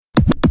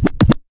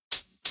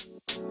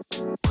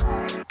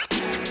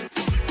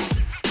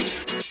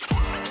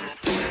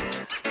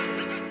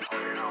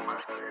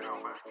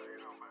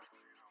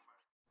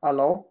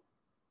Hello?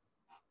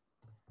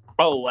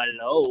 Oh,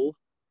 hello.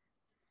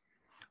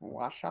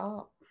 What's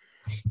up?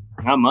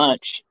 Not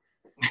much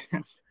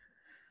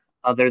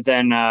other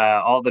than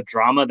all the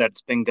drama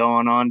that's been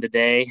going on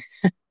today.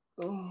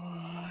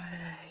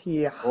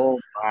 Yeah. Oh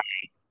my,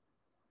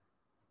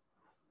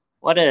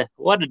 what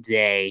a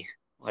day.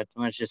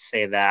 Let's just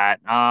say that.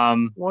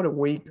 What a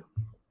week.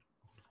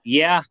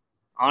 Yeah,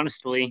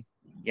 honestly,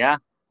 yeah.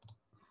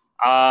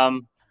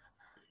 Um,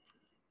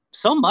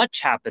 so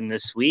much happened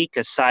this week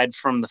aside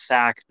from the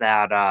fact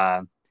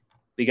that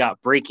we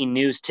got breaking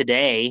news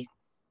today.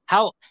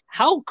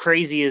 How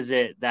crazy is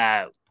it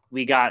that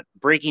we got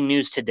breaking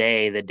news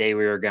today, the day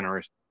we were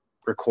gonna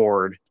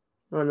record?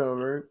 I know,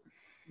 right?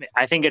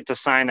 I think it's a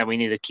sign that we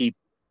need to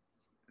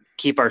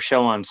keep our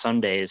show on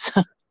Sundays.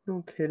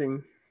 No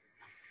kidding.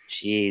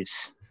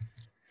 Jeez.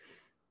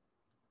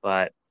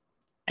 But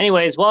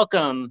anyways,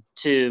 welcome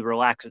to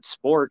Relax at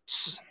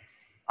Sports.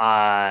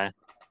 Uh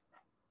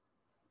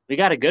we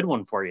got a good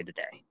one for you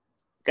today.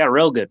 We got a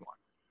real good one.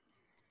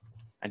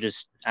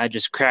 I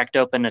just cracked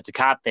open a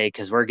Tecate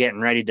because we're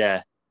getting ready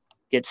to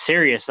get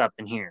serious up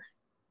in here.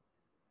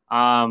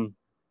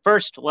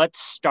 First, let's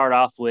start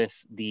off with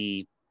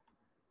the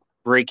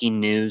breaking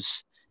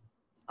news.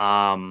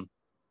 Um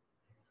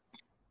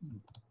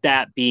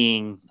that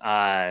being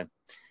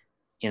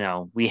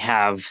we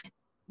have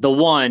the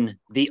one,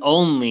 the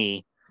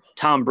only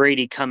Tom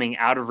Brady coming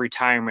out of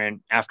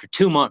retirement after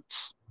 2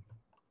 months.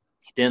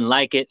 He didn't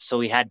like it, so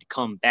he had to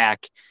come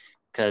back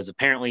because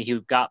apparently he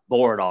got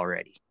bored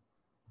already.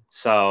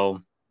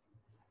 So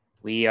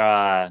we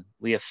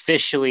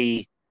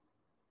officially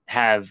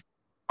have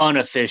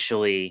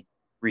unofficially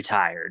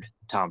retired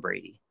Tom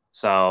Brady.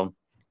 So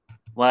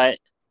what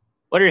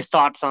what are your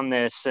thoughts on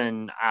this?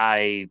 And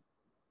I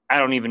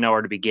don't even know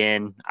where to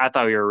begin. I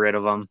thought we were rid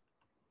of him.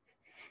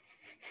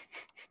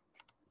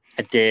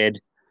 I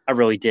did. I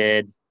really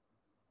did.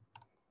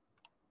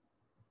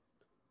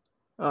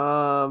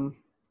 Um,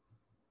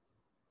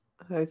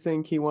 I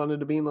think he wanted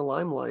to be in the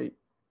limelight.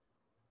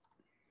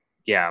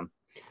 Yeah.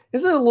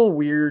 Isn't it a little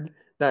weird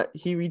that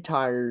he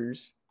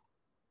retires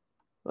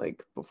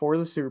like before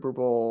the Super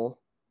Bowl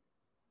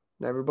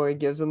and everybody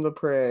gives him the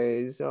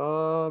praise?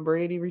 Oh,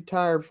 Brady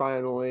retired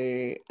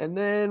finally. And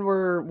then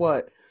we're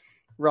what?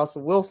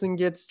 Russell Wilson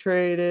gets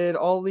traded,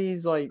 all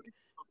these like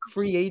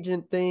free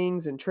agent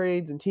things and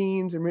trades and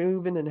teams are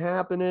moving and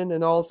happening,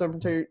 and all of a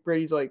sudden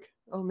Brady's like,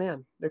 "Oh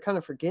man, they're kind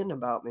of forgetting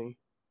about me.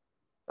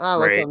 Ah,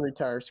 let's Right.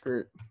 unretire.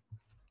 Screw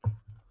it."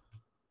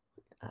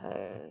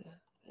 Uh,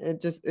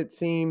 it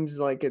seems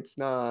like it's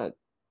not.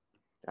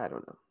 I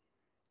don't know.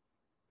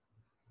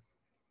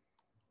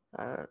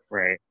 I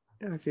Right.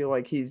 I feel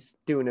like he's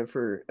doing it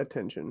for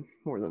attention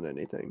more than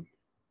anything.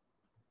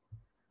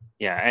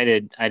 Yeah,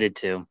 I did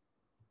too.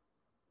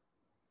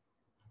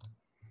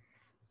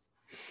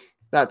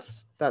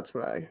 That's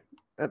what I.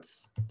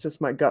 That's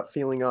just my gut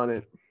feeling on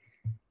it.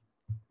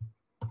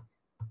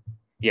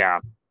 Yeah,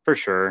 for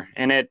sure.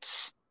 And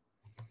it's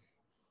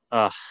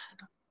uh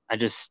I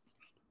just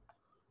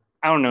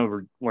I don't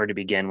know where to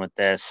begin with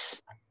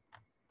this.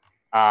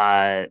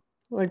 Uh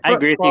Like I Brett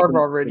agree with you Favre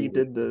already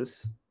completely. did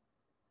this.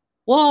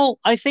 Well,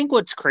 I think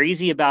what's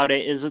crazy about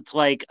it is it's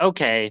like,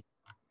 okay,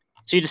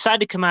 so you decide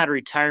to come out of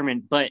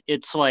retirement, but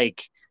it's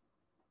like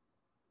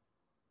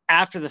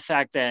after the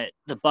fact that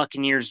the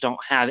Buccaneers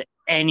don't have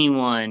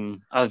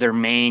anyone of their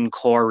main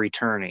core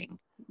returning.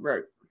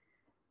 Right.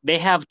 They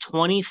have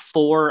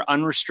 24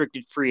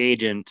 unrestricted free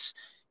agents.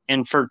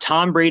 And for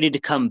Tom Brady to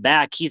come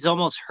back, he's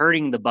almost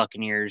hurting the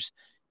Buccaneers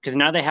because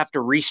now they have to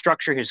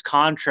restructure his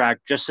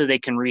contract just so they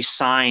can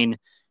re-sign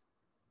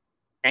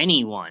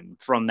anyone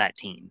from that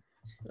team.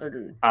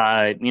 Agreed.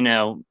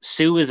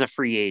 Sue is a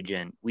free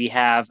agent. We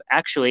have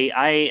actually,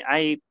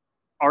 I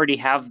already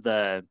have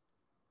the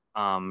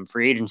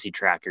free agency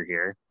tracker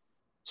here.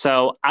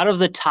 So out of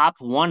the top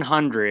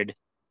 100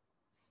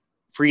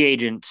 free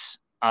agents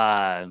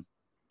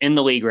in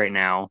the league right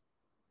now,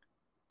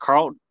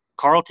 Carl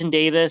Carlton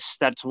Davis,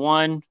 that's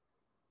one.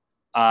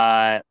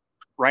 Uh,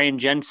 Ryan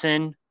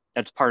Jensen,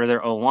 that's part of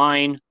their O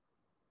line.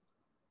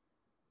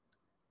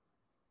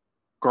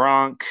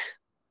 Gronk.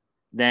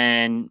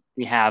 Then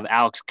we have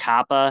Alex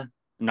Kappa,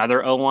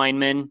 another O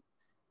lineman.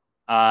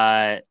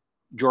 Uh,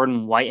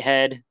 Jordan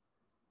Whitehead,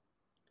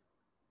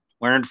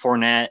 Leonard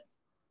Fournette.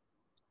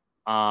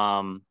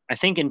 I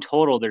think in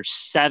total there's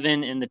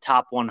 7 in the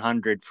top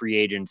 100 free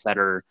agents that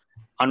are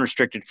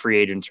unrestricted free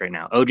agents right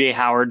now. OJ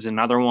Howard's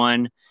another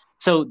one.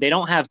 So they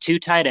don't have 2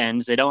 tight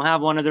ends. They don't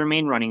have one of their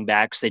main running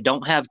backs. They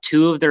don't have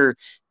 2 of their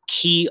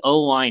key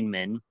O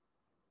linemen.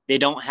 They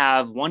don't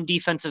have one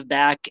defensive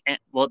back.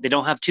 Well, they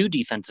don't have 2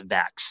 defensive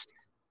backs.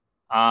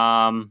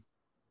 Am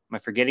I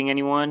forgetting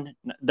anyone?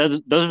 Those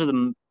are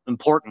the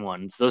important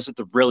ones. Those are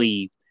the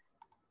really.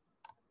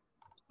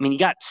 I mean, you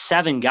got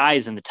 7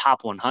 guys in the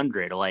top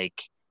 100.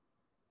 Like,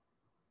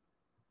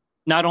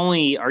 not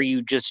only are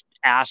you just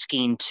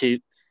asking to,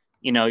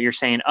 you're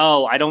saying,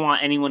 oh, I don't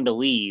want anyone to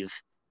leave.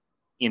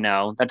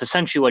 That's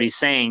essentially what he's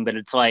saying. But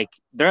it's like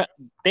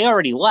they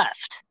already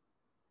left.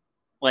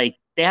 Like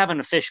they haven't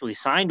officially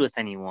signed with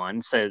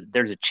anyone, so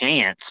there's a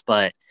chance.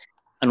 But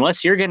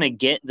unless you're going to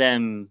get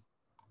them,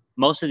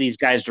 most of these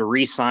guys to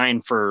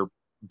re-sign for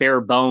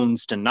bare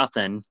bones to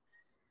nothing,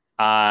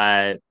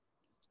 uh,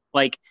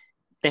 like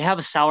they have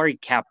a salary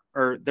cap,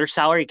 or their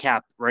salary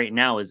cap right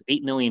now is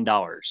 $8 million.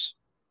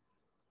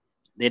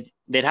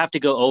 They'd have to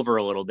go over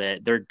a little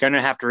bit. They're going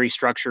to have to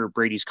restructure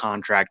Brady's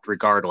contract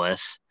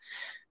regardless.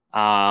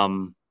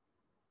 Um,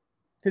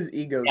 His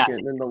ego's yeah,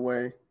 getting in the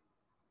way.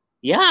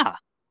 yeah.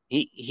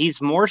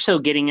 He's more so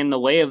getting in the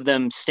way of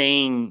them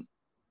staying.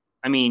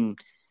 I mean,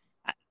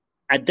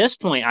 at this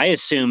point, I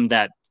assume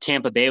that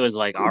Tampa Bay was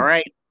like, "All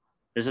right,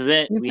 this is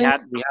it. You We think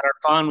had our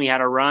fun. We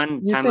had our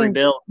run. It's you time to think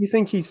rebuild." you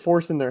think he's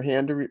forcing their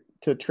hand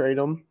to trade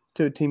him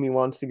to a team he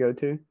wants to go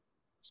to?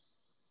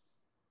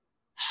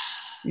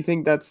 You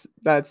think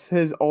that's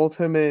his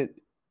ultimate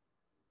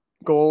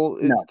goal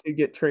is No, to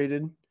get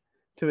traded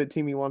to a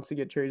team he wants to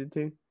get traded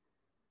to?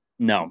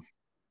 no,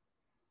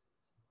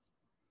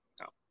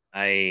 no.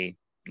 I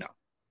no.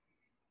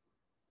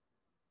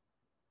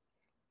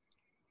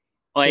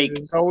 Because Like,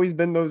 there's always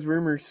been those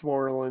rumors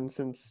swirling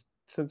since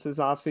this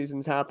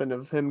offseason's happened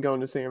of him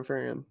going to San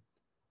Fran,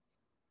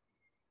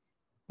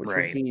 which would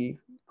right. be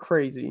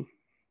crazy.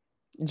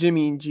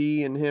 Jimmy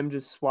G and him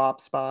just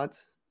swap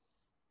spots.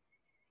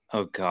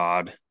 Oh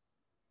God,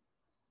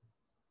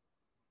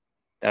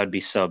 that would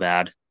be so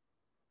bad.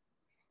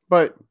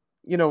 But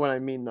you know what I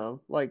mean,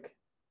 though. Like,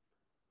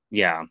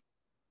 Yeah.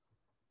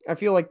 I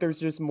feel like there's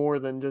just more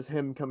than just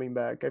him coming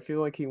back. I feel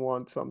like he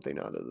wants something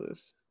out of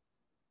this.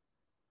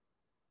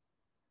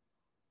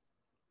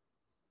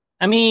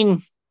 I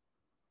mean,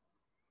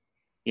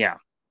 yeah.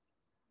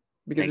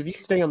 Because if you Like,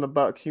 stay on the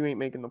Bucks, you ain't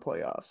making the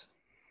playoffs.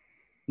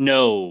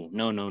 no,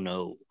 no, no,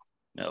 no,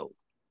 no.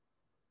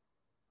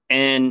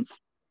 And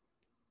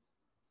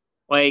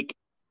like,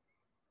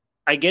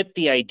 I get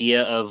the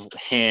idea of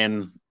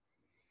him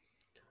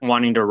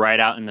wanting to ride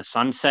out in the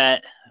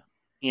sunset,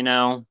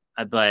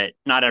 but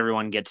not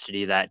everyone gets to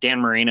do that. Dan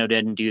Marino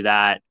didn't do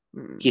that.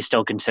 Mm. He's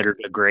still considered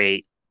a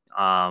great.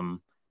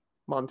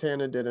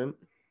 Montana didn't.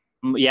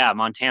 Yeah,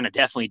 Montana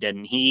definitely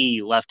didn't.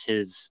 He left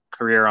his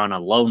career on a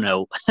low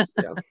note.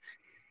 Yeah,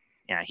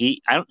 Yeah,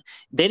 I don't.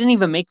 They didn't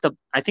even make the.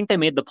 I think they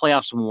made the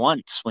playoffs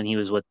once when he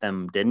was with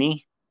them, didn't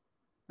he?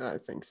 I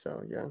think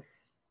so. Yeah.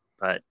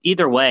 But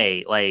either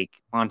way, like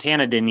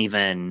Montana didn't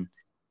even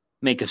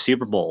make a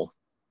Super Bowl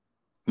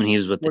when he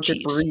was with the Look at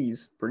Chiefs.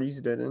 Breeze.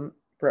 Breeze didn't.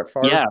 Brett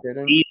Favre Yeah,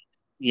 didn't.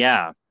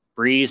 yeah,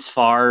 Breeze,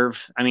 Favre.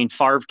 I mean,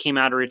 Favre came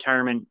out of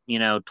retirement,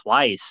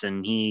 twice,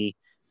 and he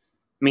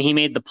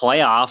made the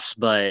playoffs,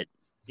 but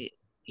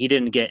he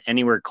didn't get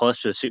anywhere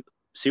close to a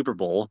Super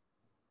Bowl.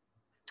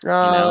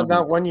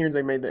 That one year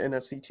they made the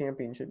NFC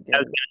Championship I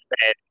was game. gonna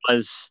say it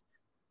was,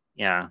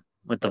 yeah,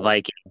 with the But,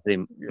 Vikings, they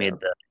yeah, made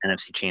the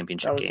NFC that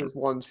Championship was game. his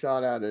one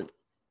shot at it.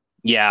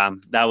 Yeah,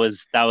 that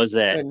was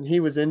it. And he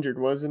was injured,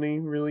 wasn't he?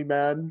 Really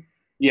bad.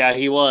 Yeah,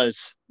 he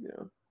was.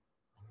 Yeah.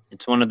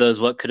 It's one of those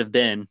what could have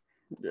been.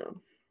 Yeah.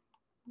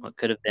 What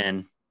could have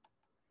been.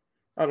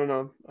 I don't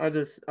know.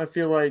 I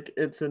feel like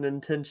it's an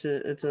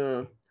intention. It's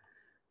a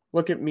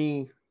look at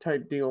me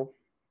type deal.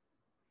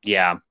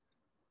 Yeah,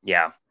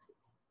 yeah,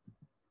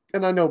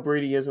 And I know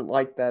Brady isn't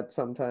like that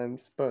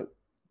sometimes, but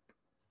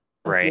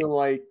I right. feel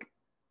like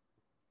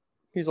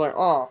he's like,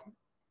 oh,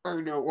 I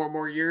can do it one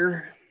more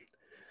year.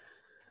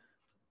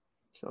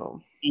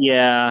 So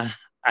Yeah,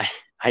 I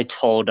I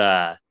told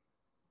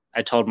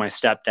I told my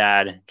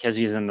stepdad because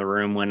he's in the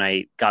room when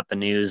I got the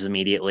news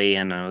immediately,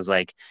 and I was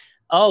like,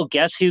 "Oh,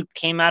 guess who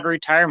came out of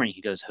retirement?"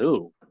 He goes,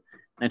 "Who?"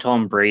 And I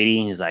told him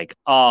Brady. He's like,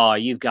 "Oh,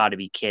 you've got to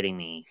be kidding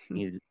me."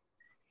 He's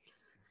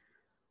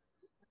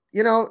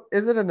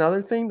is it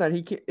another thing that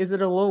is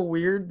it a little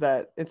weird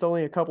that it's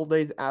only a couple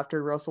days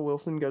after Russell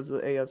Wilson goes to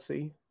the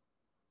AFC?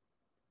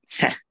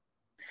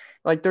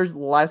 Like there's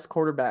less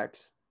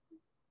quarterbacks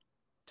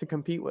to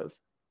compete with.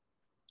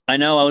 I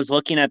know. I was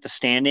looking at the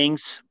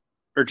standings,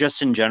 or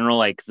just in general,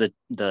 like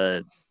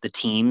the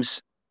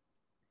teams.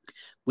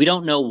 We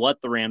don't know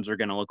what the Rams are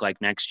going to look like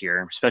next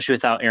year, especially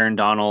without Aaron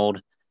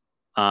Donald.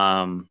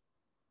 Um,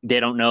 they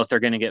don't know if they're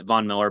going to get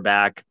Von Miller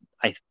back.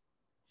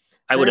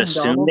 I Is would Aaron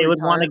assume Donald they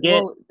would want to retired?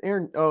 get.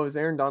 Well, is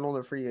Aaron Donald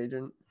a free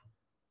agent?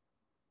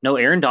 No,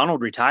 Aaron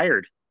Donald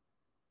retired.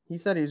 He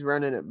said he's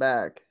running it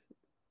back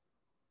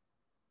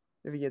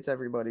if he gets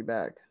everybody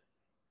back.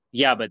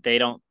 Yeah, but they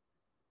don't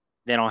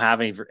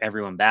have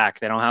everyone back.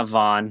 They don't have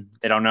Vaughn.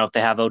 They don't know if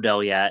they have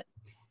Odell yet.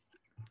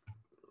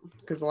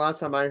 Because the last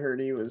time I heard,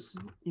 he was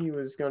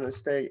gonna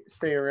stay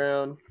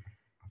around.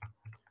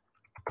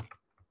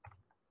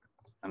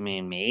 I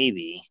mean,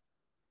 maybe,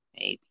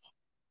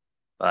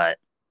 but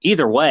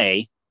either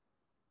way,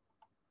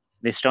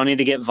 they still need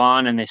to get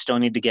Vaughn and they still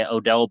need to get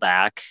Odell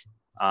back.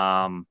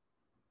 Um,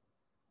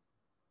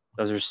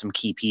 those are some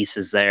key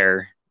pieces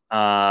there.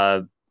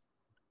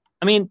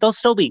 I mean, they'll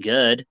still be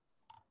good.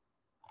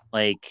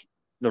 Like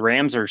the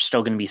Rams are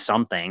still going to be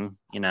something.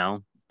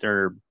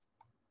 They're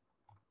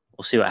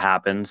we'll see what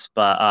happens,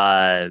 but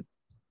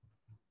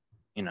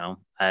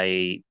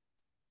I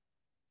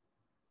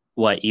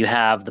what you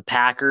have the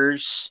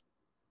Packers,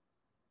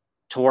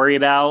 to worry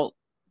about.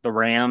 The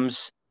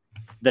Rams,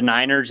 the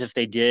Niners, if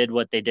they did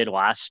what they did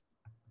last,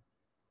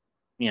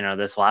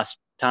 this last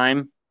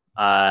time,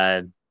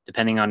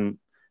 depending on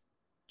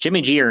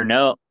Jimmy G or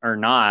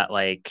not,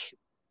 like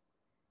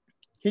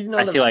He's I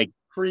not a feel like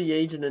free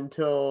agent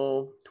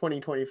until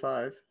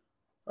 2025,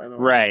 by the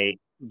way. right,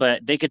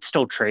 but they could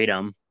still trade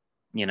him,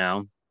 you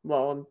know.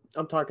 Well,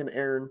 I'm talking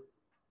Aaron.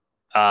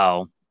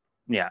 Oh,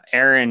 yeah,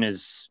 Aaron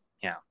is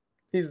yeah,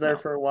 He's there no,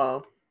 for a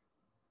while.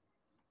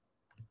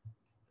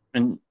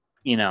 and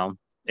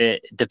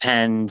it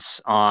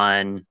depends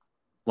on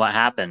what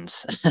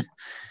happens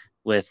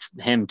with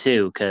him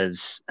too,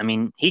 because I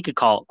mean he could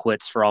call it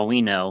quits for all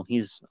we know.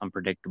 He's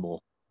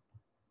unpredictable,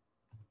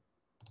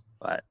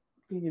 but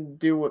He can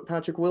do what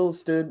Patrick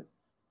Willis did.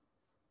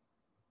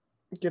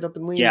 Get up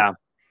and leave. yeah,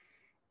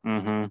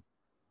 mm-hmm,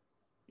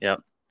 yep.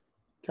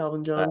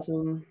 Calvin But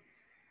Johnson.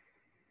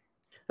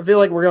 I feel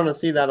like we're going to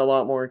see that a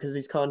lot more because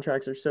these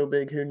contracts are so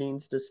big. Who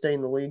needs to stay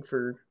in the league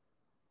for,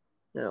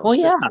 well,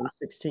 yeah, 15,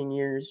 16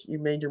 years? You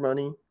made your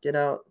money. Get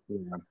out.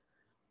 yeah.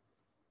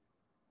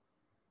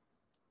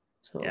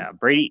 So Yeah,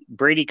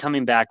 Brady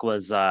coming back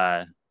was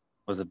a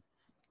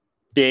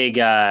big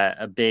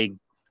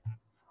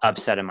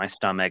upset in my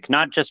stomach.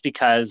 Not just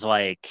because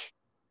like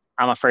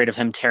I'm afraid of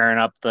him tearing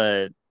up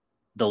the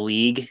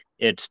league.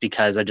 It's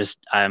because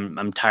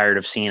I'm tired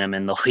of seeing him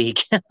in the league.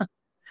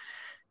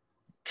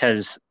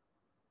 Because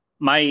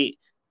my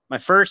my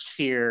first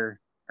fear,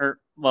 or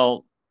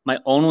well, my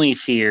only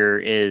fear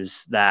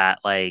is that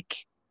like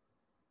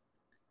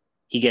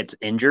he gets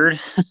injured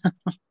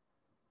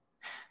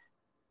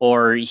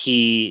or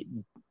he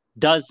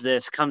does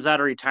this, comes out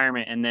of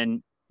retirement, and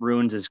then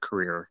ruins his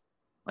career.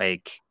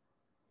 Like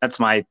that's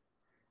my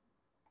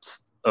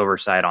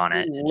oversight on he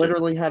it. It just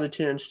literally had a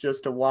chance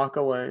just to walk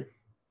away.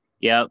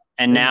 yep.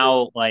 And And just,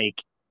 now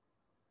like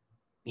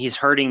he's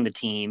hurting the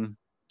team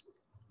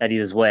that he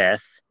was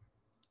with.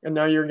 and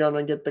now you're going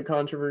to get the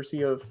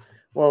controversy of,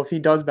 well, if he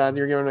does bad,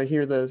 you're going to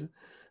hear the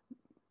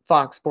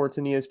Fox Sports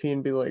and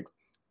ESPN be like,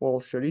 well,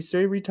 should he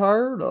stay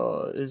retired?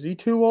 Is he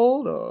too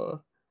old?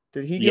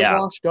 Did he get Yeah,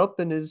 washed up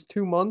in his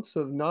 2 months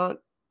of not,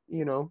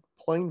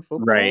 playing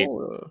right.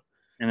 football?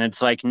 And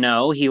it's like,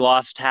 no, he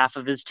lost half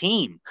of his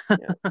team.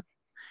 Yeah.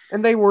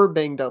 And they were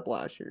banged up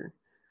last year.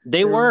 They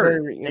They were were.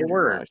 very They injured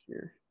were. last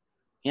year.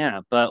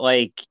 Yeah, but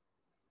like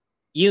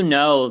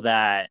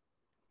that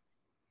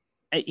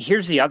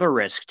here's the other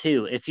risk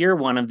too. If you're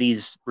one of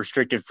these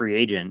restricted free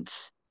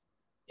agents,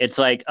 it's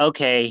like,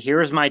 okay,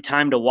 here's my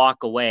time to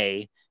walk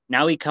away.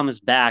 Now he comes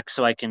back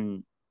so I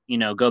can,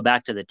 go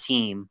back to the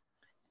team.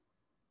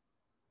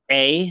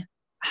 A,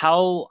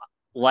 how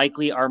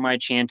likely are my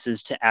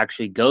chances to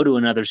actually go to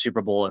another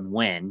Super Bowl and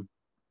win?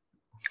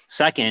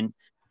 Second,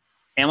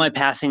 am I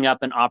passing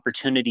up an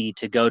opportunity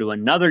to go to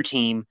another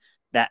team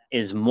that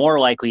is more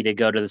likely to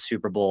go to the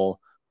Super Bowl,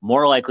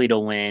 more likely to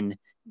win,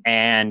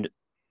 and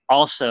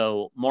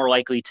also more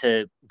likely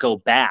to go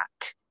back?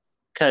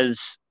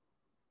 Because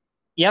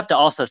you have to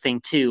also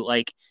think too,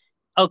 like,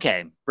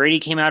 okay, Brady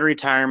came out of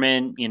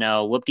retirement,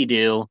 whoop de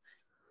doo.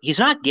 He's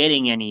not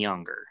getting any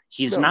younger.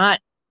 No,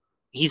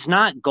 He's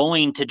not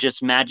going to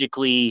just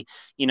magically,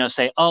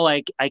 say, oh,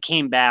 I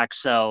came back,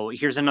 so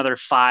here's another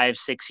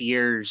 5-6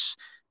 years,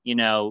 you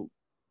know,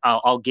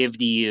 I'll give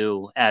to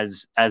you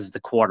as the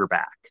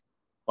quarterback.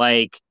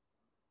 Like,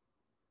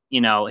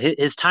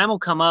 his time will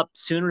come up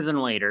sooner than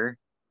later,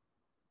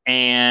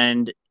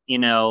 and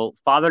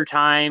father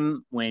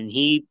time when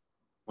he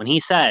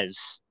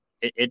says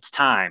it's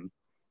time,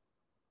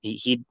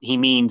 he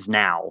means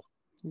now.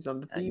 he's There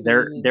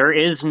undefeated. there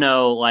is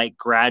no like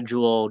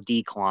gradual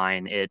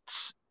decline.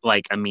 It's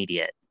like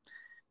immediate.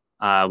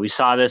 We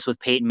saw this with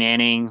Peyton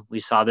Manning. We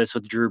saw this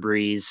with Drew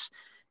Brees.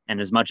 And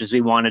as much as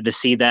we wanted to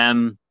see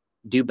them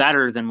do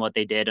better than what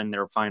they did in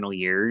their final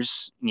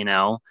years,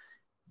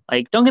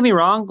 like don't get me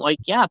wrong, like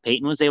yeah,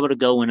 Peyton was able to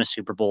go win a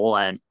Super Bowl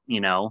and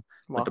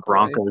with the Walk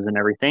away. Broncos and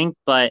everything,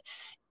 but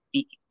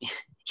he,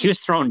 he was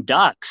throwing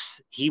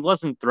ducks. He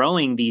wasn't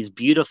throwing these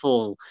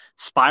beautiful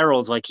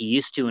spirals like he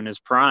used to in his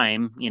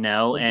prime, The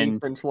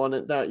and defense won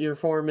it that year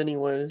for him,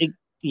 anyways. it,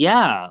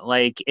 yeah,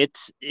 like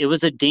it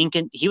was a dink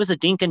and he was a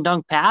dink and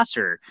dunk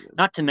passer. Yeah.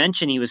 Not to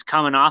mention he was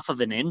coming off of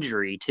an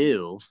injury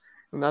too.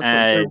 And that's what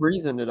Uh, Drew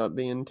Brees ended up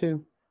being,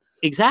 too.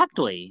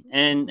 exactly,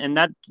 and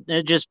that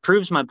just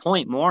proves my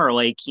point more.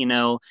 Like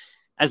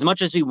as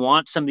much as we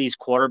want some of these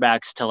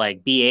quarterbacks to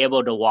like be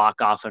able to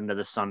walk off into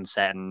the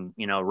sunset and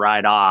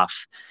ride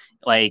off,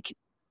 like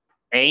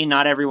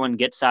not everyone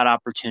gets that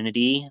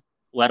opportunity,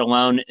 let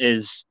alone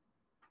is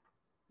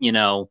you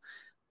know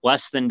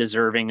less than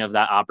deserving of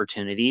that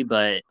opportunity.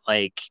 But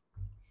like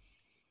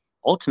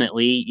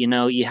ultimately,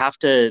 you have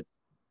to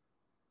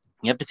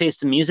face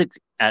the music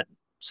at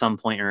some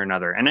point or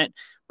another. And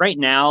right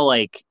now,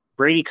 like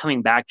Brady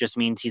coming back just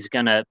means he's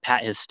gonna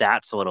pat his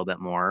stats a little bit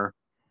more,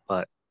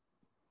 but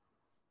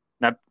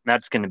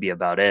that's gonna be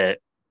about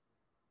it.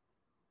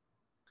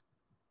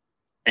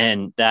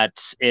 And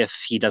that's if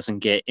he doesn't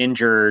get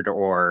injured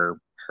or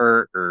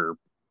hurt or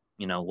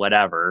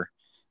whatever.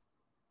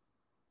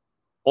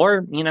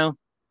 Or,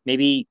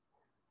 maybe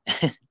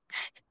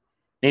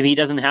Maybe he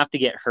doesn't have to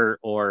get hurt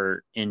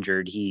or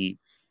injured.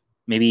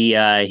 Maybe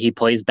he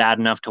plays bad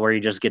enough to where he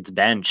just gets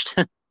benched.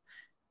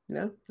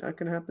 Yeah, that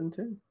can happen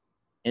too.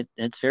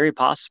 It's very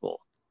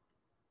possible,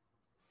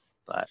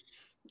 but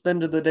At the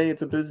end of the day,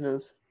 it's a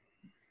business.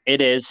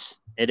 it is.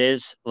 It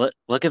is.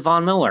 Look at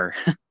Von Miller.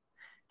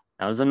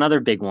 That was another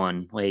big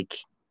one. Like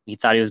he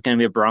thought he was going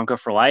to be a Bronco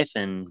for life,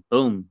 and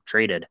boom,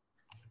 traded.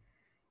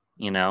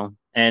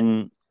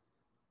 And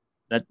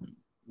that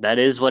that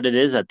is what it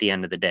is at the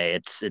end of the day.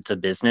 It's a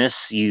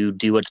business. You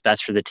do what's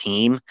best for the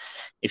team.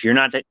 If you're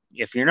not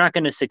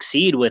going to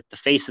succeed with the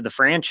face of the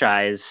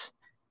franchise,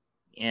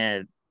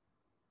 yeah,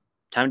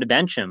 time to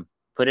bench him.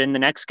 Put in the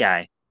next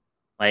guy.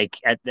 Like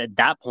at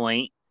that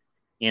point,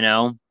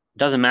 it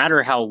doesn't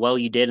matter how well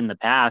you did in the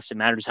past. It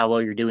matters how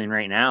well you're doing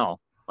right now.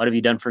 What have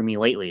you done for me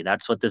lately?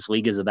 That's what this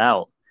league is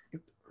about.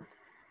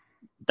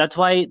 That's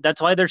why the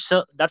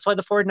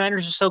 49ers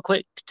are so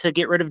quick to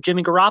get rid of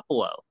Jimmy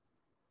Garoppolo.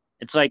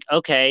 It's like,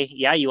 okay,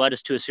 yeah, you led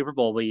us to a Super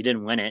Bowl, but you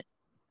didn't win it.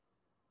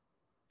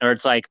 Or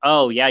it's like,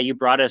 oh yeah, you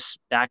brought us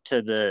back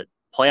to the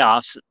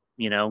playoffs.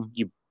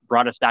 You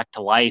brought us back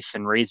to life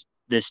and raised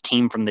this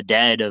team from the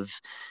dead of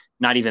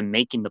not even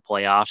making the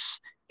playoffs,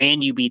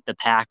 and you beat the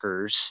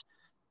Packers.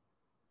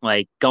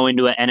 Like going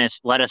to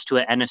led us to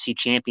an NFC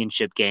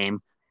Championship game,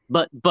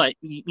 but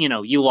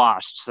you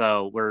lost,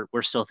 so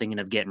we're still thinking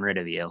of getting rid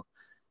of you.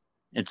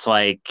 It's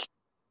like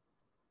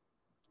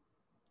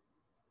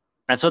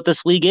that's what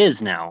this league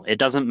is now. It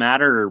doesn't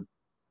matter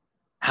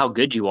how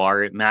good you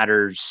are; it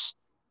matters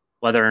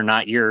whether or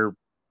not you're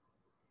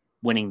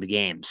winning the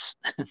games.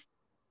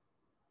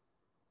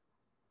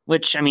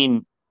 Which I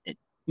mean, it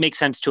makes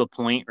sense to a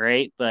point,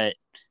 right? But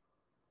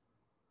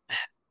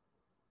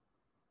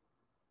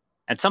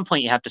at some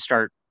point, you have to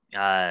start,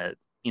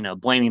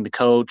 blaming the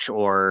coach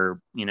or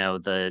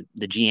the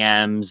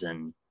GMs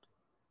and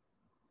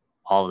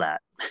all of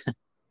that.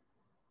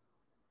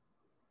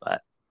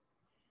 But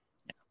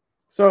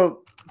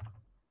So,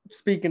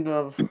 speaking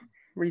of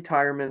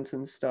retirements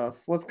and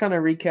stuff, let's kind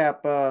of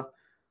recap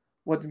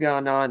what's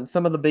gone on.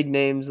 Some of the big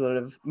names that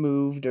have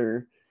moved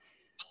or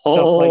stuff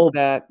like oh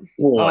that.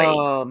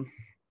 boy,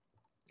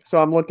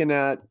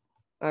 So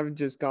I've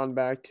just gone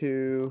back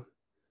to.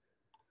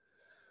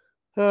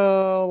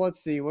 Let's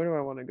see. Where do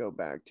I want to go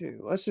back to?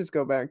 Let's just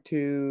go back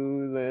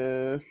to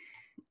the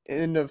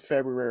end of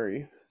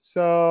February.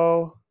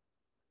 So,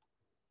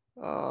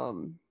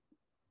 um,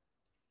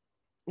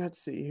 let's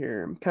see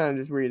here. I'm kind of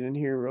just reading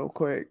here real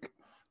quick.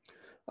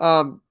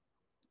 Um,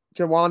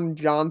 Jawan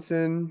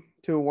Johnson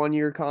to a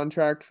 1-year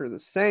contract for the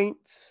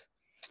Saints.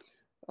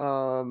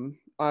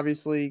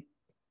 Obviously,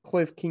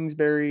 Cliff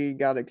Kingsbury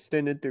got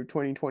extended through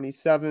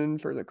 2027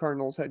 for the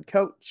Cardinals head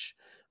coach.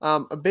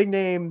 A big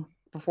name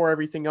before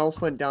everything else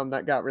went down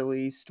that got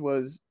released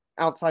was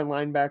outside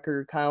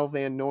linebacker Kyle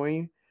Van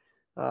Noy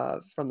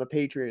from the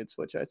Patriots,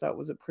 which I thought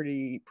was a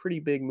pretty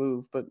big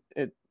move, but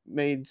it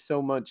made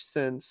so much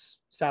sense.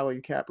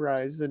 Salary cap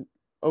rise and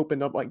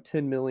opened up like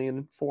 10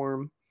 million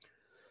for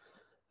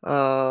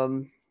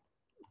him.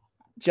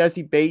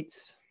 Jesse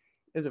Bates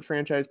is a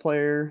franchise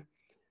player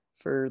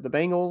for the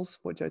Bengals,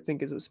 which I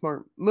think is a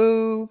smart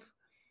move.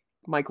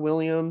 Mike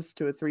Williams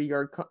to a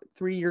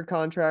 3-year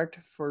contract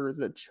for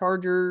the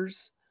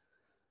Chargers.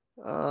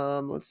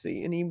 Let's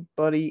see,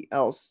 anybody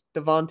else?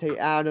 Devontae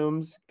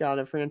Adams got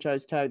a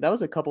franchise tag. That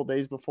was a couple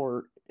days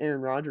before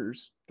Aaron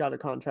Rodgers got a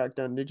contract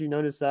done. Did you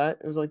notice that?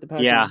 It was like the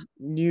yeah, Packers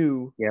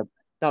knew yep,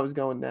 that was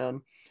going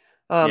down.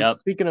 yep,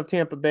 Speaking of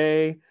Tampa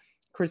Bay,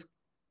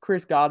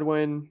 Chris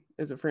Godwin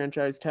is a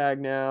franchise tag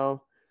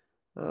now.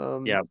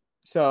 yep.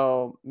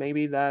 So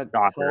maybe that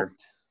Shocker.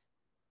 helped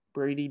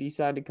Brady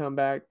decide to come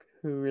back.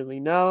 Who really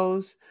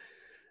knows?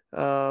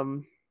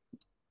 The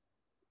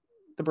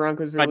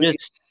Broncos I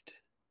just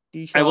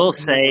released I Deshaun will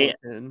say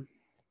Hamilton.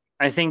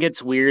 I think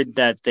it's weird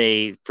that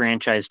they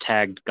franchise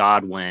tagged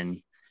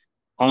Godwin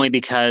only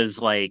because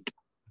like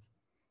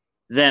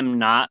them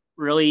not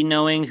really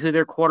knowing who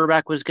their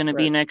quarterback was going to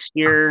be Right. next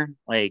year.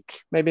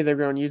 Like, Maybe they're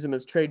going to use him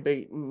as trade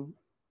bait in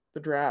the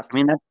I draft.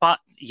 mean,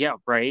 yeah,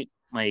 right.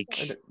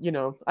 Like,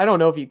 I don't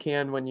know if you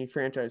can when you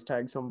franchise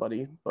tag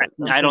somebody, but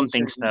I'm I pretty don't sure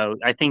think so.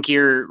 I think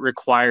you're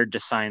required to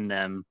sign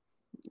them.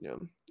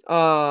 you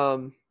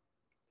Dalton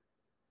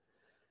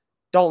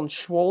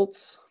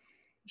Schultz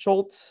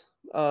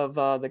of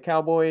the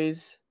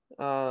Cowboys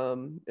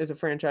is a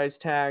franchise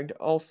tagged.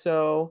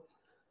 Also,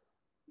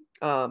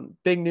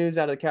 big news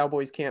out of the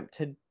Cowboys camp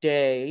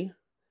today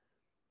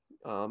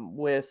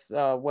with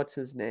what's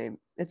his name?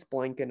 It's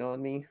blanking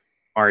on me.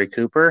 Ari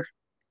Cooper.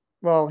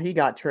 Well, he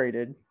got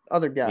traded.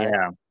 Other guy.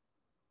 Yeah,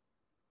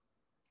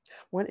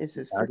 What is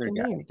his the other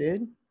freaking guy. name,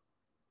 dude?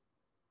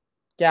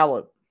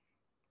 Gallup.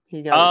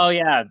 He got it. Oh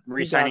yeah, He got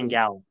resigning his.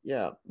 Gallup.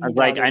 Yeah, I he was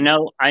like, got his.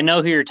 I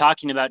know who you're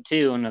talking about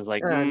too, and I was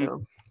like, I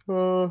know.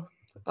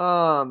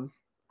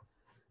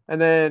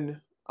 And then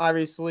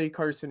obviously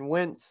Carson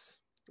Wentz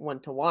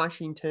went to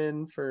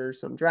Washington for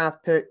some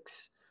draft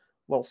picks.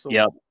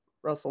 yep,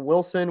 Russell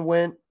Wilson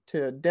went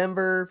to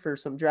Denver for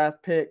some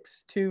draft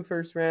picks, 2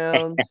 first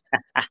rounds,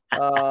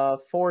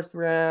 4th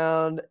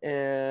round,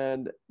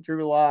 and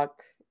Drew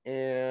Lock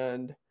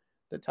and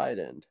the tight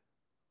end,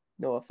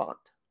 Noah Fant.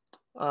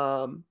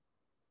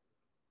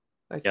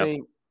 I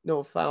think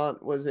Noah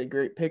Fant was a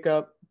great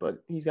pickup,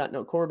 but he's got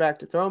no quarterback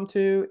to throw him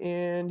to,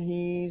 and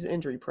he's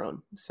injury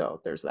prone. So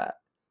there's that.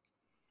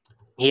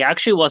 He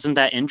actually wasn't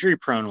that injury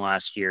prone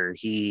last year.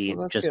 He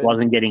just good.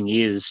 wasn't getting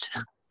used.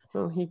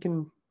 Well, he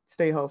can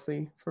stay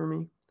healthy for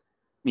me.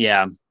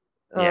 Yeah.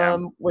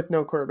 With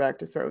no quarterback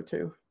to throw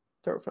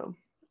from.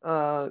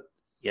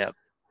 Yep.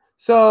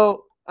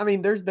 So, I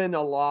mean, there's been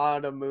a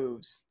lot of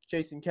moves.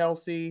 Jason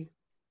Kelce.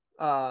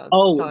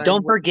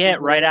 Don't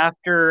forget, right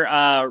after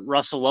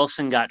Russell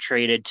Wilson got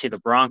traded to the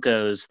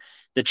Broncos,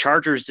 the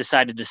Chargers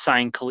decided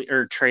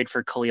to trade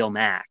for Khalil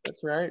Mack.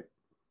 That's right.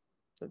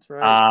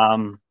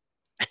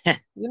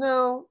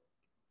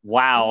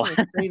 Wow. I'm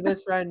gonna say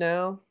this right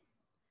now.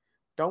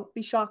 Don't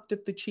be shocked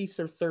if the Chiefs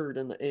are 3rd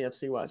in the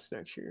AFC West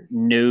next year.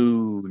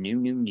 No.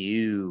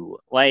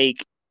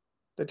 Like,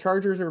 the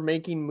Chargers are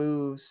making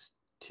moves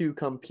to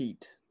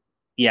compete.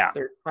 Yeah.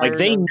 They're like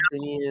they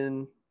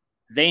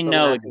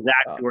know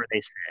exactly where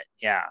they sit.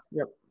 Yeah.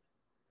 Yep.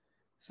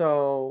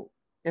 So,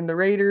 and the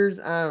Raiders,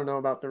 I don't know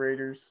about the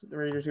Raiders. The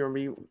Raiders are going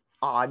to be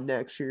odd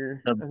next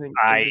year. I think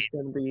they're just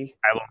going to be.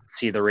 I won't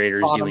see the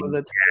Raiders doing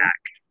jack.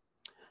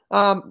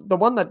 The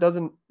one that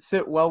doesn't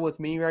sit well with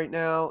me right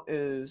now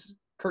is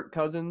Kirk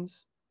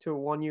Cousins to a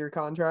 1-year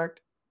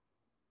contract.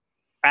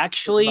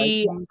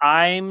 Actually,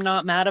 I'm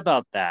not mad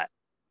about that.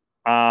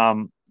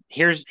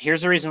 Here's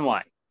the reason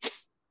why.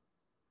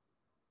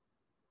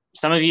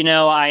 Some of you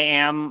know I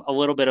am a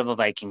little bit of a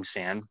Vikings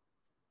fan.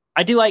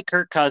 I do like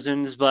Kirk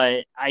Cousins,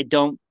 but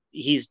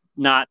he's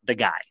not the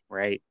guy,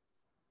 right?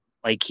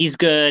 Like, he's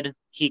good.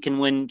 He can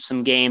win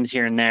some games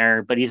here and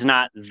there, but he's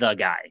not the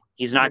guy.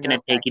 He's not going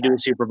to take you to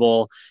a Super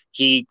Bowl.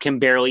 He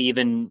can't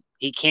even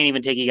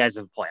take you guys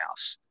to the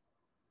playoffs.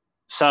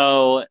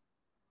 So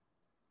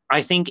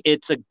I think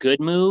it's a good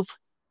move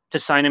to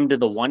sign him to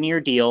the 1-year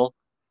deal,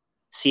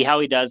 see how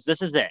he does.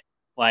 This is it.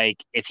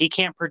 Like, if he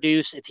can't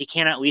produce, if he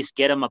can't at least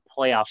get him a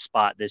playoff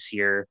spot this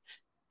year,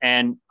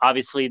 and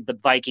obviously the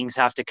Vikings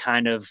have to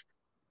kind of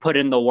put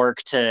in the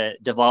work to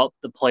develop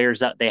the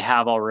players that they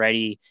have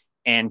already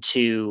and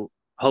to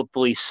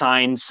hopefully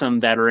sign some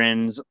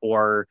veterans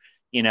or,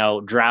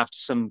 draft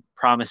some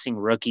promising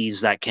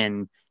rookies that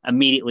can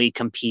immediately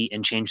compete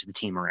and change the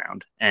team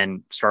around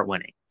and start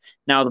winning.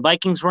 Now, the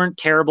Vikings weren't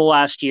terrible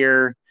last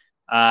year.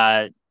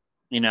 They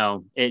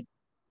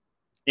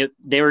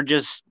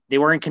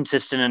weren't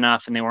consistent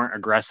enough and they weren't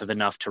aggressive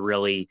enough to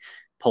really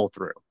pull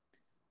through.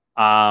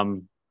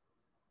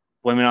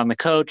 Blame it on the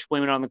coach,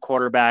 blame it on the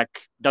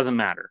quarterback, doesn't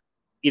matter.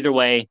 Either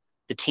way,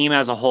 the team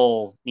as a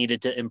whole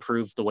needed to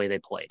improve the way they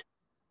played.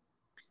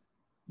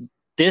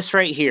 This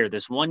right here,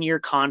 this 1-year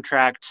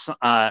contract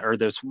or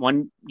this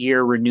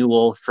 1-year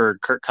renewal for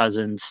Kirk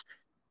Cousins,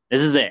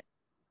 this is it.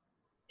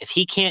 If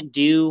he can't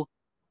do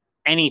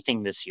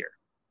anything this year,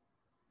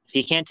 if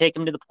he can't take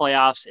him to the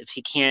playoffs, if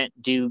he can't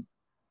do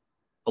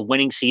a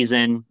winning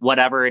season,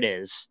 whatever it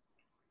is,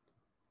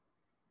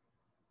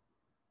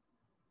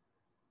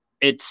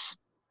 it's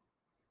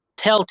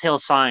telltale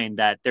sign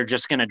that they're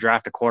just going to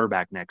draft a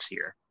quarterback next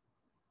year.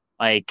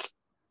 I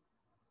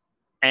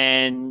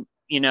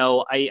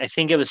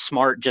think it was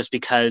smart just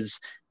because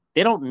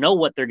they don't know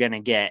what they're going to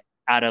get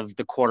out of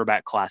the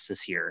quarterback class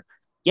this year.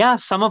 Yeah,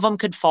 some of them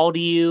could fall to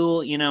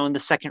you, in the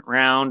 2nd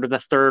round or the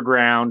 3rd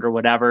round or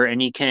whatever,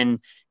 and you can,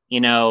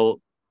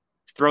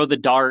 throw the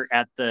dart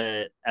at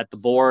the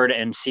board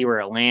and see where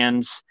it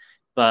lands.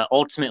 But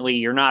ultimately,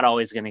 you're not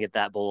always going to get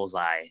that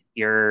bullseye.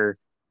 You're,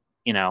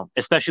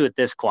 especially with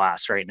this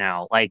class right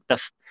now, like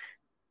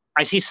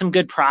I see some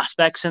good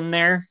prospects in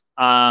there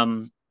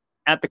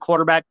at the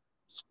quarterback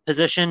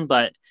position,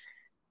 but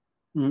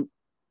the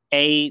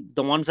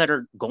ones that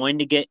are going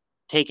to get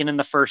taken in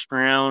the 1st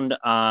round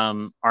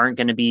aren't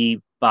going to be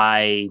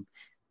by,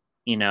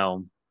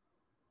 they're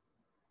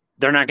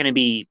not going to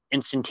be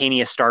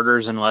instantaneous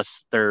starters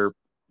unless they're,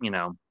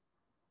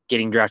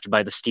 getting drafted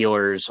by the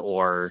Steelers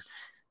or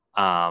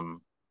I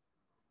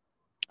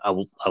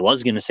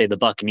was going to say the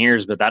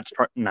Buccaneers, but that's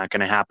not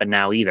going to happen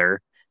now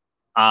either.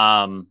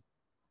 But,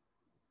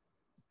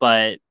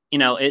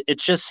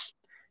 it's just,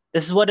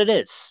 this is what it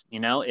is.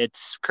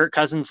 It's Kirk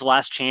Cousins'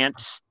 last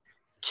chance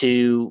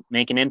to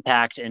make an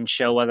impact and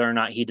show whether or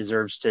not he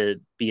deserves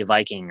to be a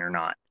Viking or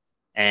not.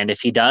 And if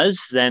he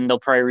does, then they'll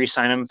probably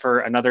re-sign him for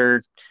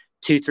another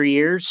 2-3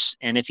 years.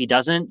 And if he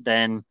doesn't,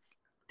 then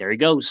there he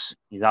goes.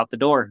 He's out the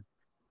door.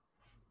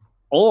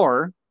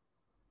 Or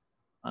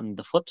on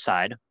the flip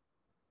side,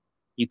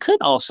 you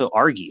could also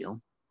argue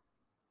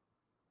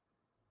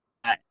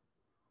that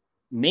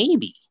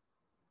maybe,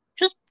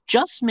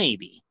 just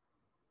maybe,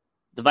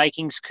 the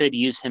Vikings could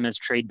use him as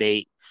trade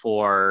bait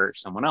for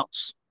someone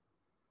else.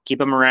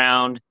 Keep him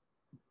around.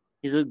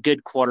 He's a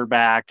good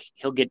quarterback.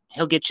 He'll get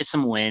you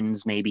some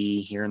wins maybe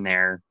here and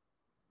there.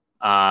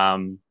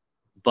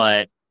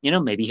 But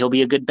maybe he'll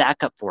be a good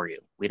backup for you.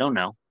 We don't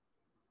know.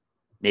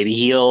 maybe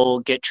he'll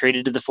get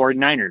traded to the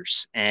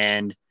 49ers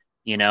and,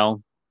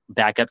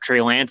 back up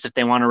Trey Lance if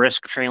they want to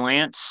risk Trey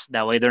Lance.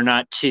 That way they're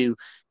not too,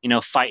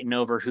 fighting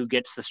over who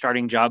gets the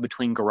starting job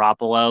between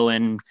Garoppolo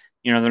and,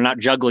 they're not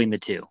juggling the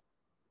two.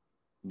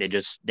 They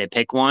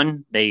pick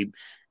one, they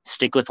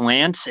stick with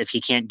Lance. If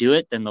he can't do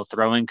it, then they'll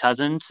throw in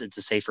Cousins. It's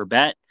a safer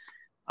bet.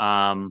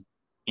 And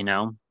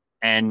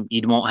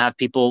you won't have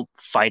people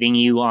fighting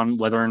you on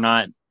whether or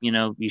not,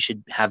 you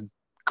should have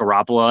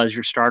Garoppolo as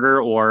your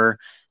starter or,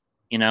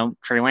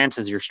 Trey Lance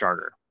as your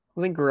starter.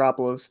 I think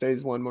Garoppolo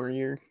stays one more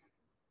year.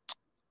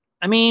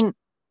 I mean,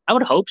 I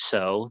would hope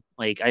so.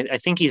 Like, I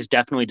think he's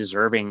definitely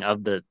deserving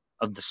of the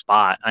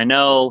spot. I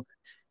know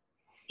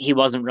he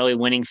wasn't really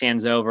winning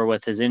fans over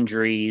with his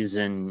injuries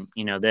and,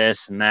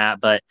 this and that,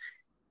 but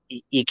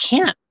you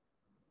can't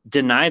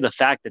deny the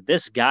fact that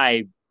this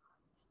guy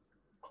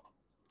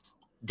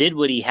did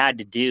what he had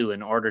to do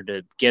in order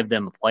to give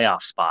them a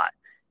playoff spot.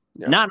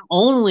 Yeah. Not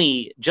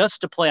only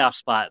just a playoff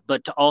spot,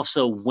 but to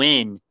also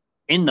win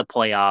in the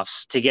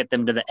playoffs to get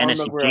them to the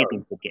NFC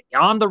Championship game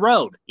on the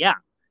road. Yeah.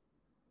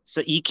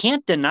 So you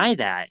can't deny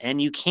that.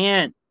 And you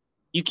can't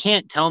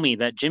tell me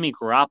that Jimmy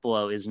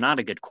Garoppolo is not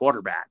a good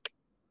quarterback.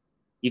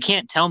 You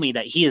can't tell me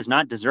that he is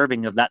not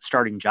deserving of that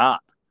starting job.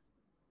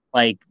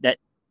 Like that,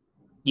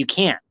 you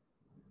can't.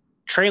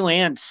 Trey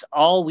Lance,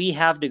 all we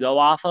have to go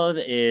off of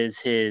is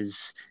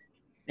his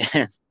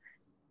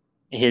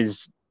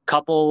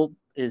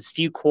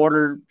few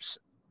quarters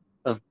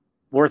of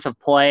worth of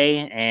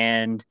play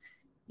and,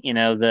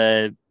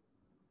 the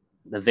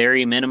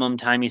very minimum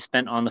time he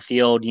spent on the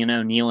field,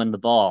 kneeling the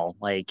ball.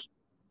 Like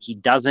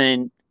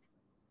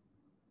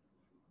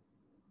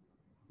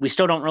we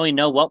still don't really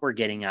know what we're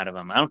getting out of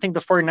him. I don't think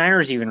the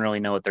 49ers even really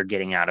know what they're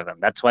getting out of him.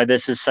 That's why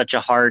this is such a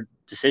hard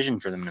decision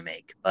for them to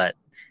make. But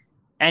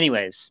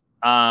anyways,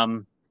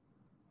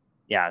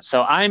 yeah,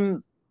 so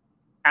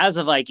as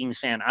a Vikings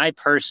fan, I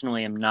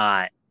personally am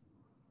not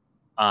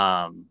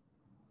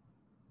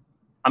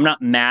I'm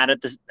not mad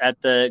at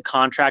the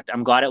contract.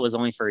 I'm glad it was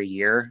only for a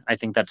year. I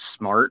think that's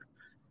smart.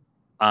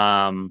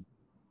 But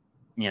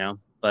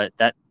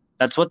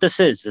that's what this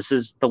is. This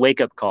is the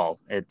wake-up call.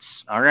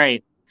 It's all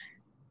right.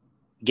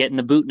 Get in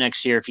the boot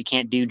next year if you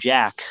can't do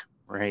jack,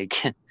 right?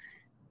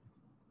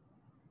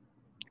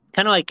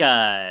 kind of like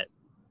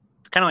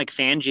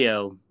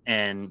Fangio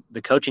and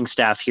the coaching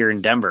staff here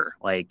in Denver.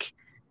 Like,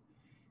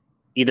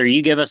 either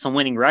you give us a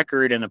winning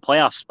record and a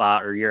playoff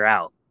spot or you're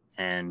out.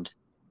 And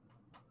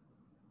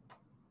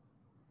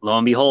lo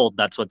and behold,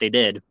 that's what they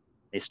did.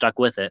 They stuck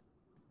with it.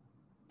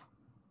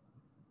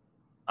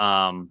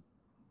 But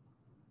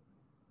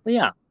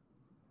yeah.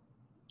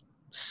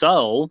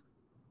 So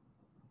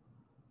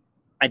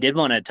I did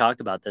want to talk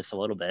about this a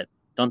little bit.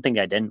 Don't think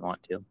I didn't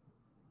want to.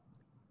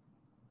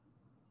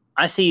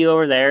 I see you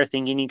over there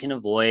thinking you can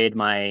avoid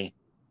my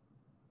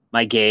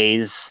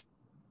gaze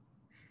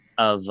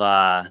of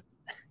my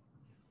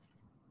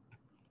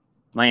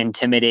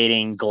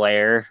intimidating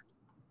glare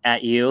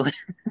at you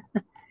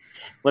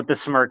with the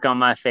smirk on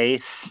my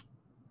face.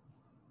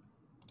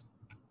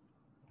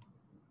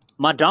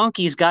 My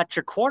donkey's got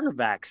your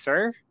quarterback,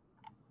 sir.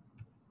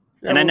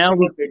 Yeah, and I know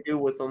what they do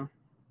with them.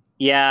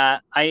 Yeah,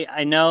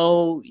 I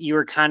know you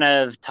were kind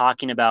of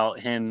talking about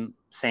him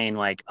saying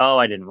like, "Oh,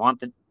 I didn't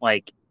want the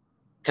like,"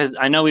 because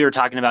I know we were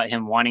talking about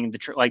him wanting the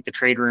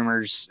trade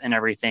rumors and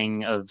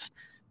everything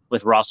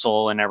with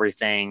Russell and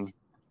everything,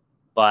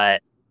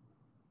 but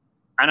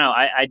I know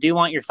I do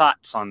want your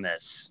thoughts on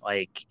this.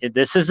 Like,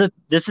 this is a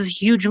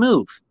huge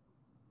move.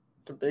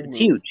 It's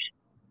huge.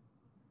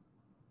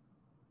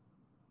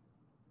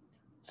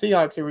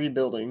 Seahawks are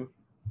rebuilding.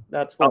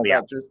 That's what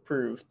that just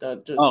proved.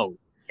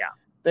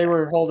 They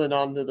were holding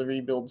on to the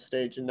rebuild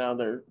stage, and now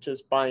they're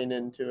just buying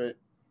into it.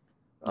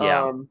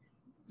 Yeah.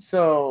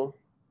 So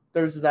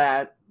there's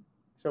that.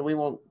 So we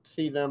won't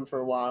see them for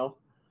a while.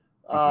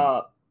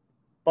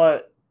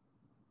 But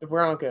the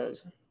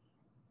Broncos,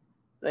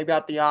 they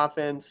got the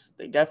offense.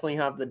 They definitely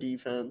have the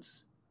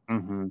defense.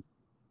 Mm-hmm.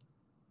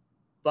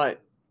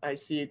 But I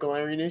see a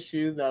glaring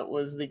issue. That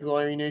was the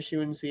glaring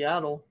issue in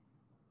Seattle.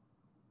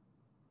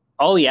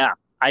 Oh, yeah.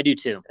 I do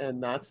too.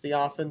 And that's the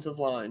offensive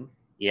line.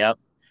 Yep.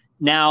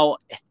 Now,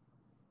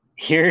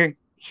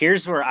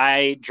 here's where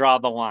I draw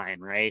the line,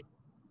 right?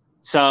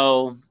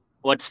 So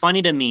what's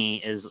funny to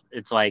me is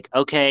it's like,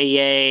 okay,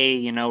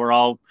 yay, we're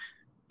all,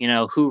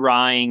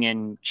 hoorahing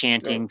and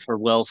chanting for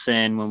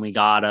Wilson when we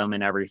got him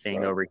and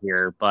everything over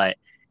here. But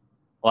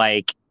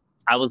like,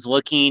 I was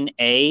looking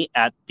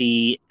at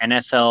the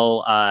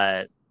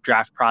NFL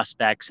draft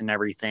prospects and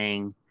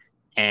everything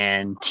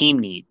and team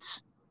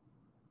needs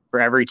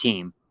for every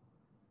team.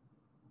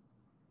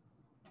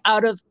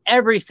 Out of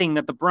everything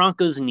that the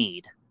Broncos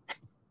need,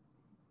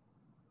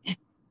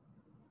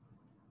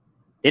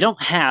 they don't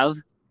have.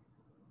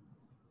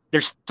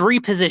 There's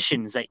 3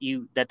 positions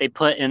that they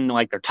put in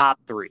like their top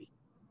 3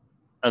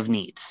 of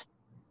needs.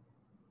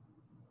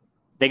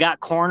 They got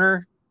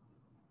corner,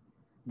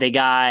 they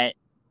got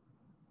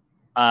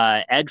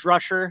edge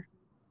rusher,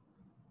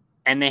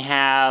 and they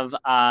have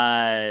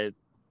I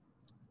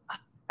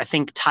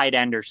think tight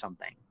end or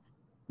something.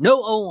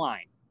 No O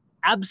line.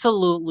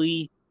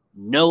 Absolutely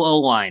no O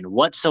line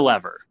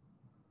whatsoever.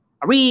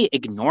 Are we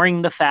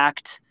ignoring the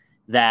fact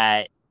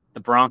that the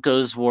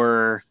Broncos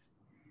were,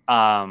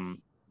 what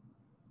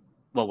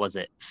was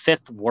it,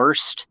 fifth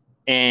worst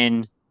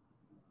in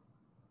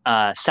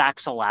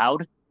sacks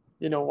allowed?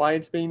 You know why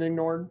it's being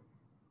ignored?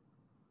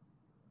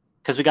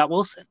 Because we got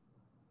Wilson.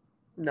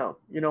 No.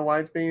 You know why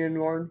it's being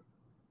ignored?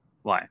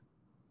 Why?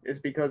 It's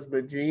because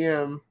the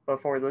GM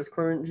before this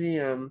current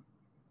GM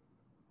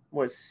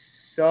was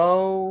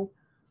so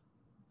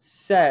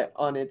set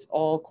on it's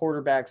all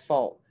quarterback's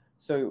fault.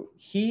 So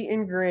he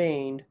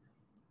ingrained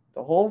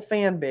the whole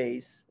fan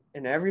base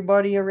and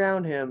everybody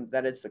around him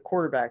that it's the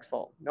quarterback's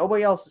fault.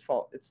 Nobody else's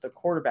fault. It's the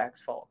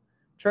quarterback's fault.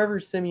 Trevor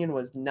Siemian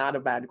was not a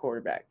bad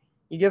quarterback.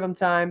 You give him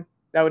time,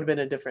 that would have been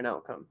a different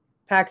outcome.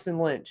 Paxton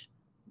Lynch,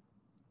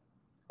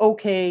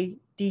 okay,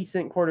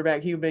 decent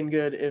quarterback. He would have been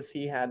good if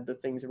he had the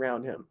things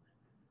around him.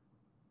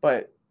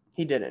 But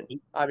he didn't.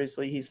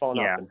 Obviously, he's fallen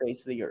off the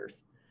face of the earth.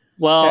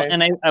 Well, okay?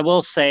 And I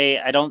will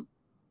say,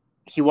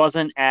 he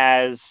wasn't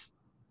as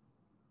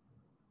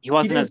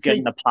good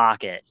in the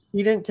pocket.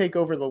 He didn't take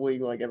over the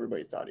league like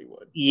everybody thought he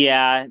would.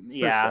 Yeah.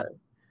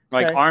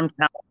 Like, okay? Arm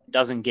talent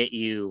doesn't get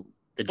you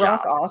the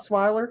Brock job.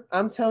 Osweiler,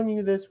 I'm telling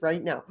you this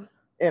right now.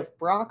 If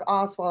Brock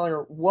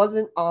Osweiler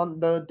wasn't on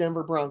the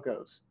Denver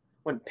Broncos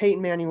when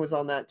Peyton Manning was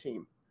on that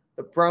team,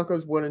 the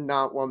Broncos would have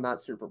not won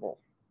that Super Bowl.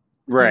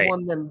 Right. He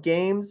won them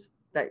games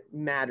that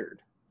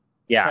mattered.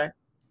 Yeah. Okay?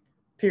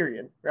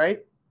 Period. Right?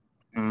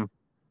 Mm.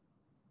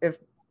 If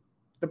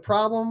the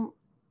problem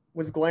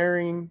was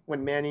glaring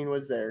when Manning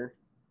was there,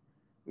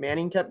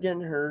 Manning kept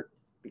getting hurt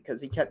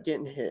because he kept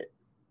getting hit.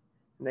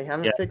 And they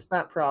haven't fixed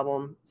that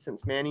problem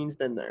since Manning's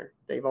been there.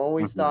 They've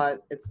always thought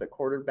it's the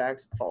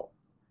quarterback's fault.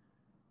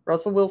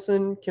 Russell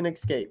Wilson can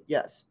escape.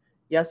 Yes.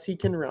 Yes, he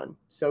can run.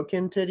 So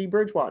can Teddy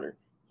Bridgewater.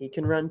 He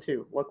can run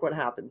too. Look what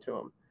happened to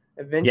him.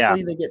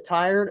 Eventually they get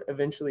tired.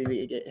 Eventually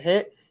they get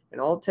hit. And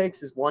all it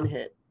takes is one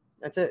hit.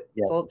 That's it.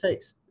 That's all it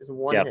takes is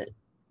one hit.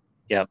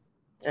 Yep.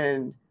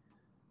 And,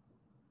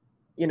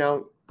 you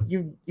know,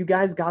 you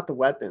guys got the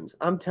weapons.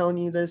 I'm telling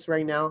you this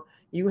right now.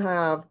 You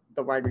have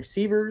the wide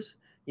receivers.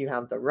 You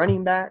have the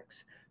running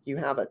backs. You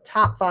have a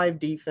top 5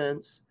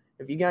 defense.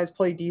 If you guys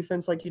play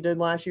defense like you did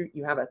last year,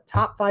 you have a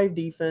top 5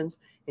 defense,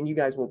 and you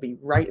guys will be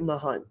right in the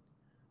hunt.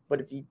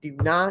 But if you do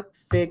not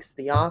fix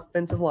the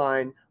offensive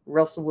line,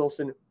 Russell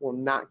Wilson will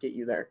not get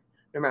you there.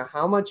 No matter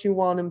how much you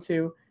want him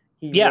to,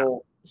 it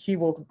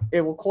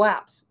will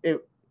collapse.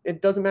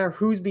 It doesn't matter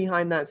who's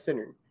behind that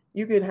center.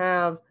 You could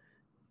have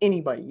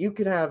anybody. You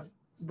could have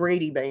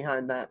Brady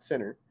behind that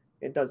center.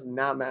 It does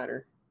not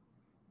matter.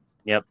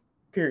 Yep.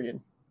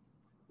 Period.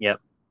 Yep.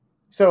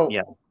 So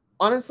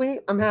honestly,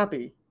 I'm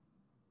happy.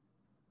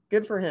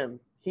 Good for him.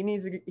 He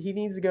needs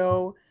to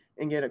go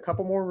and get a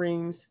couple more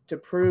rings to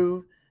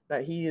prove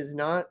that he is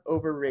not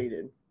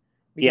overrated.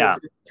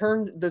 Because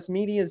this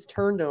media has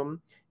turned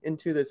him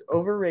into this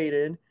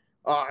overrated.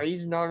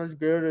 He's not as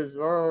good as,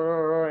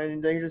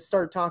 and they just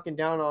start talking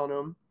down on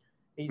him.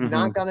 He's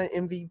not got an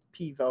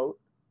MVP vote.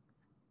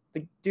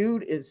 The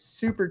dude is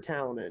super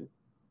talented.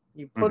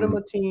 You put him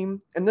a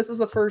team, and this is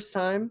the first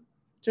time,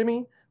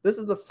 Jimmy. This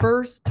is the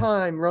first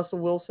time Russell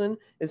Wilson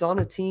is on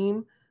a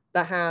team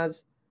that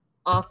has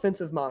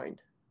offensive mind.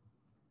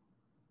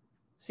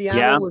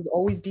 Seattle was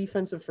always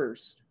defensive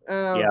first.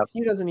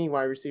 He doesn't need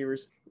wide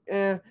receivers.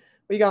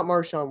 We got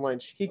Marshawn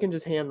Lynch. He can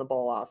just hand the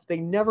ball off. They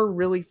never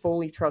really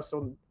fully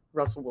trusted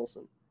Russell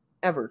Wilson,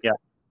 ever.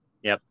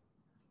 Yep.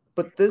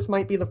 But this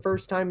might be the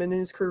first time in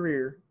his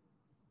career,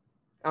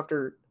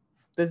 after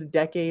this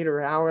decade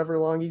or however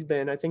long he's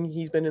been. I think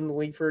he's been in the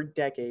league for a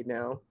decade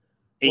now.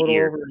 8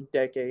 years. Over a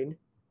decade.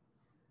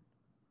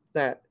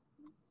 That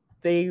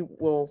they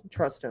will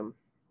trust him.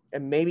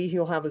 And maybe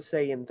he'll have a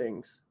say in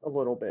things a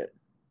little bit.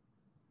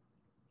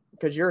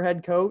 Because your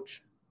head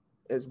coach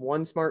is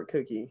one smart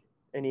cookie.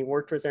 And he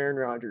worked with Aaron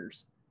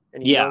Rodgers.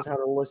 And he knows how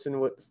to listen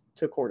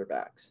to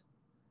quarterbacks.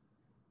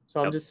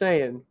 So I'm just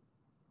saying,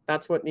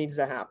 that's what needs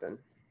to happen.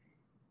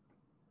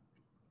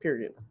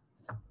 Period.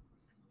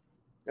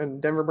 And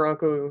Denver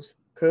Broncos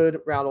could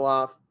rattle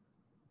off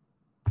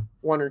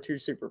 1 or 2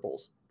 Super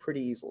Bowls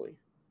pretty easily.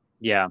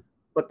 Yeah.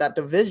 But that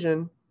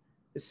division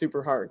is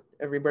super hard.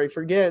 Everybody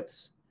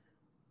forgets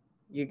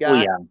you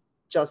got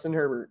Justin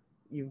Herbert.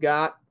 You've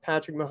got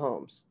Patrick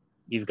Mahomes.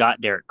 You've got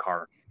Derek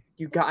Carr.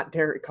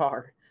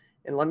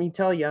 And let me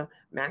tell you,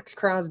 Max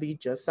Crosby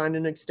just signed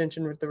an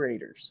extension with the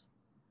Raiders.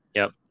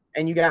 Yep.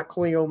 And you got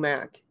Khalil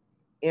Mack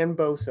and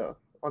Bosa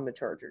on the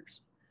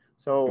Chargers.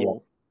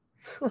 So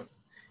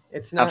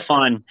it's not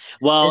fun.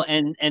 Well,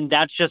 and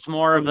that's just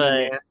more of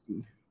a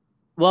nasty.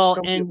 Well,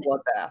 and be a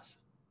bloodbath.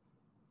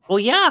 Well,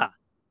 yeah.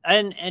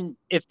 And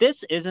if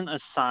this isn't a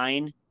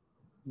sign,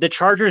 the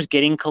Chargers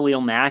getting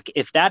Khalil Mack,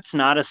 if that's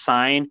not a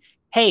sign,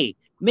 hey,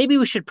 maybe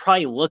we should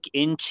probably look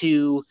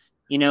into,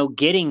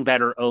 getting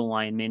better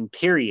O-linemen,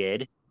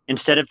 period,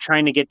 instead of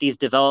trying to get these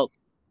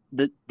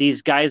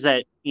these guys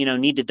that,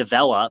 need to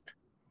develop,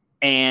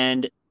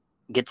 and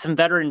get some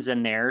veterans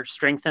in there,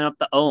 strengthen up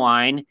the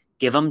O-line,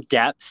 give them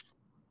depth,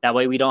 That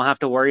way we don't have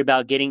to worry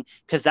about getting,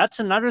 because that's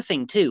another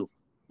thing too.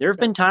 There have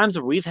been times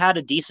where we've had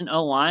a decent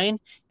O line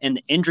and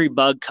the injury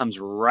bug comes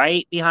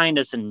right behind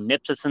us and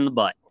nips us in the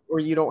butt. Or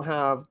you don't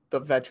have the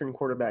veteran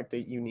quarterback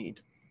that you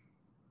need.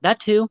 That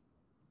too.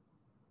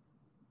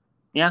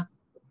 Yeah.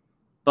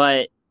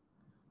 But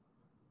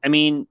I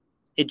mean,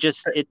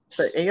 it's the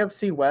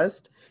AFC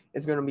West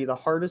is going to be the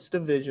hardest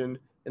division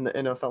in the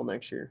NFL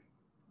next year.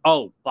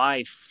 Oh,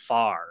 by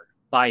far.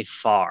 By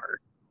far.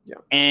 Yeah.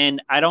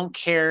 And I don't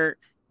care,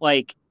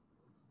 like,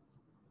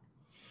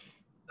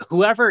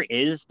 whoever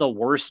is the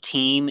worst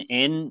team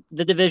in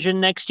the division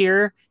next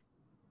year,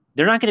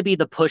 they're not going to be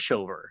the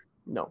pushover.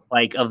 No.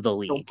 Like, of the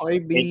league. They'll probably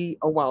be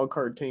a wild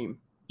card team.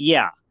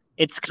 Yeah.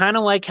 It's kind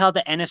of like how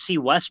the NFC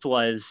West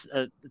was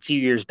a few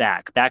years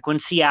back when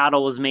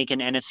Seattle was making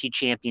NFC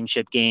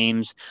championship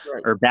games,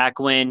 right. or back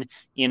when,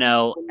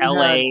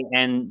 LA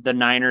and the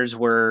Niners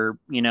were,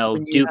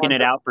 duking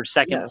it out for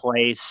second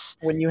place.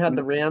 When you had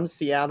the Rams,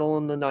 Seattle,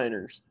 and the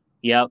Niners.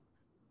 Yep.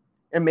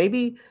 And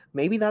maybe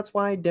that's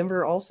why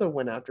Denver also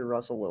went after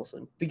Russell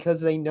Wilson,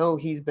 because they know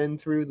he's been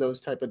through those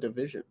type of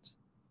divisions.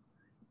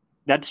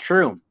 That's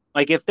true.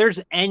 Like, if there's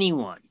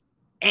anyone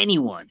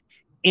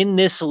in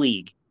this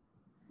league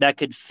that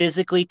could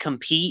physically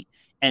compete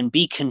and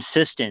be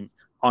consistent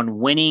on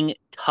winning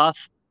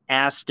tough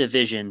ass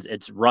divisions,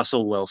 it's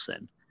Russell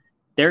Wilson.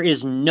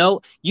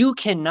 You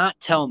cannot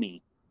tell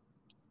me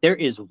there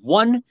is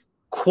one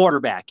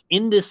quarterback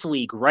in this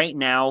league right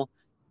now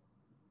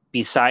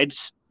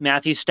besides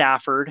Matthew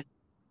Stafford.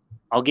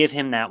 I'll give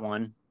him that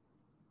one.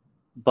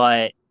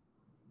 But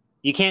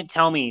you can't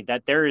tell me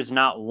that there is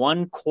not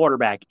one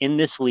quarterback in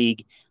this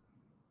league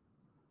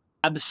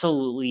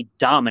absolutely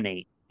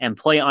dominate and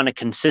play on a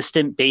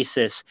consistent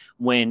basis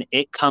when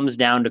it comes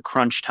down to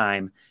crunch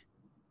time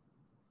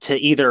to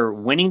either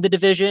winning the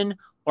division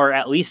or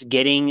at least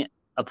getting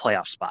a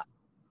playoff spot.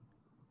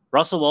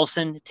 Russell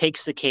Wilson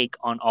takes the cake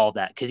on all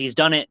that because he's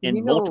done it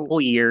in multiple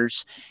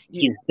years.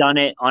 He's done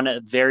it on a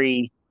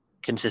very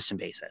consistent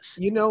basis.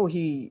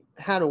 He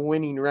had a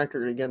winning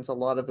record against a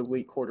lot of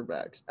elite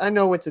quarterbacks. I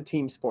know it's a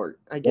team sport.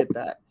 I get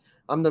that.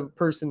 I'm the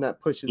person that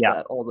pushes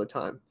that all the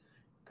time.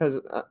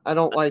 Because I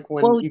don't like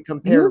when you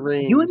compare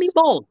rings. You and me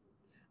both.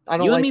 I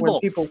don't like when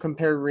people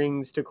compare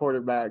rings to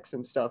quarterbacks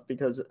and stuff,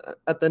 because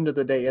at the end of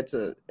the day, it's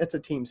a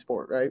team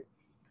sport, right?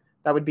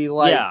 That would be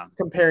like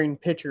comparing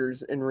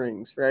pitchers and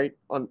rings, right?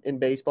 In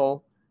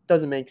baseball,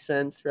 doesn't make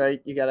sense, right?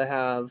 You got to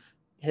have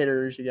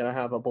hitters, you got to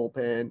have a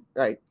bullpen,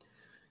 right?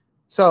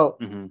 So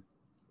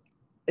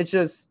it's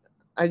just,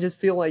 I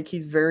just feel like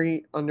he's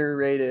very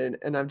underrated,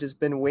 and I've just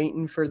been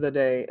waiting for the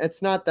day.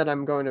 It's not that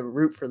I'm going to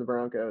root for the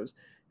Broncos.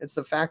 It's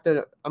the fact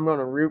that I'm going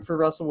to root for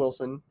Russell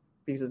Wilson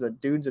because the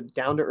dude's a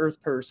down-to-earth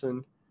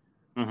person,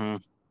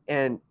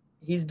 and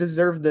he's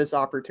deserved this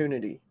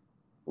opportunity,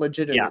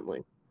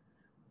 legitimately.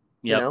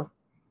 Yeah.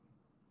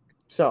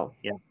 So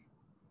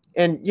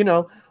and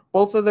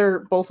both of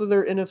their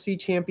NFC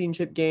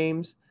Championship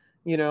games,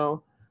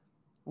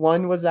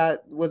 one was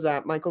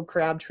that Michael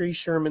Crabtree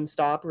Sherman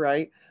stop,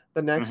 right?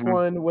 The next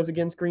one was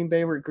against Green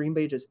Bay, where Green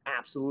Bay just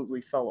absolutely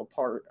fell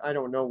apart. I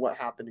don't know what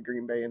happened to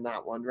Green Bay in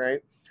that one,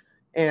 right?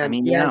 And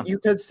you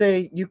could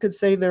say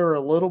they were a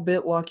little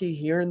bit lucky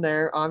here and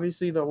there.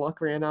 Obviously, the luck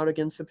ran out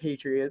against the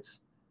Patriots,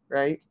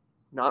 right?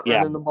 Not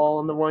running the ball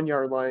on the 1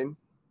 yard line.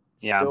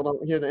 Still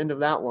don't hear the end of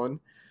that one.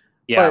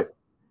 Yeah. But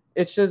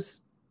it's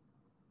just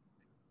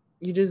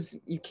you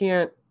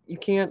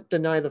can't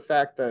deny the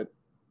fact that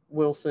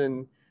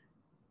Wilson,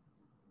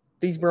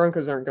 these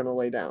Broncos aren't going to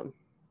lay down.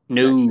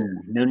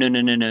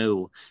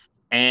 No.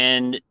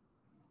 And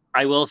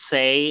I will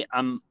say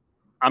I'm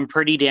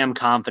pretty damn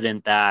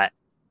confident that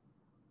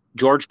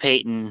George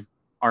Payton,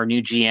 our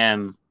new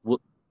GM,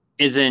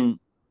 isn't,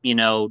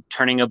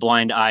 turning a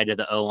blind eye to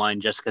the O-line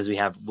just because we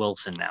have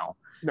Wilson now.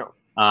 No.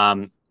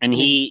 And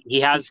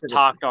he has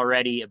talked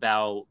already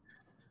about,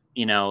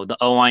 the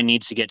O-line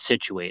needs to get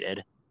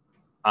situated.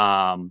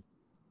 And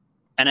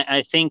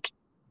I think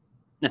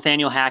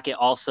Nathaniel Hackett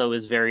also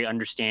is very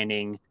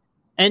understanding.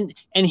 And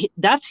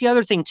that's the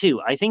other thing, too.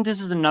 I think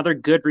this is another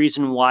good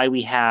reason why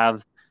we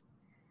have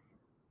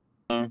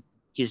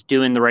he's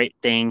doing the right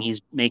thing.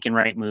 He's making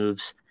right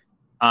moves.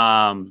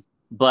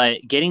 But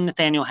getting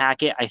Nathaniel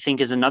Hackett, I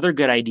think, is another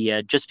good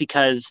idea just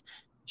because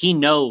he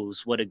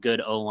knows what a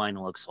good O-line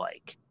looks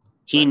like.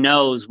 He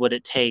knows what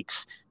it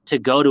takes to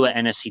go to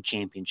an NFC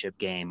Championship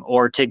game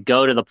or to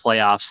go to the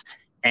playoffs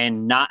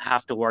and not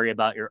have to worry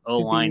about your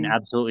O-line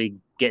absolutely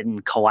getting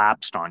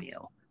collapsed on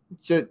you.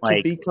 To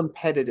be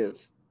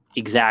competitive.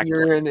 Exactly.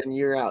 Year in and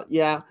year out.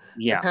 Yeah.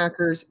 The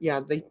Packers,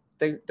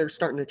 they're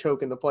starting to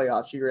choke in the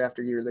playoffs year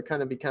after year. They're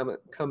kind of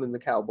becoming the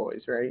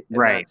Cowboys, right? In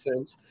that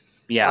sense.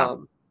 Yeah.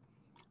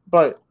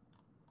 But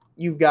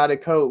you've got a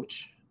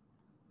coach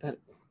that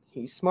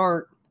he's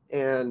smart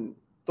and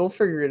they'll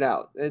figure it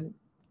out. And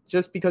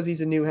just because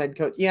he's a new head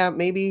coach,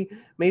 maybe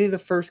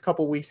the first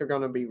couple weeks are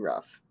going to be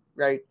rough,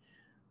 right?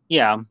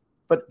 Yeah.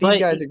 But these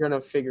guys are going to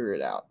figure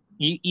it out.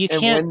 You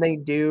and can't. When they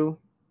do,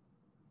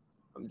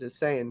 I'm just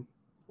saying,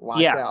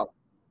 watch out.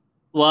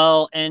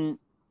 Well, and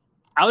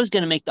I was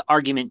going to make the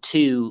argument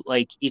too,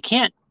 like you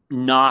can't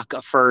knock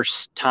a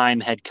first-time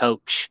head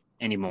coach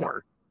No.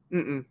 anymore.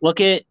 Mm-mm. Look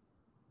at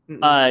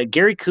Mm-mm.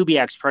 Gary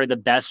Kubiak's probably the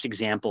best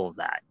example of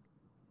that.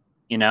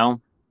 You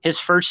know, his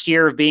first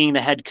year of being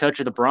the head coach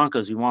of the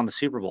Broncos, we won the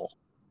Super Bowl.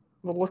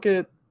 Well, look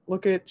at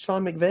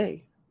Sean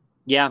McVay.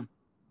 Yeah.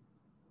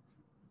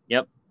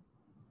 Yep.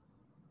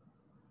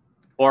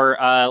 Or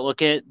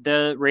look at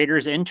the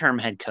Raiders interim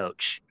head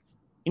coach.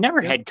 He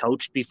never Yep. head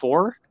coached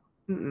before.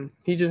 Mm-mm.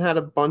 He just had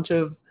a bunch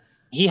of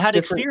He had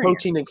different experience.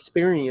 coaching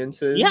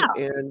experiences, Yeah.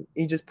 and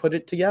he just put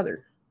it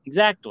together.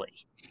 Exactly.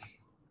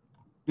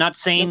 Not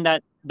saying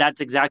that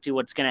that's exactly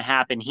what's going to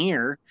happen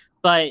here,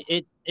 but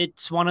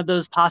it's one of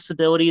those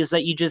possibilities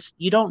that you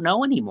don't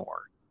know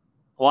anymore.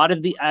 A lot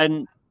of the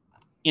and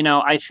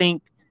I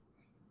think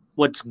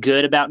what's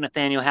good about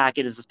Nathaniel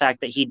Hackett is the fact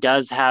that he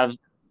does have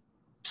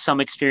some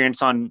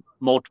experience on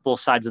multiple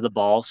sides of the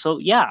ball. So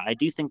yeah, I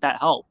do think that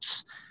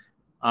helps.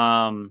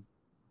 But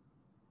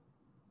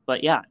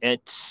yeah,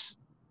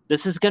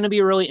 this is going to be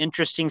a really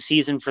interesting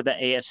season for the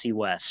AFC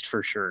West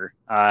for sure.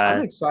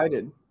 I'm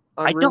excited.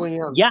 I really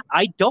am. Yeah,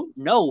 I don't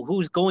know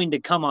who's going to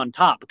come on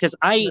top because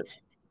I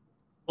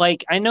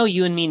know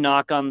you and me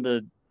knock on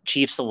the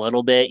Chiefs a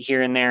little bit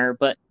here and there,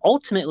 but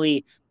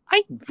ultimately,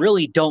 I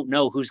really don't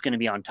know who's going to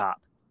be on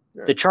top.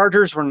 Right. The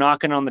Chargers were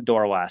knocking on the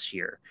door last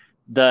year.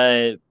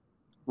 The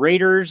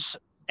Raiders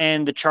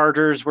and the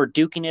Chargers were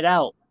duking it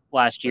out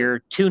last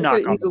year to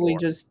knock on the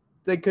door.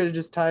 They could have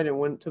just tied and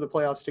went to the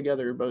playoffs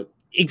together, but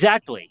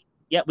exactly.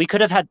 Yeah, we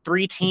could have had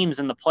 3 teams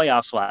in the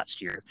playoffs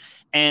last year.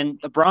 And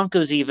the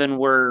Broncos even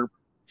were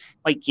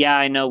like, yeah,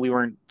 I know we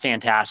weren't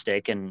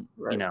fantastic and,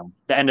 right.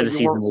 The end of the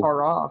season weren't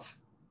far off.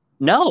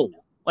 No.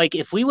 Like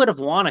if we would have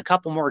won a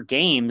couple more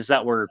games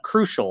that were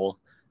crucial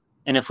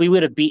and if we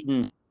would have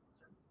beaten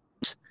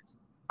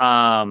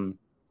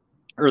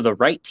or the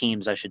right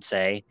teams, I should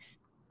say,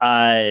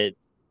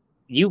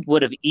 you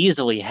would have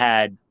easily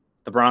had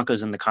the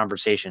Broncos in the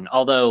conversation.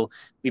 Although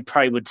we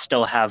probably would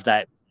still have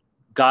that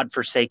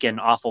godforsaken,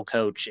 awful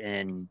coach,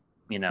 and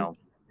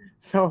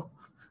So,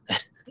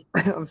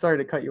 I'm sorry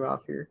to cut you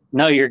off here.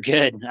 No, you're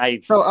good.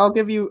 So I'll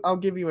give you an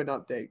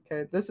update.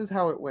 Okay, this is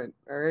how it went.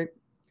 All right.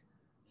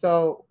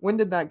 So when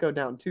did that go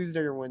down?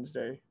 Tuesday or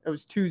Wednesday? It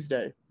was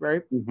Tuesday,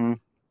 right? Mm-hmm.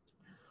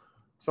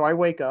 So I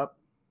wake up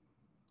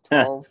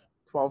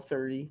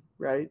 12:30,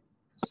 right?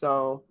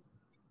 So,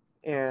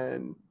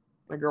 and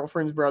my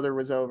girlfriend's brother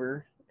was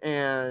over,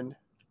 and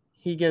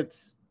he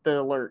gets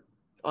the alert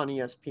on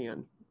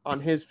ESPN on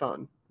his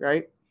phone,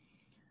 right?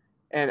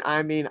 And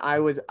I mean, I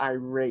was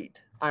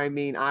irate. I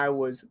mean, I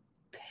was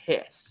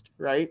pissed,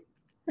 right?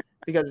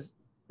 Because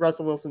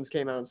Russell Wilson's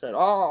came out and said,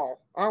 "Oh,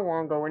 I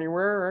won't go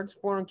anywhere. I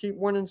just want to keep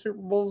winning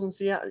Super Bowls in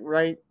Seattle."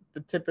 Right?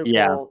 The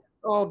typical,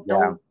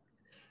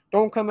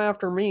 don't come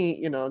after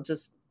me.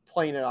 Just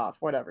playing it off,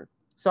 whatever.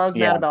 So I was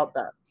mad about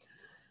that,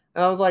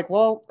 and I was like,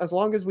 "Well, as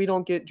long as we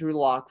don't get Drew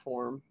Lock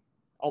for him,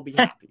 I'll be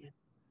happy."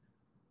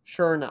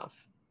 Sure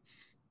enough,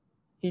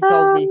 he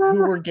tells me who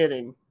we're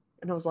getting,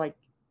 and I was like,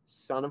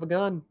 "Son of a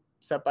gun!"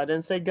 Except I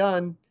didn't say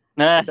gun.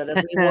 I said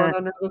every word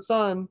under the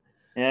sun.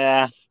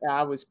 Yeah.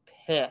 I was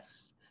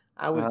pissed.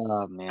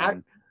 Oh,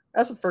 man.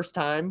 That's the first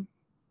time.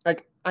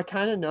 Like, I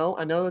kind of know.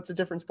 I know it's a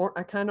different sport.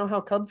 I kind of know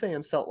how Cub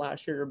fans felt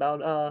last year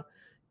about,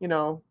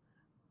 Rizzo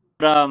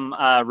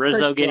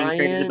getting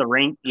traded to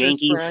the Yankees.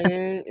 Chris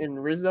Bryant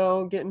and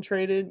Rizzo getting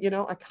traded.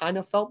 I kind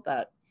of felt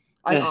that.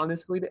 I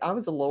honestly, I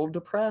was a little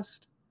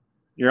depressed.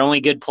 Your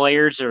only good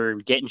players are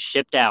getting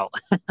shipped out.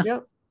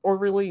 Yep, or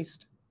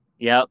released.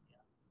 Yep.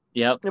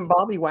 And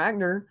Bobby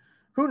Wagner,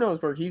 who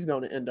knows where he's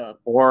going to end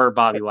up? Or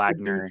Bobby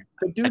Wagner.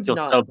 The dude's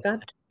not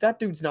that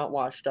dude's not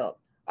washed up.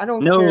 I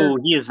don't care. No,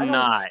 he is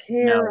not. I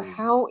don't care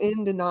how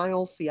in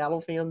denial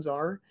Seattle fans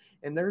are,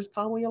 and there's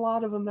probably a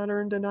lot of them that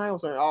are in denial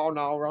saying, "Oh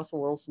no,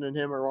 Russell Wilson and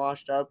him are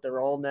washed up. They're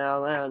old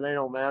now. They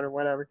don't matter.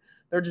 Whatever."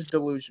 They're just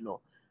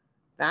delusional.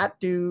 That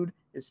dude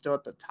is still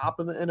at the top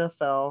of the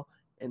NFL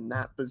in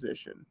that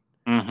position.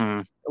 Mm-hmm.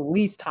 At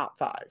least top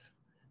 5.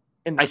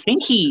 I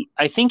think he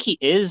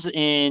is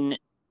in.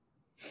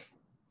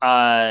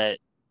 I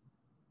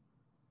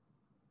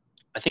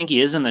think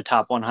he is in the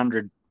top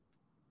 100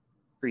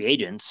 free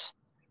agents.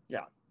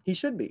 Yeah, he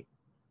should be.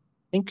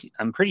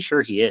 I'm pretty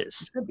sure he is.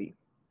 He should be.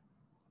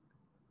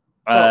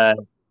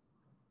 So,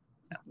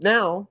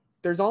 now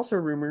there's also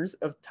rumors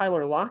of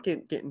Tyler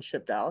Lockett getting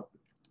shipped out,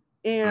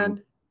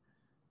 and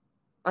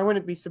I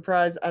wouldn't be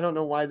surprised. I don't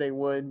know why they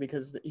would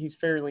because he's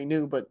fairly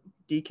new, but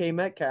DK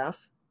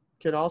Metcalf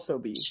could also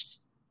be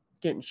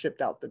getting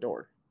shipped out the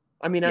door.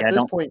 I mean, at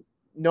this point,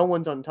 no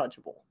one's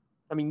untouchable.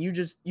 I mean, you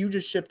just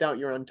shipped out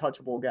your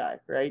untouchable guy,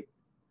 right?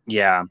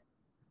 Yeah.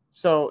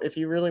 So if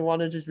you really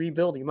want to just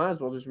rebuild, you might as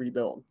well just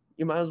rebuild.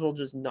 You might as well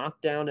just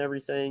knock down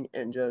everything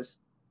and just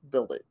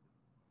build it.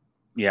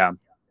 Yeah.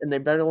 And they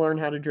better learn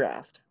how to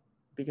draft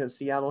because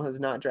Seattle has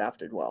not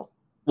drafted well.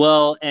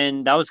 Well,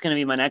 and that was going to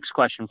be my next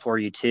question for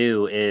you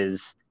too,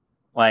 is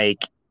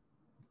like,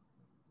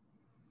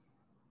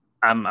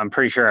 I'm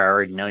pretty sure I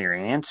already know your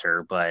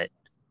answer, but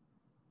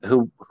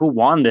who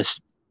won this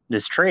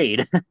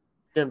trade?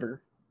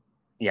 Denver.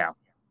 Yeah.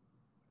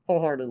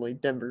 Wholeheartedly,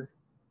 Denver.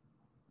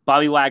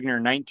 Bobby Wagner,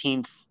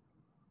 19th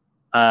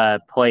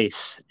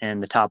place in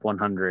the top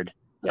 100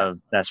 Yeah.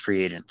 of best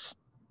free agents.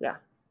 Yeah.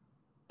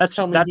 That's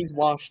Tell me he's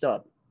washed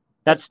up.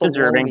 That's that's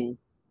deserving. baloney.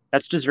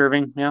 That's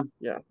deserving. Yeah.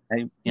 Yeah.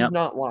 Hey, He's yep.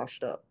 not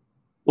washed up.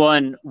 Well,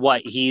 and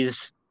what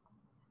he's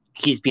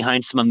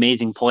behind some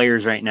amazing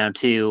players right now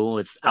too,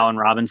 with Right. Allen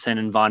Robinson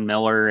and Von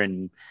Miller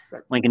and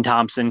Right. Lincoln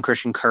Thompson,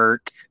 Christian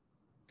Kirk.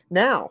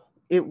 Now,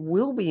 it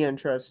will be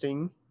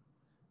interesting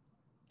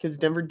because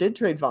Denver did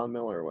trade Von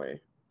Miller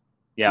away.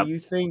 Yeah. Do you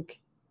think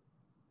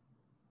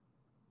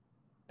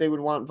they would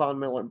want Von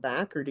Miller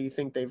back, or do you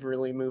think they've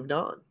really moved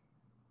on?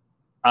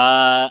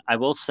 I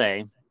will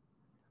say.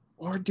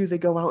 Or do they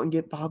go out and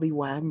get Bobby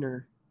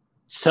Wagner?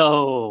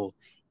 So,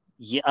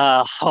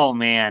 yeah. Oh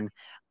man.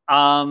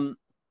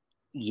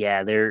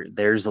 Yeah,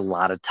 there's a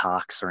lot of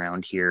talks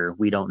around here.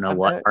 We don't know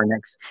what our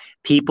next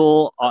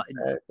people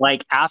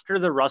like after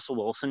the Russell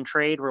Wilson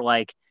trade. We're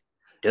like,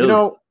 dude,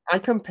 I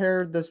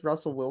compared this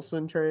Russell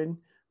Wilson trade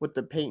with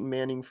the Peyton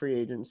Manning free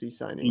agency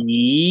signing.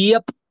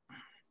 Yep.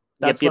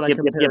 That's what I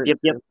compared it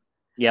to.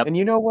 Yep. And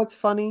you know what's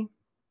funny?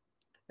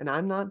 And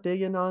I'm not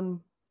digging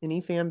on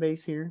any fan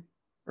base here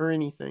or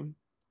anything,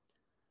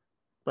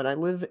 but I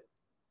live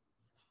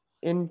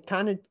in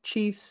kind of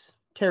Chiefs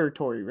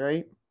territory,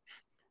 right?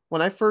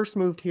 When I first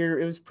moved here,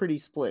 it was pretty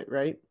split,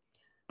 right?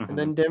 Mm-hmm. And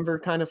then Denver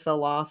kind of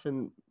fell off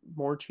and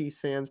more Chiefs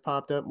fans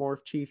popped up, more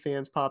Chief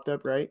fans popped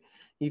up, right?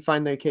 You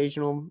find the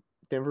occasional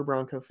Denver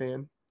Bronco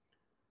fan.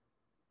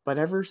 But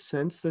ever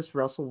since this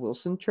Russell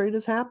Wilson trade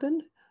has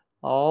happened,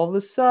 all of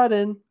a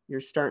sudden,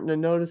 you're starting to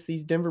notice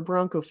these Denver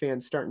Bronco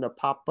fans starting to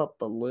pop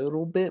up a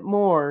little bit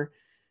more.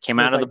 Came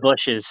out of the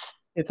bushes.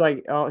 It's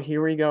like, oh,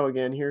 here we go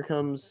again. Here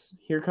comes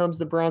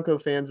the Bronco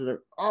fans that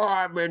are, oh,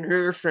 I've been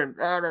here since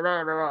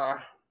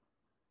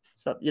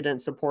So you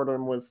didn't support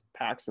them with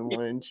Paxton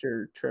Lynch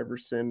or Trevor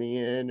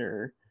Siemian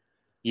or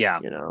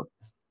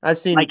I've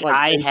seen I've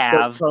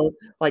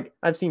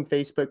seen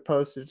Facebook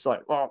posts. It's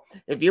like, well,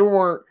 if you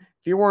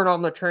weren't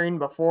on the train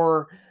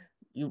before,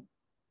 you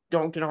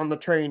don't get on the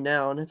train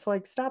now. And it's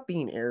like, stop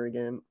being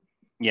arrogant.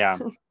 Yeah.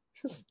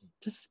 just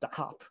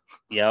stop.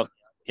 Yep.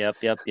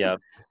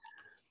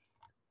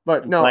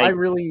 But no, I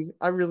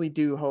really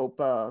do hope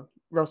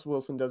Russell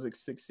Wilson does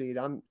succeed.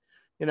 It's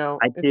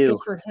good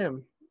for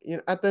him.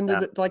 At the end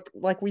of the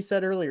like we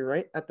said earlier,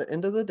 right? At the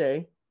end of the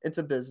day, it's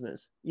a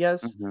business.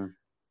 Yes,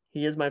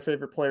 he is my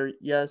favorite player.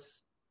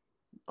 Yes,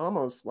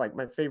 almost like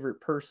my favorite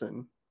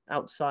person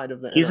outside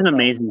of the He's NFL. An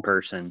amazing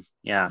person.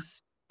 Yeah.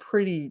 He's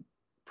pretty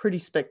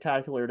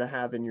spectacular to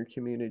have in your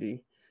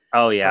community.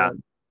 Oh, yeah.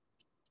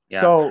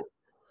 So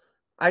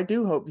I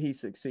do hope he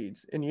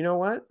succeeds. And you know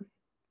what?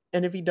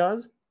 And if he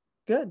does,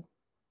 good.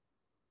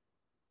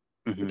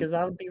 Because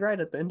I would be right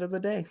at the end of the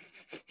day.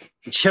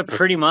 Yeah,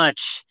 pretty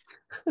much.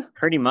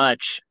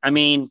 I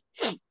mean,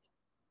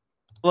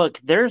 look,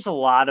 there's a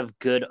lot of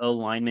good O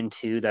linemen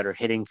too that are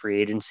hitting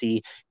free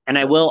agency. And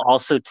I will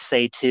also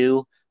say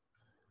too,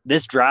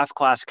 this draft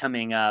class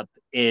coming up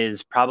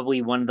is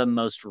probably one of the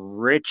most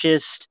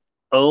richest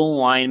O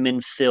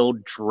lineman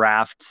filled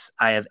drafts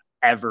I have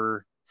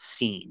ever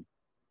seen.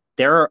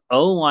 There are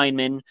O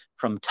linemen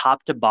from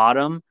top to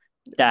bottom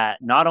that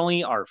not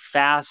only are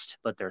fast,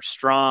 but they're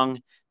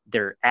strong,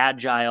 they're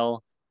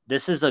agile.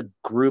 This is a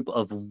group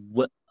of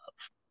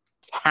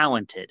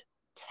talented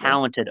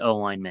O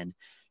linemen.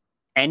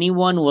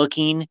 Anyone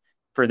looking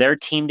for their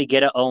team to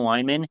get an O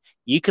lineman,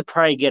 you could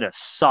probably get a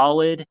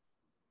solid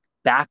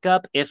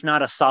backup, if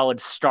not a solid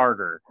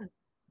starter,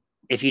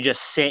 if you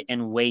just sit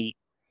and wait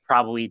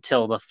probably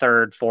till the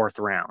 3rd, 4th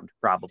round,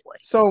 probably.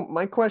 So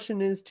my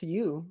question is to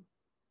you.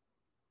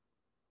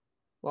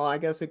 Well, I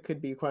guess it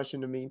could be a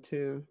question to me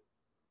too.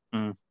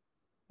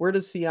 Where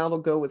does Seattle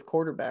go with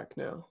quarterback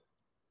now?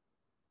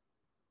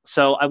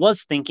 So I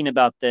was thinking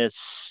about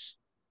this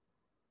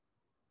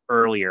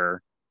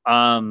earlier.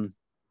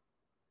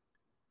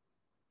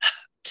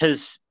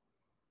 Because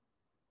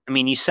I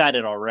mean, you said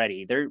it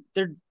already. They're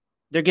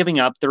giving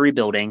up, they're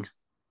rebuilding.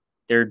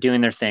 They're doing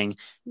their thing.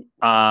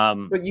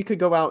 But you could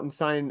go out and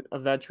sign a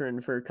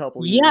veteran for a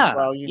couple years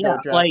while you go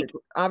draft.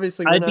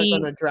 Obviously, we're not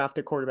going to draft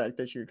a quarterback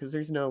this year because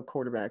there's no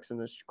quarterbacks in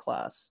this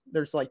class.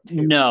 There's like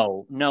 2.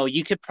 No.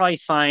 You could probably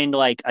find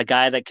like a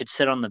guy that could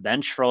sit on the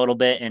bench for a little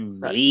bit and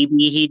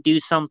maybe he'd do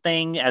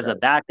something as a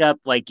backup.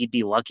 Like you'd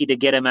be lucky to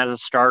get him as a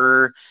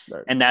starter,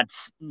 and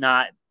that's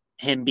not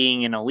him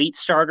being an elite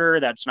starter.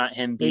 That's not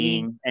him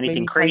being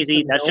anything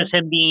crazy. That's just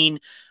him being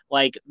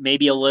like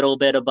maybe a little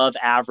bit above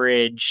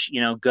average,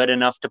 good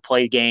enough to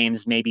play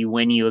games, maybe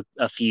win you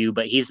a few,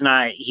 but he's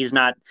not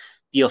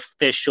the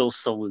official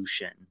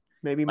solution.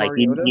 Maybe like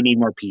Mariota? you need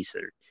more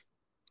pieces.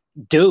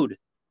 Dude,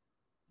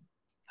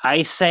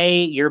 I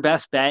say your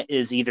best bet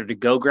is either to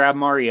go grab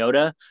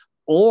Mariota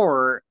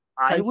or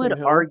I would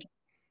argue.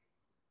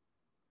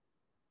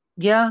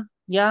 Yeah.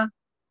 I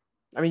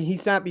mean, he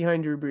sat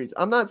behind Drew Brees.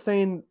 I'm not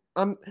saying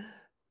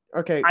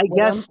okay. I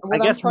guess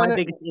my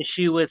biggest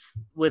issue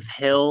with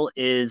Hill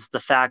is the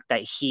fact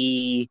that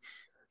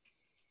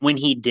when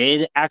he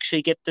did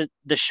actually get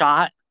the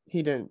shot,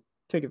 he didn't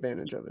take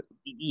advantage of it.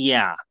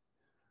 Yeah.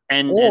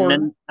 And Or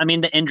then I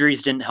mean the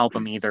injuries didn't help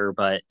him either,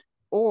 but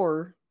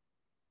or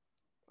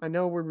I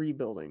know we're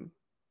rebuilding,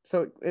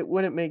 so it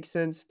wouldn't make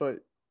sense, but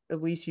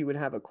at least you would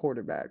have a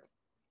quarterback.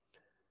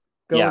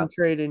 Go yeah. and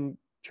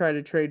try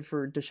to trade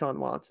for Deshaun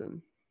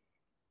Watson.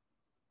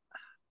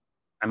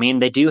 I mean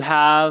they do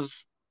have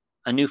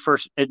a new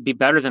first. It'd be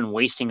better than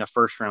wasting a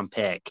first round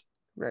pick.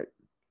 Right.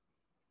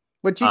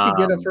 But you could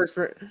get a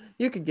Um,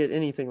 you could get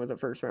anything with a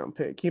first round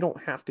pick. You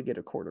don't have to get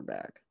a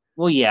quarterback.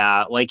 well,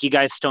 yeah, like you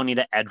guys still need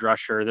an edge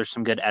rusher. There's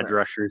some good edge Right.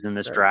 rushers in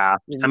this Right.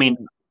 draft. We I mean,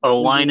 need O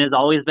we line has need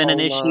always been O an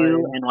issue,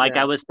 line. and like I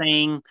Yeah, was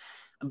saying,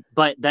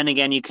 but then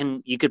again, you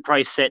could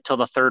probably sit till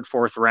the third,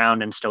 fourth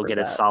round and still for get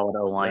a that. solid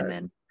O Right.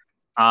 lineman.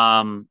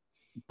 Um,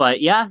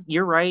 but yeah,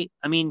 you're right.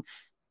 I mean,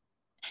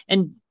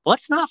 and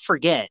let's not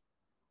forget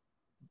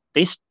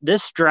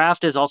this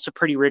draft is also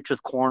pretty rich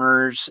with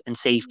corners and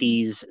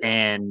safeties Yeah.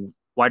 and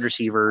wide I'd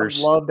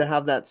receivers. love to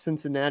have that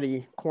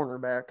Cincinnati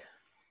cornerback.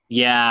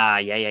 Yeah.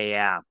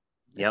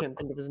 I Yep. can't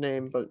think of his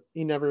name, but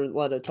he never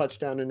led a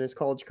touchdown in his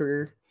college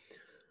career.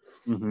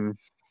 hmm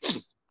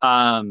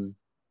Um,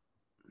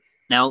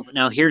 now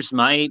here's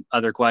my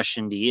other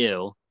question to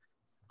you.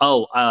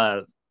 Oh,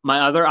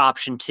 my other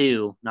option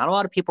too. Not a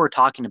lot of people are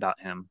talking about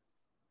him,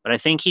 but I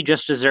think he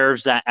just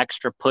deserves that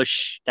extra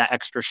push, that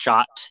extra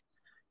shot,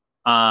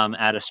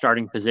 at a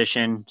starting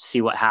position.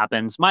 See what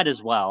happens. Might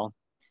as well,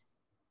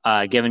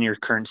 given your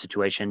current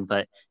situation.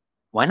 But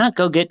why not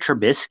go get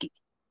Trubisky?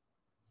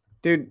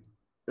 Dude,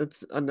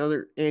 that's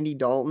another Andy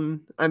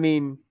Dalton. I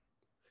mean,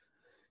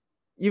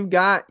 you've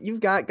got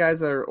guys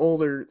that are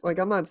older. Like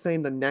I'm not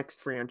saying the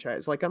next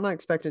franchise. Like I'm not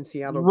expecting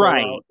Seattle to go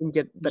Right. out and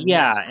get the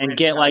Yeah, next and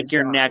get like franchise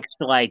your guy next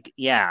like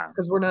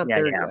because we're not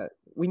there yeah. yet.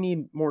 We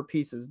need more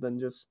pieces than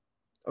just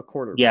a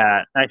quarterback.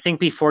 Yeah, I think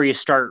before you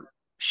start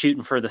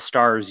shooting for the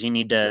stars, you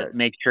need to Right.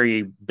 make sure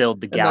you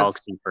build the And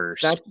galaxy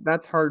first.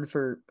 that's hard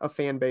for a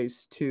fan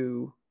base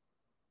to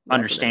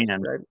recognize,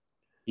 Understand. right?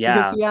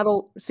 Because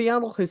Yeah.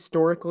 Seattle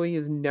historically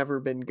has never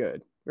been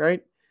good,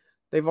 right?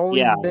 They've Yeah.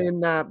 always been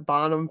that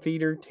bottom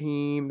feeder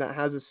team that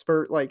has a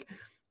spurt like,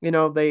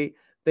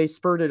 they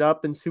spurted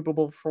up in Super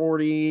Bowl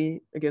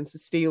 40 against the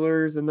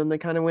Steelers and then they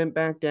kind of went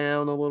back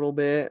down a little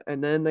bit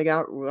and then they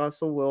got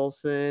Russell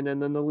Wilson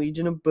and then the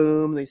Legion of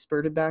Boom, they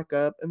spurted back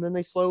up and then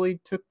they slowly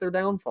took their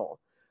downfall.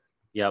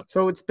 Yep.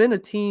 So it's been a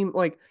team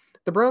like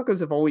the Broncos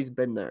have always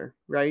been there,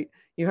 right?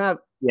 You have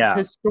Yeah.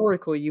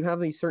 historically you have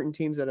these certain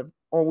teams that have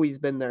always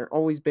been there,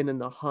 always been in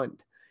the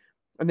hunt.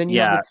 And then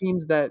you have the Yeah.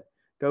 teams that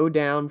go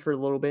down for a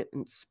little bit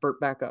and spurt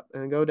back up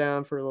and then go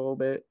down for a little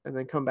bit and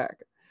then come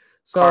back.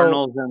 So,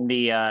 Cardinals and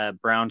the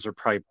Browns are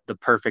probably the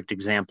perfect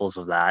examples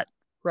of that.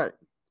 right,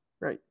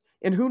 right.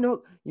 And who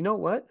knows, you know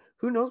what?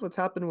 Who knows what's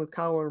happened with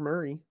Kyler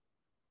Murray?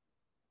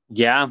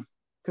 Yeah.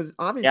 Because Yeah.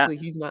 obviously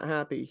he's not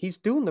happy. He's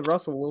doing the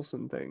Russell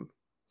Wilson thing.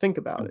 Think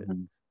about it.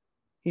 Mhm.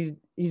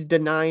 He's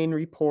denying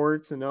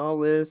reports and all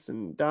this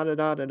and da da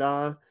da da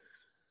da.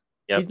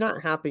 Yep. He's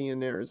not happy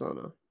in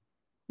Arizona.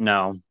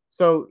 No.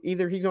 So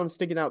either he's going to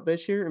stick it out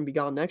this year and be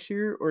gone next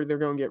year, or they're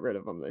going to get rid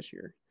of him this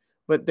year.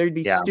 But they'd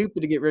be Yeah.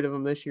 stupid to get rid of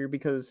him this year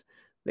because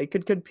they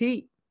could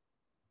compete.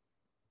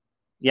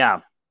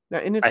 Yeah.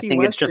 That I NFC think it's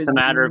West just a is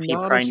matter of he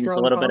not a probably needs a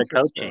strong little bit of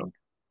conference now.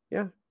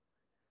 coaching.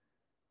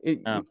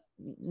 Yeah. Oh.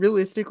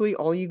 Realistically,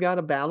 all you got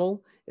to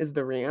battle is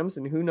the Rams,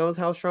 and who knows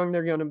how strong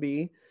they're going to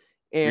be.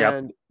 Yep.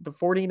 And the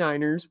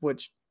 49ers,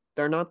 which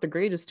they're not the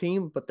greatest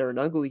team, but they're an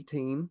ugly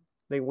team.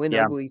 They win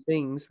Yeah. ugly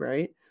things,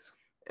 right?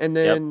 And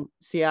Yep. then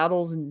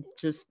Seattle's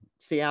just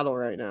Seattle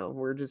right now.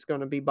 We're just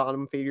going to be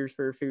bottom feeders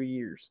for a few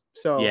years.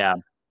 So Yeah.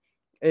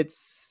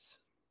 it's,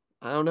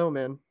 I don't know,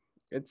 man.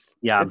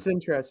 Yeah. It's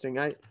interesting.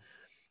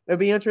 It'll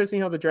be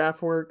interesting how the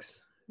draft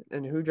works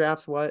and who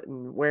drafts what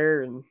and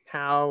where and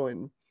how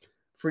and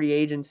free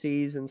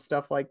agencies and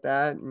stuff like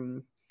that.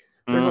 And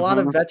there's a lot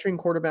of hmm veteran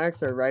quarterbacks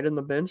that are right on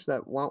the bench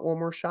that want one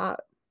more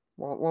shot,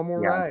 want one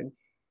more Yeah. ride. And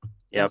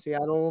Yep.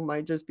 Seattle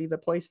might just be the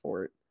place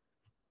for it.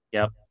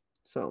 Yep.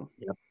 So,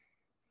 Yep.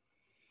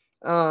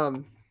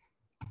 um,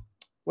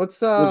 let's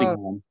Moving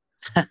on.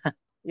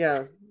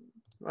 yeah.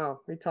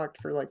 Wow, we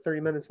talked for like 30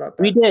 minutes about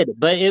We that. did,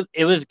 but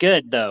it was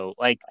good though.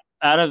 Like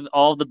out of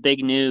all the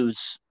big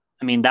news,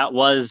 I mean that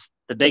was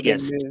the The big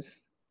biggest.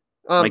 news.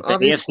 Like the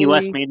AFC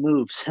West made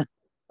moves.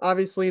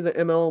 Obviously the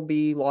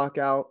MLB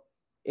lockout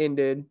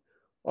ended.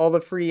 All the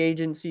free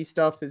agency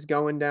stuff is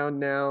going down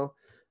now.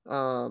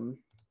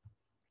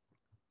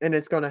 And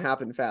it's going to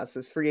happen fast.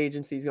 This free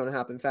agency is going to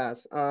happen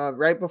fast.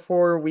 Right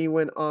before we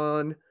went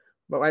on,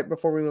 but right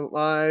before we went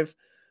live,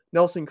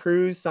 Nelson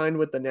Cruz signed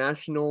with the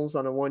Nationals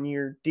on a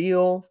 1-year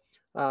deal.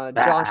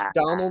 Josh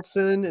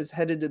Donaldson is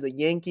headed to the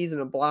Yankees in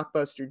a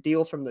blockbuster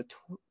deal from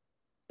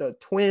the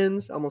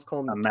Twins. I almost call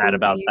them the I'm mad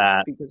about Twinkies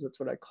that. because that's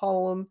what I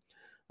call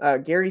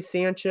them. Gary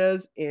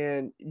Sanchez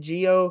and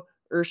Gio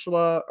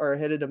Urshela are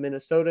headed to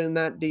Minnesota in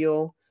that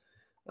deal.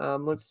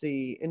 Let's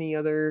see, any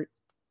other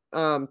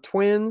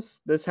Twins.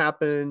 This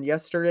happened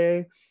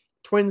yesterday.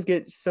 Twins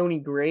get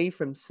Sony Gray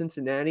from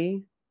Cincinnati.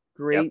 Yep.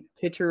 Great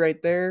pitcher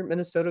right there.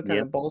 Minnesota kind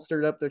Yep. of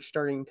bolstered up their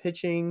starting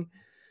pitching.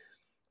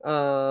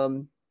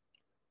 Um,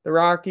 the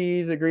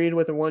Rockies agreed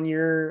with a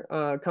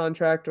 1-year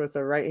contract with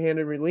a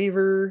right-handed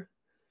reliever.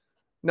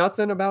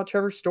 Nothing about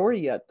Trevor Story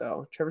yet,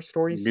 though. Trevor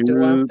Story's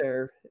still out Nope.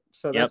 there,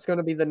 so Yep. that's going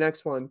to be the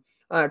next one.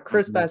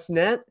 Chris Mhm.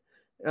 Bassett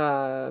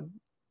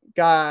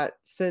got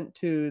sent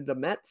to the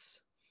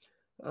Mets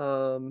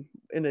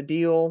in a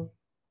deal.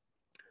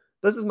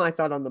 This is my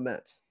thought on the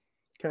Mets.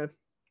 Okay.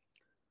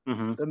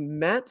 Mhm. The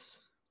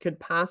Mets could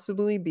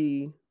possibly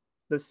be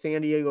the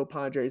San Diego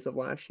Padres of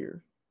last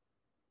year.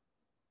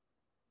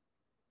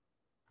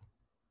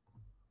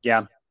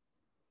 Yeah.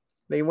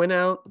 They went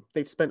out,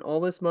 they've spent all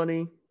this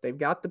money, they've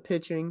got the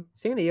pitching.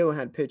 San Diego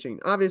had pitching.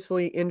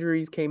 Obviously,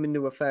 injuries came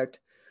into effect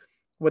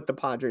with the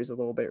Padres a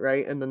little bit,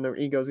 right? And then their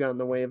egos got in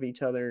the way of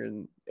each other,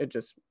 and it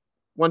just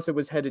once it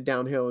was headed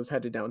downhill, it was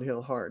headed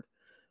downhill hard.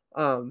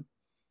 Um,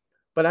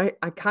 but I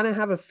kind of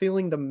have a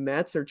feeling the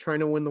Mets are trying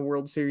to win the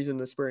World Series in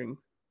the spring,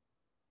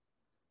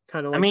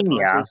 kind of I like the mean,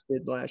 yeah. Padres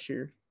did last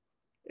year.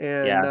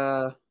 And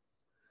Yeah.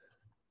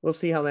 we'll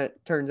see how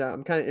that turns out.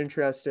 I'm kind of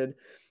interested.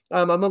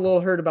 I'm a little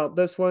hurt about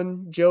this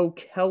one. Joe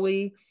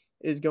Kelly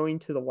is going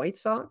to the White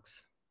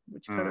Sox,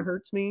 which kind of Mm.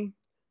 hurts me.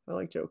 I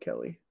like Joe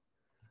Kelly.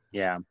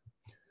 Yeah.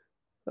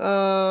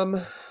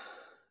 Um,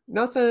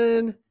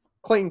 nothing.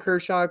 Clayton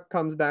Kershaw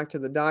comes back to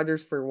the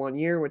Dodgers for 1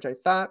 year, which I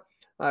thought.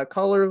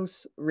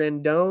 Carlos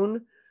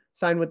Rendon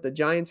signed with the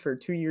Giants for a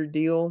 2-year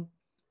deal.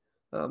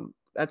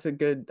 That's a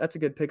good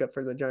pickup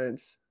for the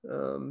Giants.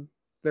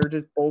 They're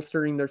just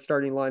bolstering their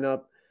starting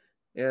lineup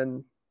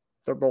and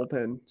their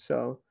bullpen,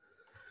 so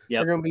they're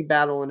Yep. going to be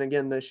battling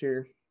again this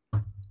year.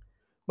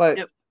 But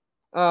Yep.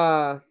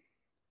 I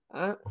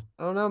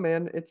don't know,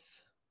 man.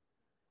 It's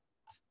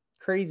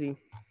crazy.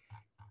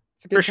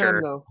 It's a For good time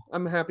sure. though.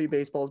 I'm happy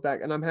baseball's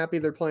back, and I'm happy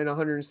they're playing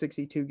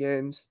 162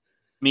 games.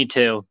 Me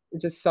too.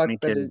 It just Me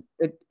sucked that too.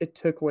 it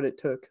took what it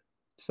took.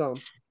 So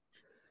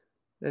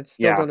it's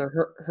still Yeah. gonna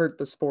hurt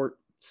the sport.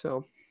 So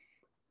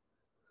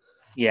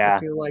I Yeah.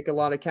 feel like a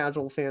lot of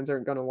casual fans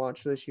aren't gonna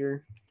watch this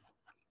year.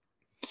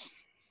 I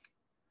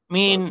But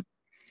mean,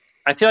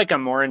 I feel like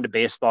I'm more into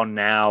baseball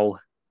now.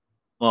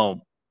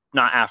 Well,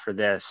 not after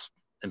this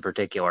in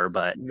particular,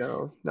 but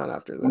no, not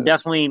after I'm this.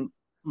 definitely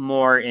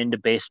more into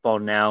baseball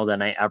now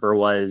than I ever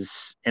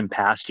was in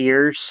past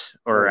years,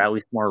 or Right, at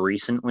least more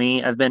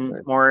recently. I've been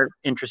right. more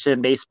interested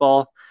in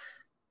baseball.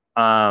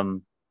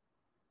 Um,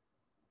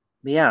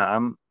 but yeah,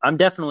 I'm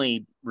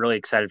definitely really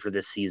excited for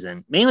this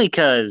season, mainly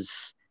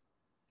because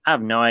I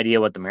have no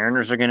idea what the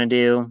Mariners are going to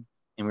do,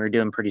 and we were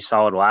doing pretty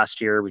solid last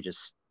year. We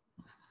just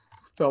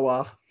Fell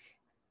off.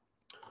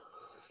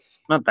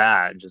 not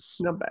bad, just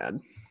Not bad.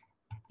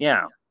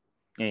 yeah,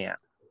 yeah, yeah.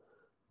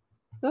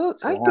 Well,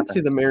 So I it could see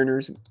happened. the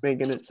Mariners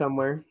making it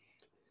somewhere.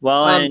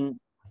 Well, Um, and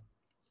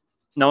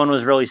no one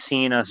was really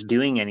seeing us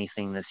doing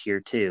anything this year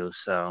too.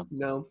 So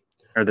no.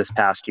 or this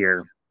past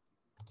year,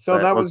 So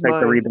but it looks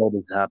like the rebuild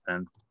has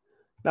happened.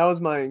 that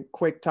was my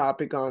quick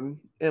topic on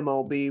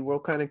MLB. We'll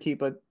kind of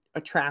keep a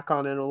track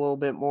on it a little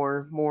bit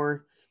more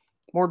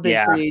big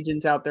Yeah. free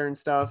agents out there and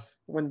stuff.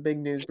 When big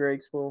news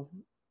breaks, we'll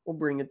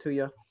bring it to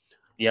you.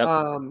 Yep.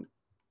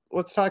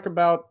 Let's talk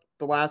about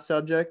the last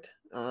subject.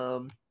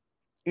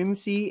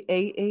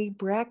 NCAA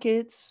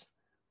brackets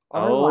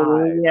are Oh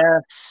live,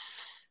 yes.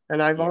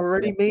 and I've Yes.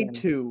 already Yes. made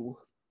Yes. 2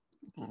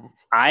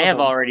 I of have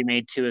them. already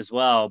made 2 as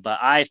well, but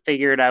I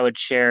figured I would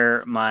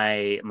share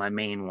my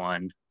main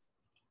one.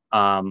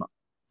 Um,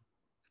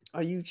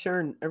 Are you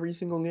sharing every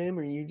single game,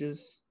 or are you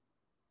just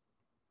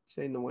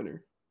saying the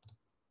winner?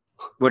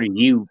 what are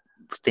you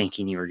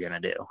thinking you were gonna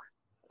do?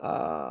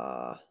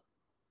 Uh,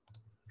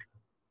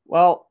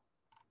 well,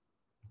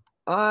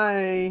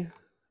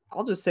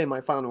 I'll just say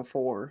my final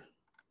 4.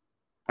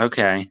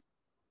 Okay.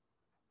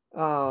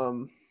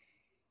 Um,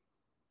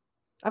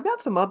 I've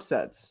got some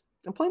upsets.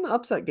 I'm playing the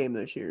upset game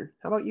this year.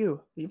 How about you?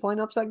 Are you playing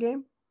upset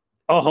game?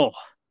 Oh,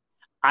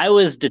 I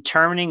was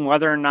determining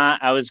whether or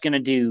not I was gonna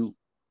do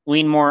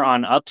lean more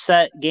on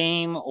upset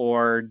game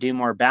or do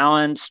more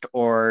balanced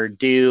or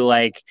do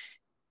like,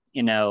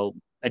 you know,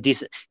 a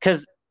decent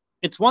because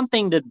it's one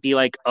thing to be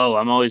like, oh,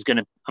 I'm only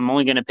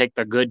gonna pick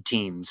the good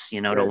teams,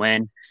 to Right.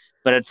 win.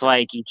 But it's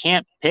like you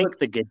can't But pick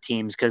the good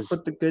teams because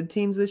but the good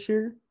teams this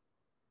year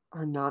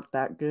are not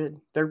that good.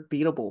 They're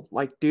beatable.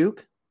 Like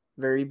Duke,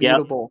 very yep,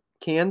 beatable.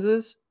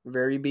 Kansas,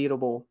 very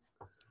beatable.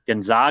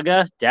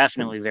 Gonzaga,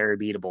 definitely very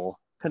beatable.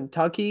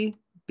 Kentucky,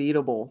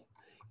 beatable.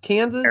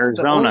 Kansas,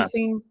 Arizona,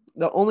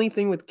 the only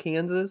thing with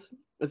Kansas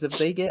is if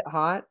they get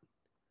hot,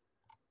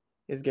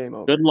 is game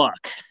good over.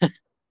 luck.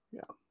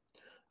 Yeah.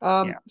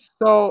 Yeah.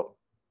 So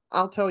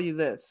I'll tell you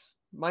this.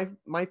 My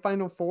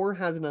final 4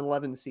 has an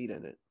 11 seed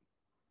in it.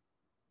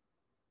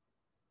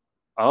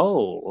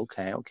 Oh,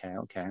 okay, okay,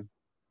 okay.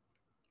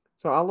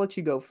 So I'll let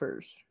you go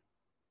first.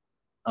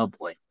 Oh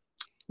boy.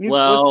 You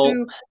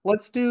Well,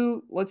 let's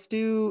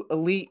do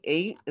Elite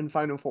 8 and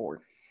Final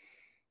 4.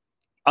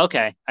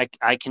 okay,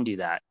 I can do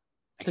that.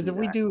 I can Because do if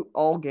we that. do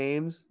all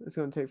games, it's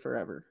going to take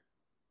forever.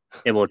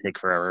 It will take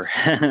forever.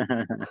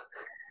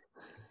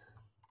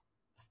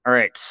 All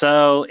right,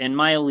 so in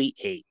my Elite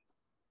Eight,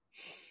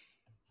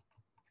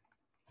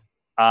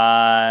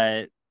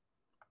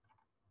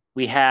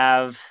 we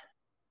have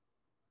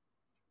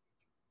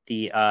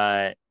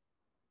the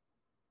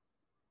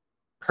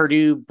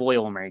Purdue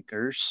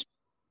Boilermakers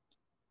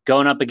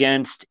going up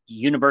against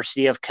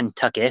University of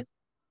Kentucky.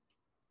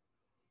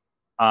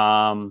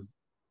 I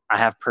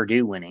have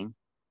Purdue winning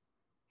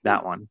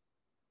that one.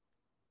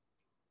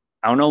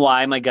 I don't know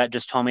why. My gut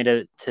just told me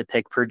to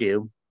pick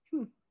Purdue.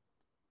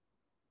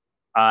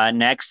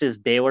 Next is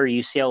Baylor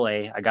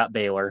UCLA. I got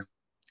Baylor.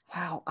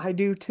 Wow, I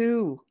do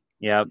too.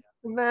 Yep.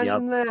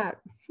 Imagine that.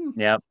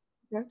 Yep.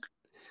 Okay.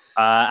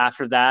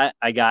 After that,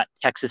 I got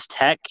Texas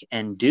Tech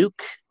and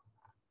Duke.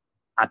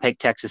 I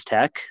picked Texas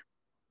Tech.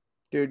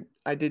 Dude,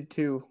 I did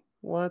too.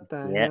 What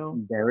the hell?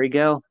 There we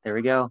go.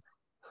 Okay.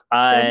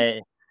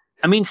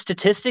 I mean,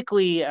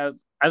 statistically, I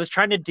was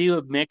trying to do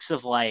a mix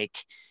of like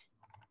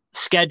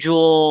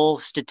schedule,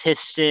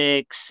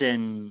 statistics,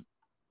 and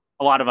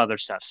a lot of other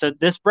stuff. So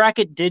this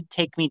bracket did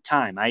take me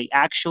time. I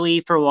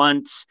actually, for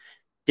once,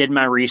 did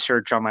my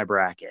research on my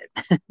bracket.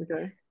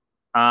 Okay.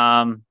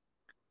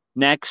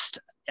 Next,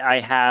 I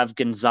have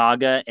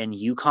Gonzaga and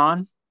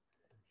UConn.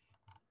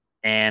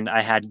 And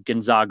I had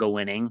Gonzaga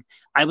winning.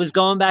 I was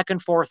going back and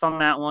forth on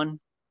that one,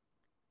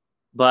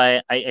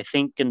 but I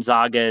think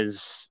Gonzaga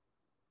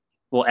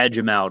will edge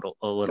him out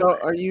a little So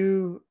bit. are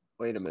you?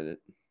 Wait a minute.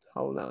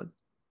 Hold on.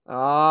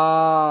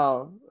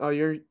 Oh,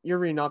 you're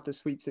reading off the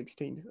Sweet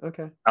 16.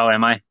 Okay. Oh,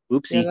 am I? Yeah,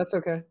 Oopsie. that's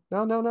okay.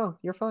 No.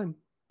 You're fine.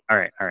 All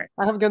right.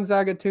 I have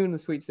Gonzaga too in the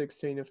Sweet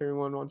 16 if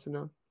everyone wants to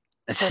know.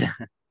 Okay.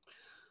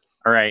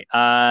 All right.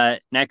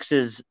 Next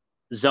is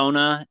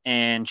Zona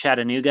and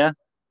Chattanooga.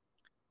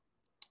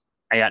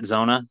 I got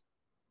Zona.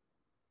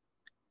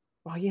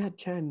 Wow, you had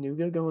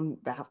Chattanooga going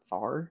that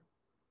far?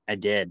 I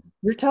did.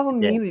 You're telling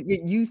me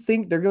that you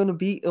think they're going to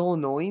beat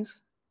Illinois?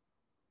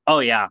 Oh,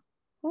 yeah.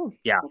 Oh,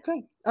 yeah.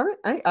 Okay. All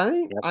right.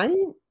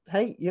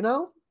 Hey,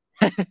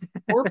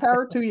 more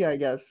power to you, I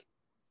guess.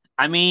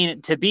 I mean,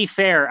 to be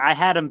fair, I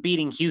had them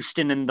beating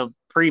Houston in the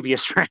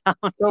previous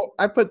round. So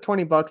I put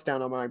 $20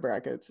 down on my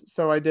brackets.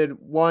 So I did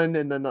one,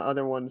 and then the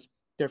other one's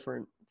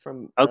different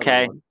from the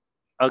other one.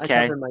 I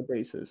covered my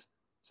bases.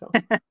 So.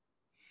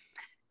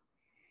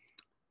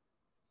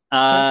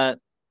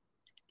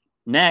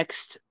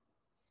 Next,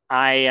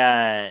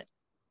 I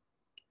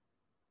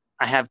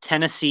have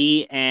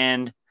Tennessee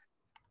and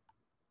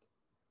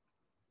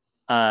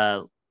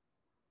God,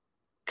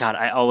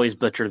 I always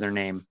butcher their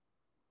name.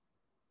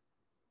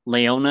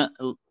 Leona.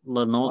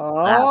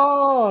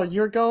 Oh,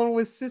 you're going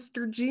with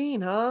Sister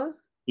Jean, huh?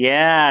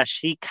 Yeah,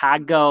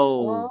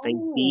 Chicago,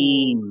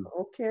 baby.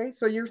 Okay.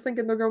 So you're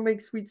thinking they're gonna make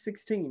Sweet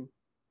 16?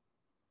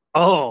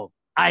 Oh,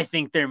 I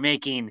think they're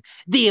making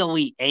the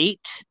Elite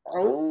Eight.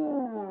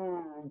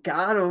 Oh,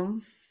 got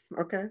them.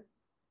 Okay.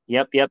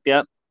 Yep.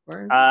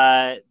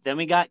 Right. Then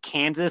we got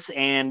Kansas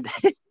and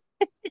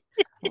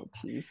Oh,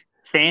 jeez.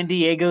 San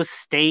Diego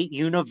State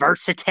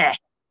University.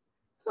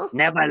 Oh.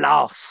 Never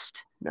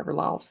lost. Never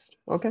lost.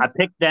 Okay. I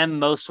picked them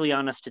mostly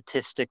on a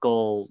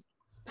statistical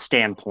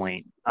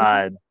standpoint.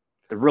 Okay.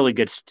 They're really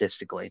good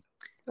statistically.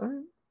 All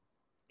right.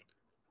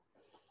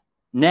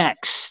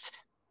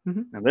 Next,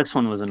 Now this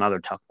one was another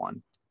tough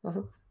one.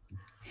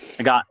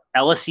 I got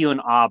LSU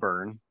and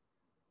Auburn,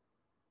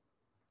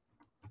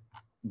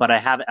 but I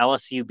have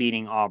LSU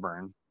beating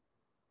Auburn.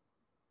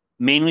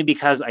 Mainly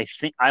because I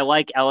think I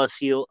like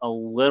LSU a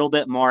little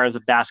bit more as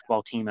a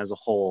basketball team as a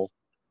whole.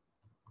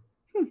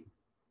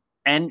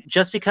 And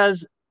just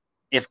because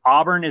if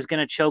Auburn is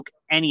going to choke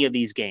any of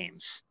these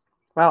games.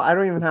 Wow, I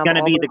don't even have Auburn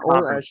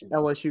or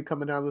LSU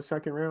coming out of the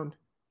second round.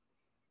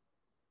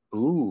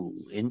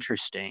 Ooh,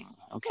 interesting.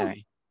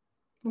 Okay.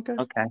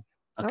 Okay.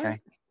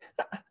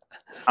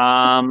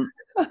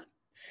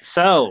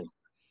 So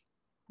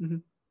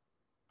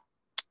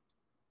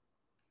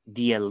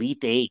the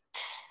Elite Eight.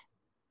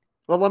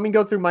 Well, let me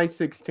go through my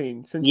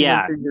 16 since you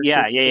went through your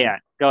 16. Yeah.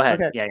 Go ahead.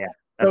 Okay. Yeah.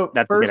 First,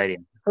 That's a good idea.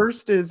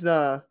 First is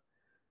oh,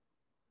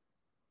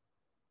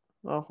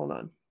 hold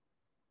on.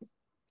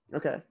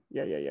 Okay.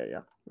 Yeah.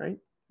 Right?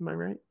 Am I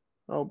right?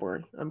 Oh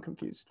boy, I'm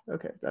confused.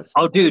 Okay, that's.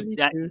 Oh, dude,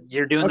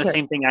 you're doing the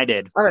same thing I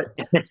did. All right.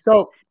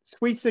 So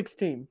Sweet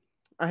 16.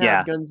 I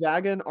have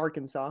Gonzaga and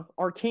Arkansas,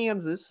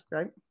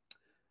 right?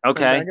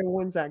 Okay. Gonzaga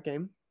wins that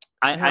game.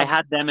 I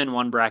had them in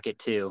one bracket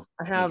too.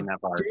 I have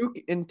Duke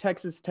and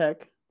Texas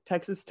Tech.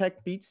 Texas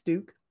Tech beats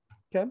Duke.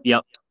 Okay.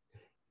 Yep.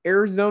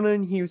 Arizona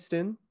and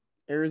Houston.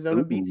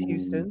 Arizona beats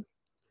Houston.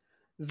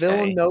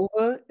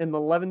 Villanova and the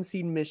 11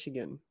 seed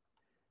Michigan.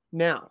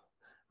 Now,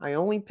 I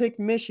only picked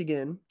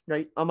Michigan,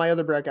 right? On my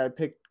other bracket, I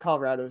picked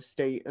Colorado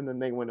State, and then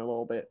they win a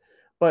little bit.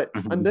 But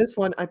on this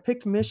one, I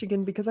picked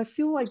Michigan because I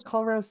feel like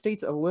Colorado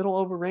State's a little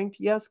overranked.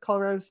 Yes,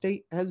 Colorado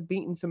State has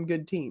beaten some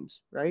good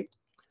teams, right?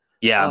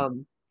 Yeah.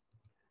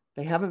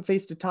 They haven't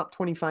faced a top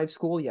 25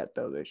 school yet,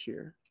 though, this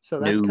year.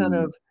 So that's kind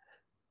of,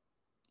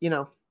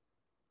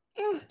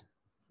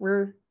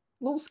 we're a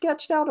little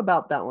sketched out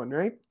about that one,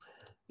 right?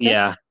 Okay.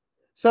 Yeah.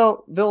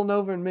 So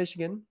Villanova and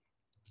Michigan.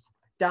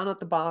 Down at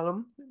the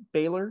bottom,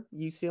 Baylor,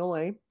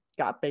 UCLA.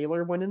 Got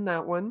Baylor winning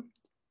that one.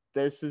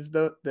 This is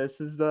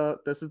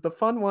the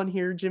fun one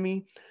here,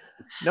 Jimmy.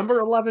 Number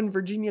 11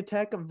 Virginia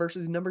Tech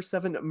versus number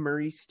 7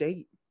 Murray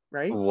State,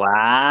 right?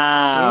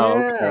 Wow.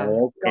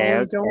 Yeah,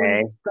 Okay.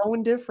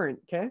 going different.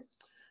 Okay.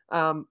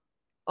 On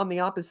the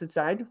opposite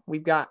side,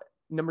 we've got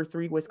number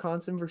 3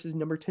 Wisconsin versus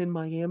number 10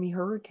 Miami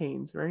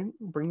Hurricanes, right?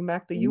 Bringing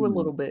back the U a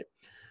little bit.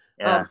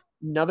 Yeah.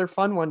 Another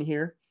fun one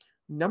here.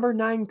 Number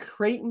 9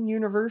 Creighton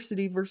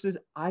University versus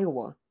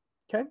Iowa.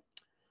 Okay.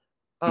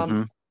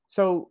 Mhm.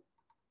 So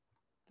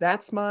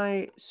that's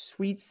my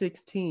Sweet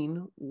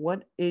 16.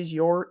 What is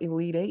your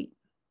Elite 8?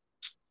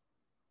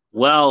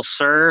 Well,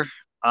 sir,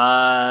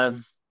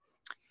 obviously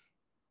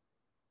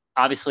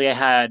I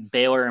had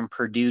Baylor and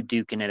Purdue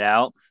duking it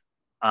out.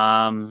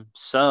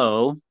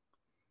 So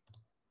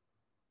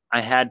I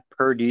had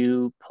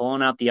Purdue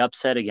pulling out the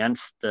upset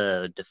against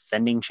the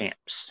defending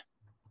champs.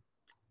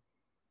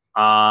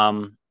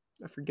 I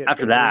forget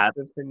After Baylor's that,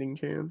 defending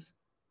champs.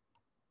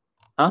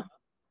 huh?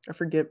 I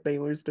forget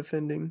Baylor's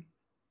defending.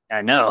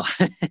 I know.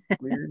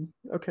 Weird.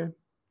 Okay.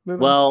 Move on.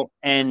 Well,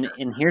 and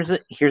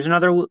here's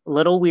another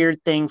little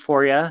weird thing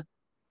for you.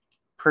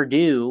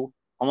 Purdue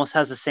almost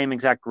has the same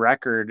exact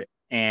record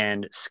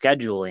and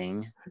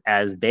scheduling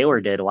as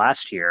Baylor did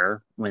last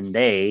year when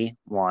they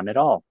won it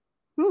all.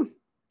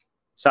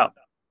 So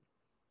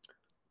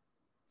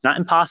it's not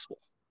impossible.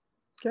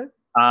 Okay.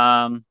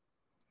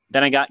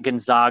 Then I got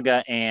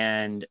Gonzaga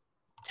and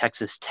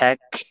Texas Tech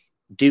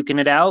duking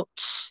it out,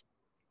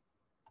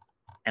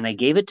 and I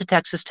gave it to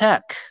Texas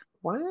Tech.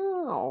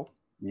 Wow.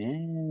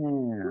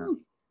 Yeah.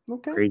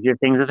 Okay. Crazier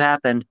things have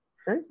happened.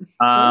 Right.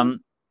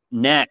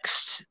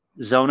 Next,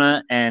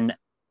 Zona and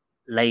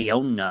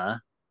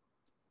Leona.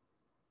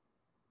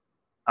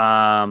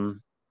 I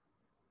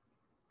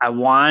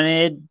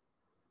wanted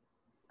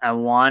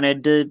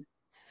to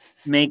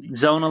make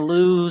Zona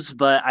lose,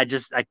 but I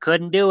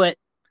couldn't do it.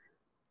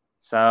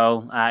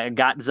 So I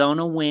got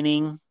Zona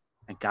winning.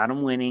 I got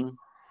them winning.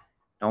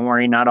 Don't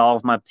worry, not all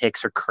of my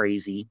picks are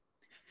crazy.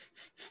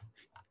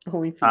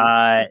 Only few.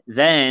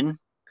 Then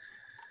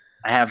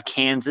I have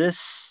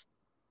Kansas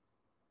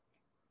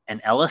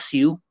and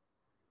LSU,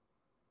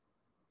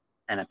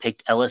 and I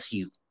picked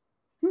LSU.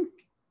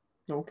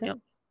 Okay.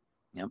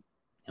 Yep.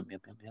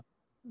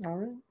 All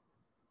right.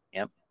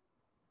 Yep.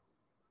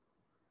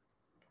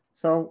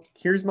 So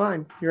here's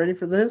mine. You ready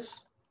for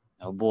this?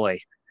 Oh boy.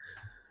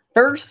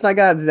 First, I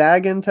got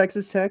Zaga and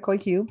Texas Tech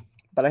like you,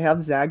 but I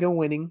have Zaga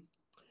winning.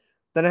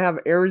 Then I have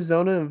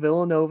Arizona and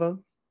Villanova.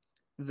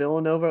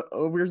 Villanova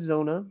over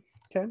Zona.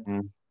 Okay.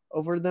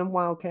 Over them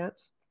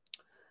Wildcats.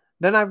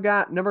 Then I've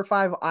got number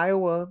 5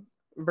 Iowa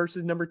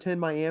versus number 10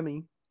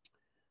 Miami.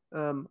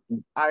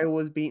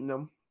 Iowa's beating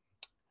them.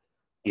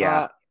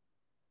 Yeah.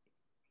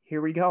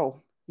 Here we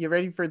go. You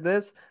ready for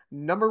this?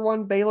 Number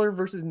 1 Baylor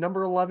versus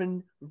number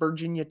 11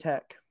 Virginia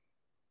Tech.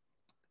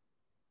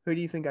 Who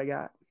do you think I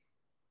got?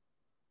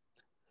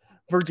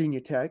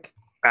 Virginia Tech.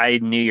 I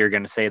knew you were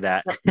going to say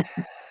that.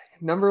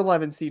 Number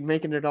 11 seed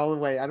making it all the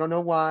way. I don't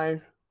know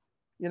why.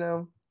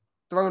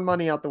 Throwing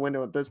money out the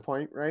window at this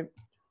point, right?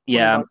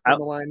 Yeah. I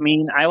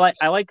mean, I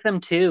like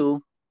them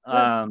too.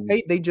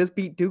 Hey, they just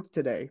beat Duke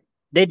today.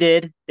 They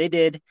did.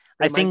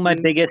 I think my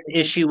biggest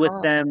issue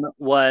with them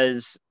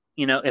was,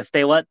 if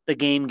they let the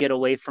game get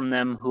away from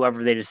them,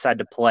 whoever they decide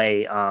to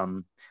play,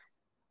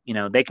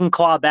 they can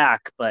claw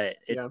back, but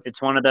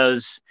it's one of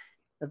those.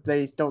 If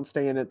they don't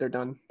stay in it, they're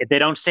done. If they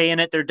don't stay in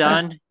it, they're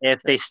done.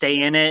 If they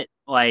stay in it,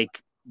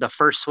 like the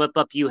first slip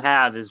up you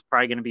have is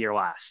probably going to be your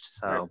last.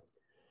 So right.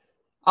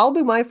 I'll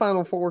do my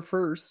final four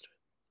first.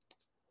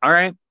 All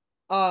right.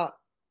 The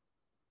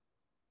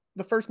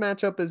first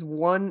matchup is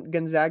 1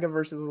 Gonzaga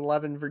versus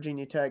 11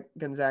 Virginia Tech.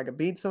 Gonzaga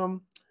beats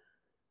them.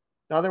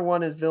 The other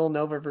one is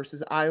Villanova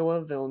versus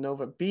Iowa.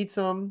 Villanova beats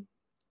them.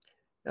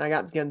 And I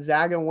got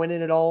Gonzaga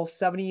winning it all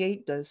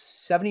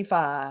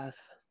 78-75.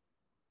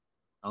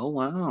 Oh,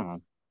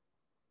 wow.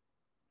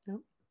 Yep.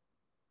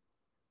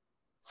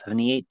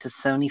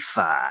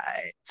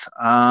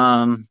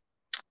 78-75.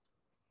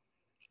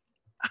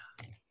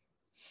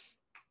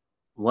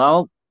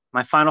 Well,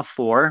 my final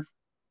four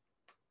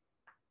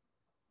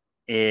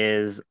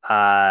is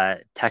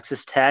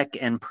Texas Tech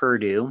and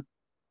Purdue.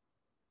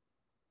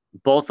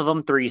 Both of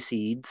them 3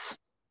 seeds.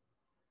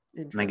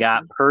 And I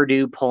got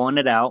Purdue pulling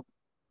it out.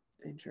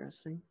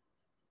 Interesting.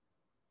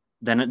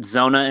 Then it's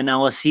Zona and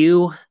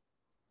LSU.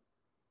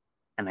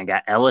 And I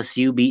got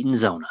LSU beating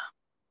Zona.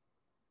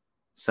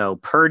 So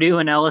Purdue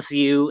and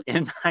LSU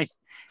in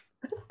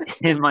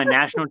my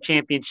national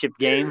championship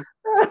game.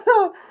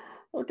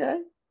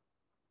 Okay.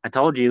 I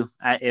told you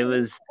it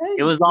was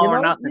all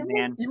or nothing,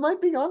 man. You might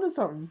be onto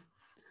something.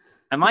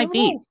 I might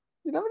be.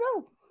 You never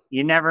know.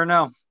 You never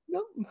know.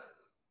 Nope.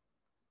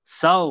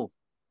 So,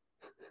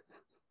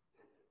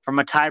 from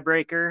a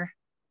tiebreaker,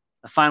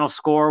 the final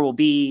score will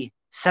be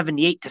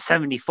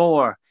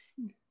 78-74,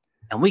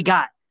 and we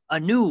got a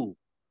new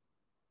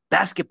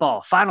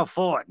basketball Final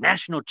Four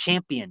national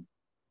champion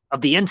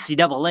of the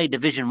NCAA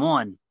Division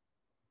I,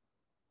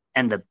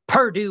 and the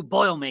Purdue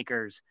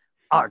Boilermakers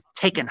are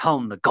taking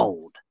home the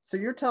gold. So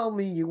you're telling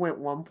me you went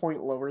 1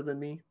 point lower than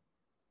me?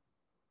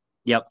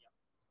 Yep.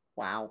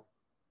 Wow.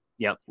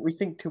 Yep. We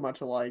think too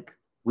much alike.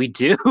 We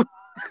do.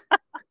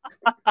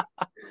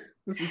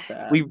 This is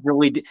bad. We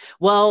really do.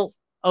 Well,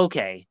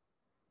 okay.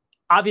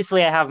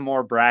 Obviously, I have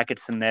more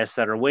brackets than this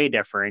that are way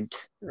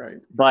different, Right.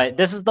 but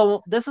this is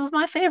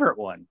my favorite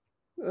one.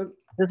 Uh,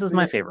 This is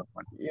my yeah, favorite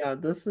one. yeah,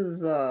 this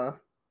is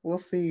we'll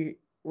see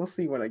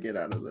what I get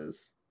out of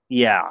this.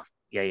 Yeah.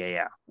 Yeah. Yeah.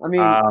 Yeah. I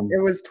mean,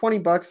 it was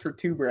 $20 for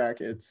 2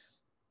 brackets.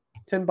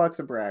 $10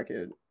 a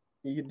bracket.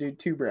 You could do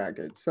 2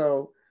 brackets.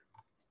 So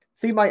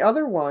see my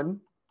other one,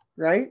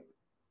 right?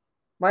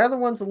 My other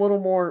one's a little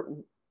more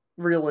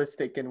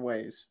realistic in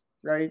ways,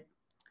 right?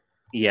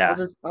 Yeah.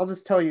 I'll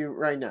just tell you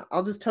right now.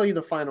 I'll just tell you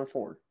the final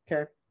 4,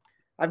 okay?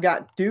 I've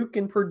got Duke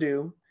and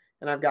Purdue,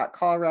 and I've got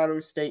Colorado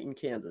State and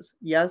Kansas.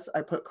 Yes,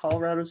 I put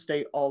Colorado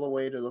State all the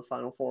way to the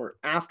Final Four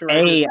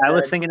Hey, I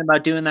was thinking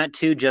about doing that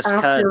too, just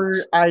after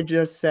because. I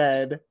just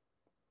said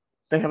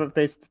they haven't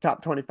faced the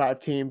top 25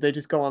 team. They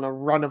just go on a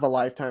run of a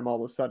lifetime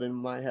all of a sudden in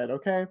my head,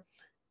 okay?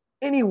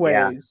 Yeah.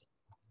 Anyways,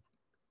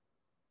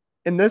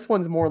 and this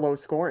one's more low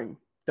scoring,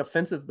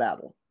 defensive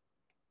battle.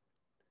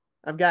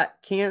 I've got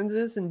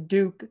Kansas and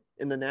Duke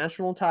in the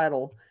national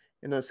title,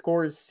 and the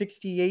score is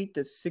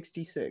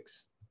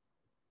 68-66.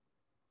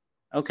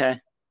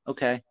 Okay.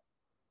 Okay.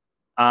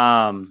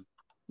 Um,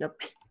 Yep.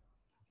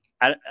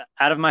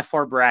 out of my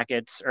 4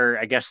 brackets, or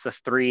I guess the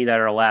 3 that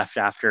are left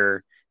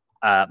after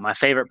my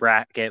favorite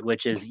bracket,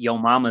 which is Yo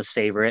Mama's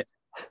favorite.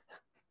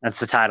 That's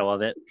the title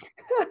of it.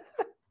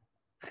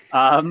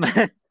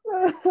 I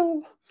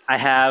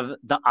have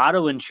the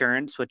auto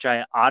insurance, which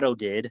I auto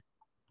did,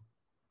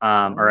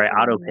 or I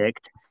auto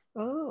picked.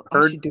 I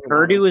should do an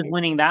Purdue is auto-pick.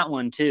 winning that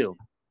one too,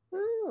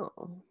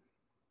 Oh.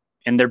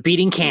 and they're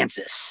beating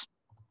Kansas.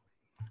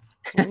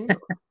 Oh.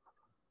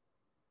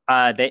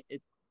 They,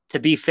 to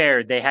be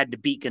fair, they had to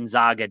beat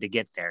Gonzaga to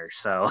get there.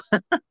 So,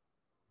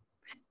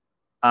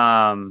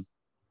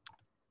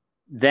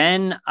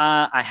 then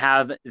I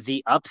have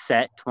the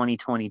upset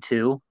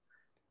 2022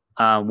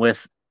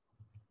 with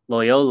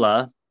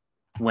Loyola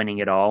winning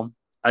it all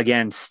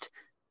against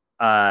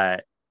uh,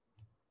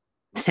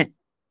 So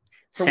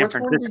San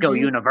Francisco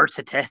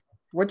University.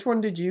 which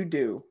one did you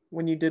do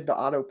when you did the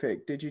auto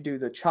pick? Did you do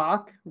the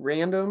chalk,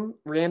 random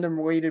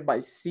weighted by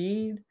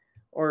seed,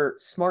 or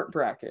smart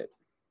bracket?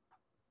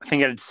 I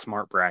think I did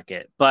smart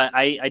bracket, but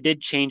I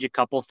did change a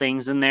couple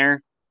things in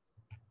there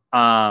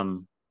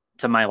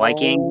to my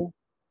liking. Oh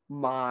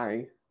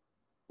my.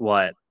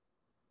 What?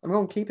 I'm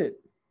going to keep it.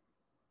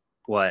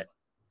 What?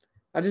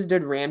 I just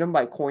did random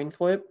by coin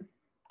flip.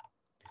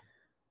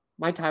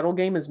 My title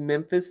game is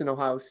Memphis and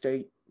Ohio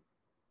State.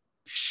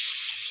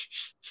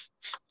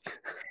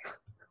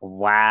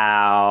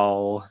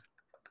 Wow.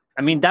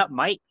 I mean, that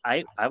might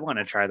I want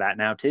to try that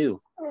now too.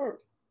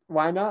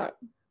 Why not?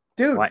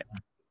 Dude, Why?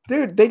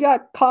 dude, they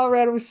got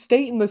Colorado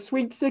State in the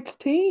Sweet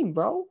 16,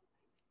 bro.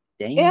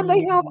 Dang. And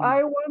they have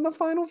Iowa in the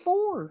Final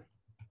Four.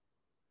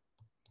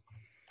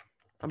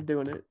 I'm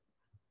doing it.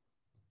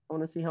 I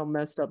want to see how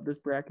messed up this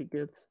bracket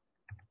gets.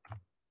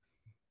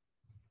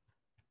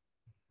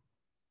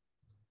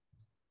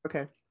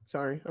 Okay,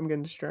 sorry, I'm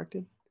getting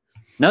distracted.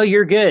 No,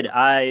 you're good.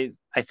 I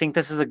think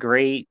this is a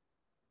great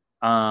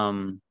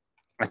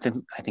I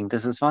think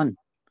this is fun.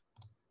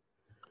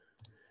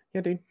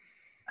 Yeah, dude.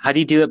 How do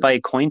you do it by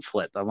a coin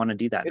flip? I want to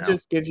do that It now.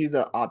 just gives you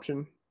the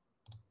option.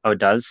 Oh, it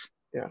does?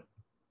 Yeah.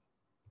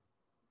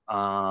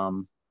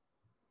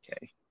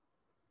 Okay.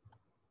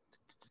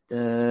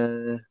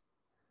 Do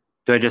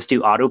I just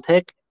do auto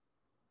pick?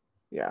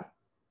 Yeah.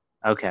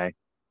 Okay.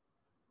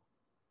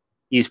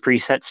 Use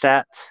preset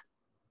stats?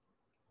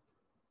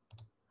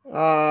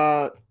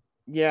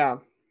 Yeah.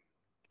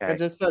 Okay. It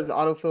just says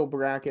autofill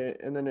bracket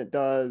and then it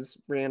does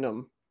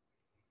random.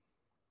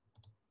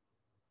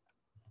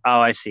 Oh,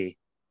 I see.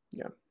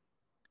 Yeah.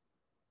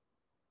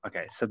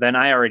 Okay, so then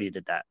I already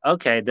did that.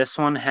 Okay, this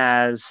one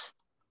has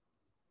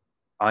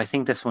oh, I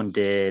think this one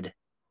did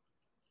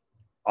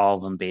all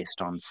of them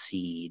based on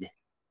seed.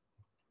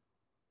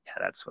 Yeah,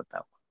 that's what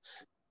that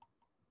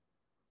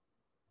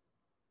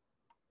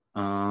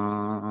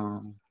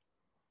was.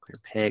 Clear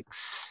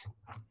picks.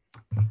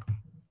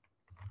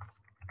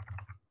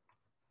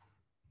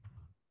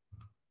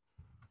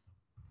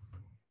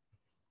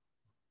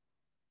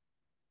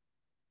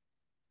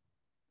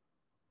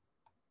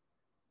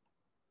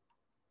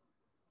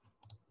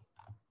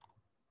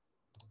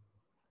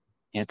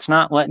 It's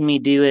not letting me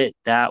do it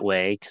that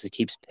way because it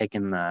keeps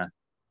picking the.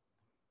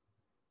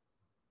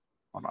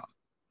 Hold on.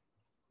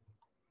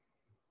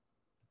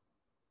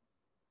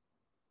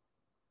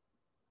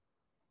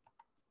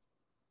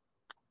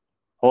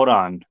 Hold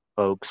on,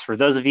 folks. For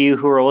those of you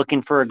who are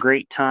looking for a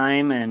great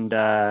time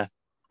and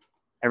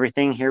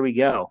everything, here we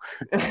go.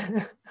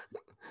 For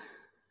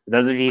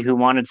those of you who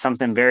wanted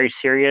something very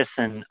serious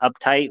and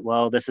uptight,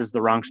 well, this is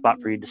the wrong spot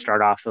for you to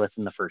start off with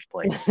in the first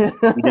place.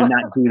 We do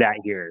not do that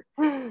here.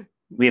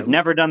 We have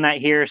never done that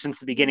here since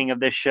the beginning of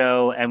this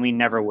show, and we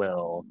never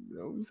will.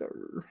 No,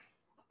 sir.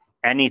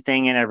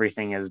 Anything and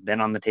everything has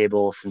been on the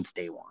table since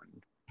day one.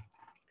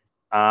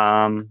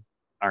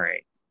 All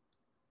right.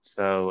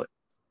 So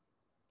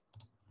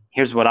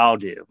Here's what I'll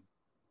do.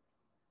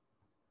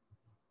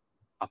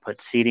 I'll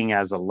put seeding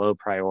as a low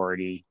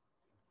priority,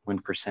 win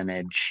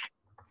percentage,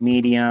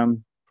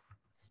 medium,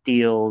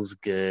 steals,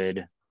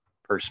 good,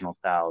 personal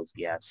fouls,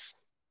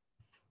 yes.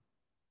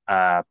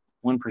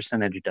 Win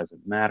percentage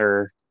doesn't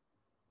matter.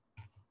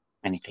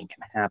 Anything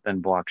can happen.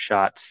 Block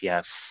shots,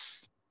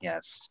 yes,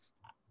 yes,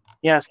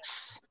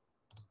 yes.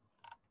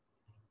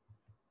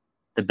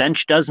 The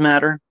bench does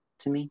matter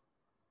to me.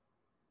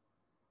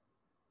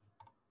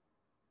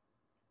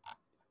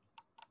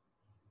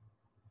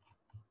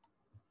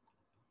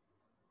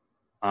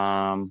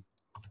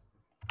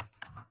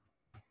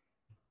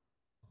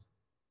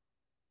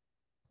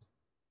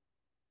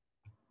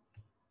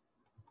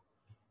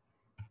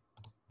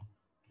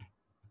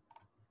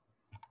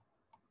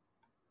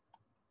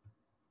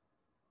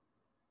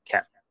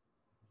 Okay.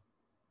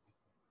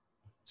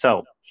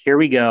 So here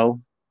we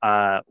go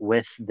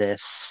with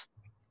this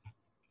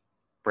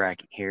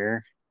bracket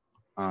here.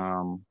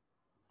 I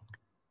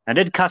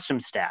did custom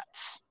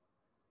stats.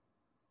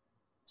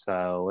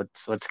 So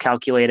let's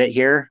calculate it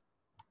here.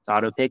 It's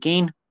auto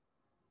picking. I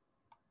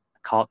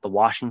call it the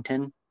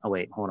Washington. Oh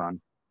wait, hold on.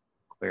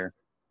 Clear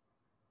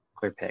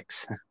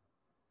picks.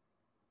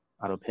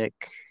 Auto pick.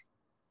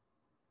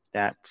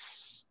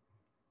 Stats.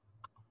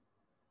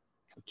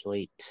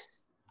 Calculate.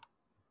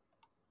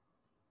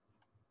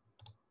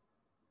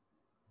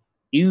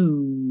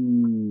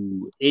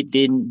 It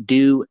didn't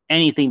do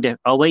anything to.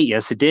 Oh wait,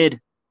 yes it did.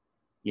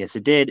 Yes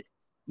it did.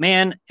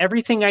 Man,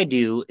 everything I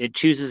do, it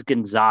chooses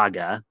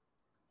Gonzaga.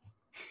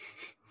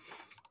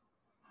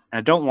 I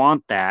don't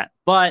want that,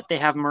 but they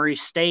have Murray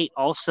State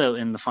also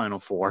in the Final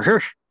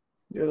Four.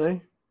 Do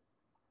they?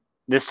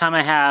 This time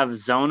I have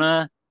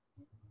Zona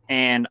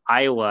and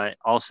Iowa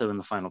also in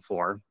the Final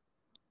Four.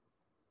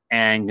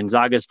 And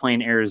Gonzaga is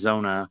playing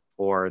Arizona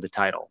for the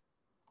title.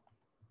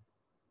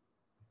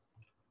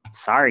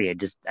 Sorry,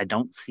 I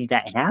don't see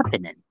that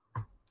happening.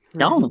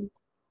 Don't.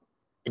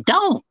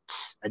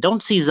 I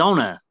don't see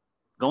Zona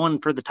going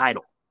for the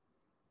title.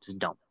 Just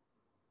don't.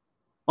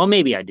 Well,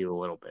 maybe I do a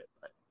little bit,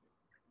 but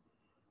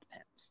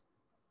depends.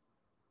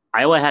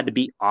 Iowa had to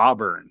beat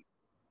Auburn.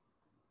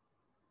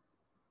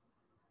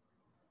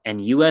 And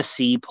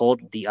USC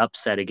pulled the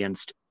upset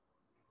against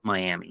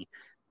Miami.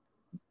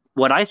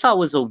 What I thought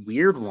was a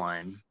weird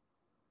one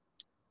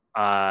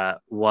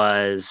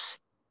was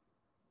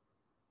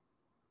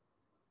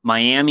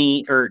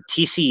Miami or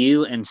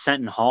TCU and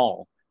Seton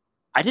Hall.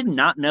 I did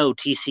not know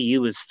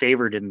TCU was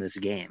favored in this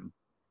game.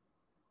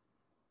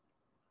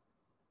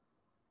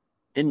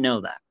 Didn't know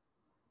that.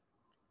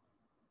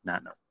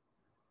 Not know.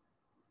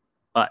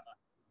 But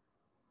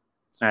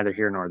it's neither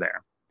here nor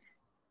there.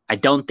 I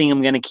don't think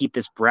I'm going to keep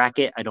this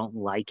bracket. I don't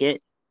like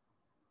it.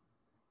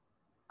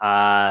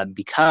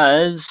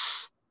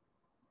 Because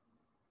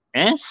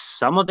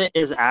some of it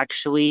is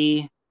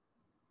actually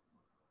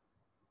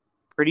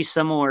pretty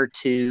similar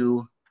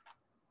to,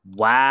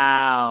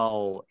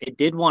 wow, it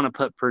did want to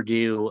put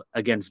Purdue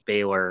against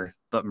Baylor,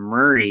 but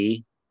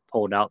Murray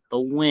pulled out the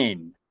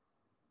win.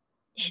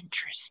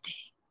 Interesting.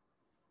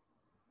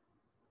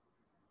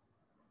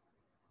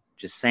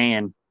 Just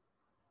saying.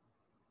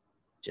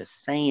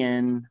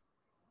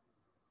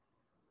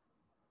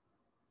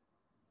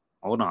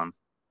 Hold on.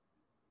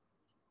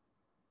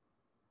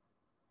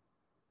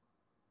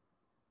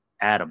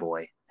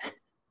 Attaboy.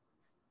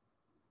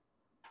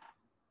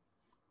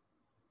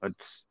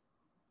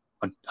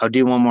 I'll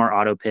do one more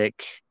auto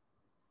pick.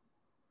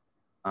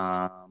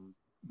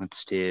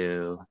 Let's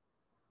do.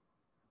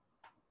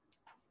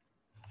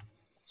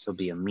 This will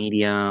be a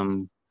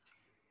medium.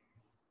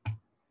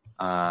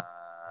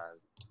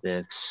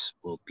 This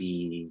will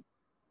be.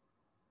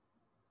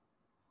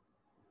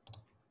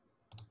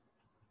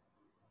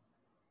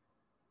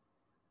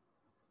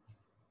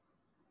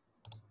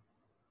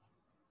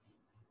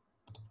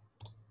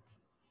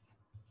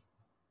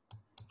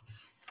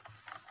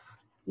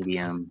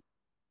 Medium.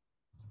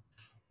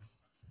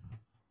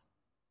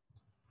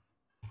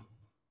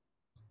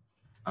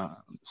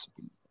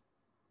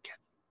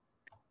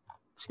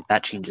 See if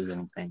that changes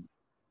anything.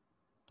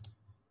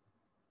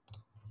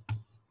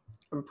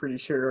 I'm pretty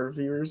sure our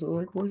viewers are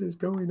like, what is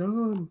going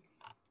on?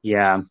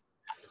 Yeah.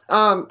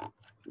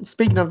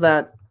 Speaking of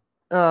that,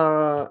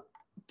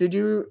 did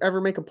you ever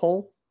make a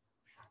poll?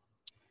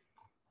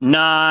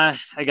 Nah,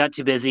 I got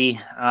too busy.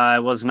 I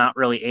was not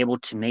really able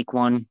to make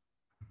one.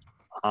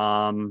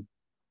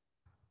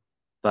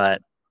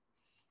 But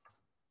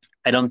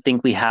I don't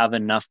think we have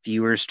enough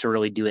viewers to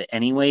really do it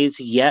anyways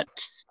yet.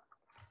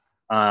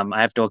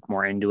 I have to look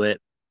more into it.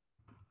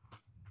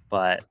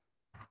 But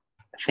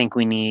I think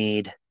we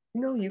need...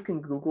 You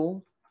can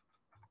Google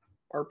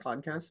our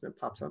podcast and it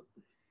pops up.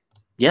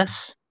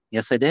 Yes,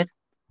 I did.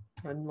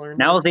 I learned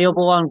now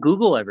available on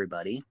Google,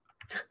 everybody.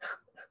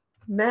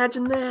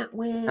 Imagine that.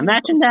 Will.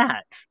 Imagine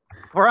that.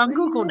 We're on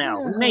Google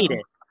now. We made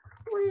it.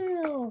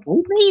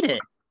 We made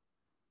it.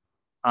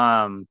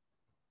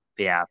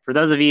 Yeah, for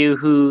those of you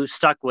who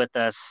stuck with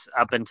us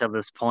up until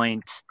this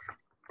point,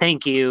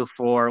 thank you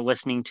for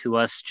listening to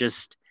us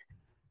just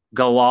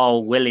go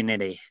all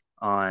willy-nilly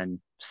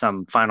on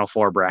some Final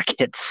Four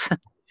brackets,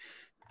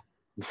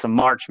 some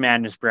March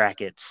Madness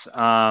brackets.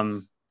 But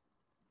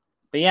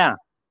yeah,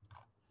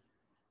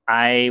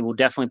 I will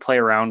definitely play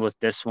around with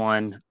this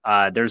one.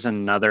 There's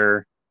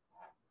another.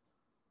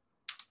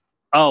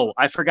 Oh,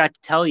 I forgot to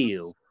tell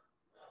you.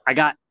 I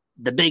got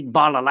the Big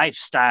Baller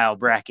Lifestyle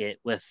bracket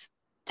with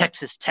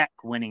Texas Tech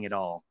winning it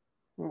all.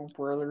 Oh,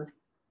 brother.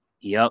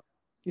 Yep.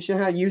 You should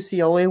have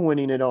UCLA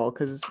winning it all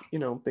because,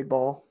 big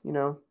ball,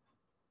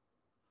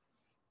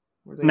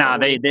 Nah,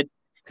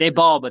 they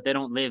ball, but they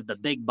don't live the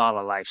Big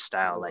Baller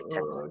Lifestyle like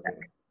Texas okay.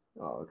 Tech.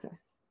 Oh, okay.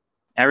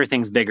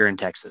 Everything's bigger in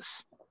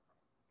Texas.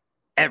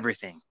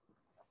 Everything.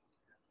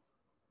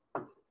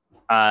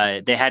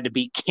 They had to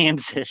beat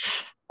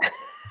Kansas.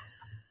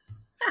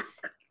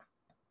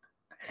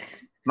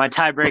 My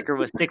tiebreaker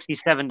was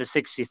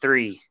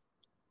 67-63.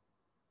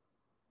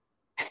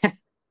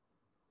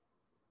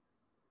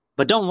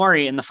 But don't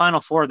worry, in the Final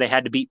Four, they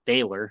had to beat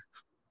Baylor.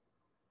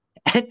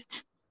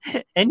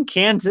 And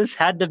Kansas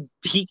had to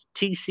beat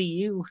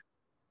TCU.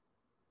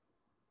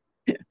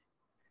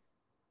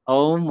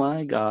 Oh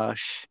my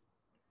gosh.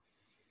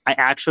 I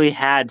actually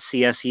had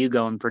CSU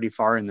going pretty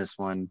far in this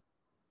one.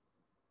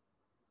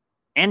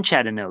 And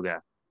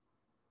Chattanooga.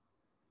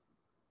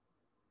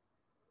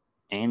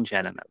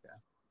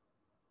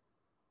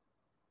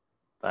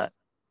 But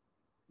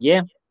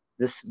yeah,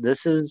 this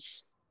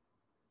is,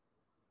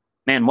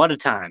 man, what a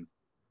time.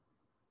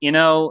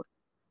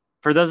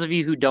 For those of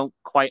you who don't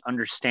quite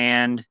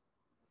understand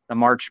the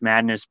March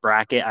Madness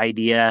bracket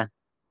idea,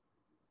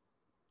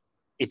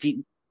 if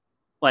you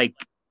like,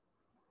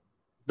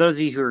 those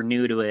of you who are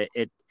new to it,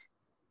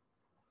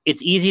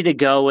 it's easy to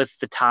go with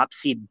the top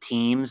seeded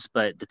teams,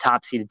 but the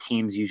top seeded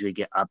teams usually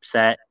get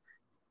upset.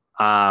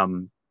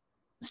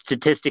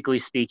 Statistically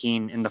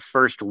speaking, in the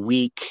first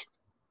week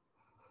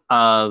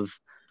of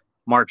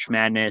March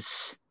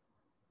Madness,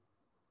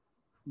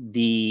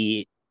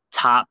 the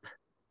top,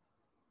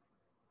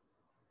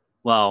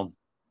 well,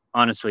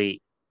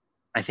 honestly,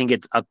 I think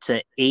it's up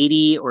to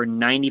 80 or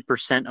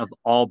 90% of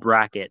all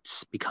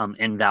brackets become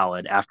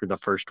invalid after the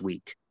first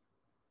week.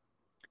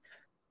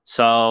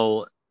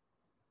 So,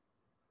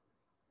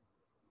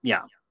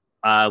 yeah,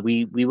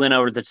 we went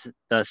over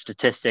the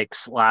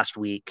statistics last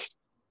week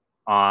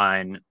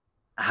on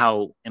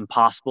how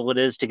impossible it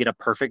is to get a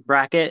perfect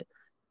bracket.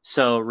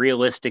 So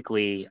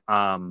realistically,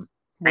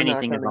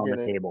 anything is on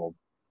the table.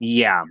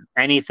 Yeah,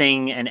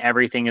 anything and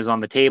everything is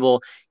on the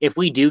table. If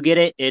we do get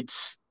it,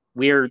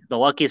 we're the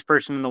luckiest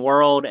person in the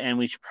world, and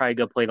we should probably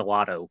go play the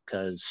lotto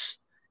because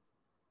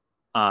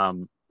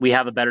we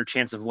have a better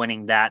chance of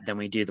winning that than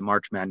we do the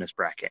March Madness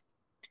bracket.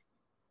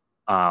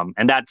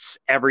 And that's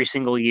every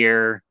single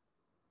year.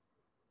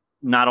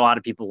 Not a lot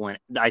of people win.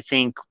 I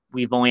think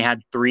we've only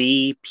had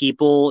 3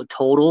 people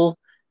total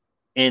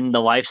in the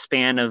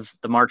lifespan of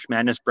the March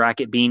Madness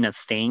bracket being a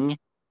thing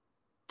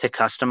to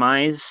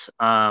customize.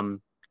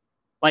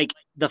 Like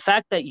the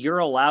fact that you're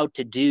allowed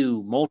to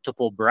do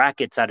multiple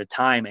brackets at a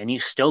time and you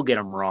still get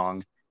them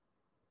wrong,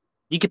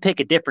 you could pick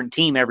a different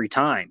team every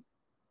time.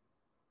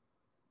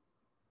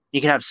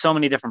 You could have so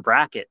many different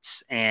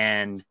brackets,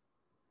 and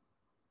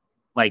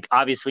like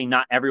obviously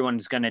not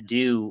everyone's going to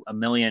do a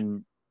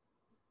million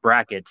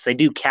brackets. They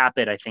do cap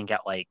it, I think,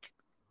 at like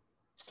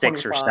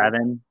 6 or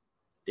 7.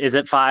 Is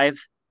it 5?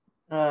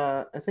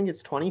 I think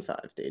it's 25,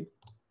 dude.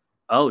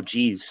 Oh,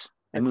 geez.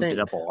 They moved it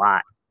up a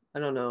lot. I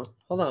don't know.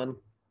 Hold on.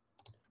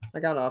 I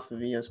got off of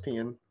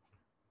ESPN.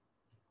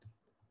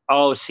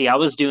 Oh, see, I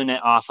was doing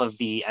it off of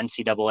the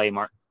NCAA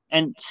mark.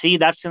 And see,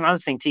 that's another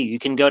thing, too. You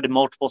can go to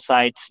multiple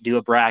sites, do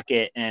a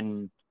bracket,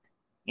 and,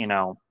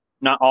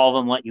 not all of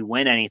them let you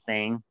win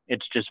anything.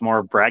 It's just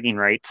more bragging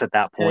rights at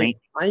that point.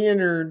 I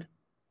entered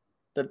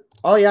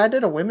I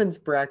did a women's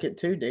bracket,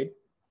 too, dude.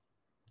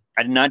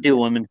 I did not do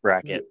a women's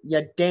bracket.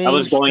 Yeah, dang I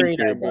was going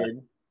to, I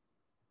did.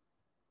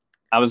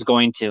 I was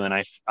going to, and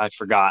I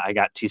forgot. I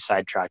got too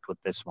sidetracked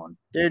with this one.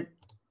 Dude,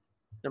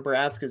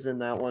 Nebraska's in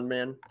that one,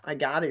 man. I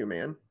got to,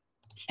 man.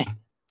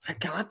 I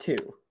got to.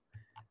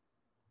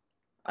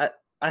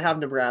 I have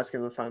Nebraska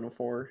in the Final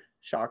Four.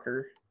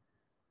 Shocker.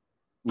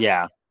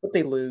 Yeah. But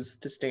they lose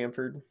to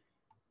Stanford.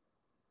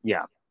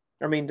 Yeah.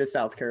 I mean, to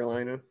South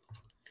Carolina.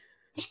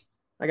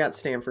 I got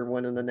Stanford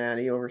winning the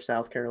Natty over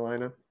South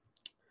Carolina.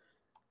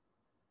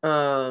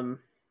 Yeah,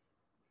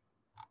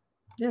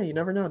 you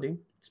never know, dude.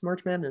 It's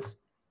March Madness.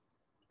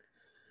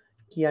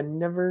 You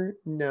never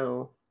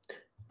know.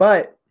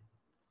 But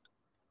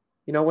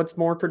you know what's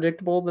more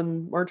predictable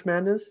than March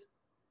Madness?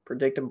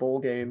 Predicting bowl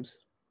games.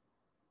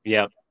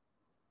 Yep.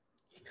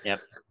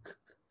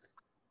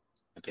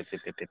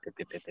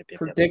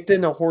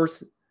 Predicting a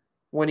horse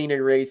winning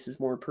a race is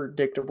more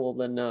predictable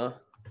than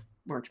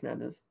March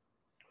Madness.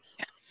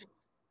 Yeah.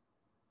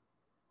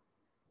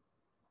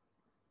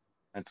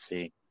 Let's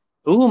see.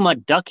 Ooh, my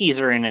Duckies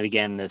are in it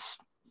again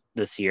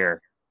this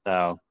year.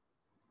 So,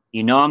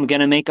 I'm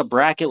going to make a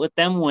bracket with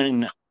them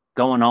when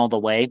going all the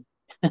way.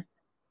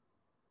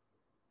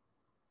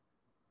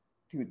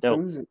 Dude,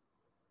 those are...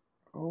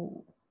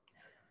 Oh.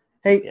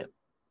 Hey. Yep.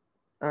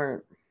 All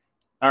right.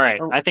 All right.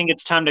 Are, I think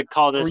it's time to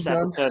call are we this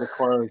done? episode a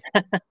close.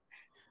 We're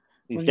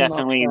We've getting off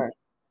definitely track.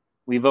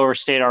 we've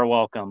overstayed our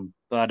welcome.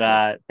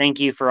 But thank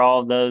you for all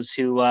of those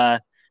who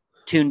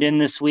tuned in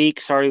this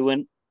week. Sorry we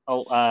went a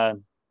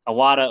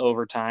lot of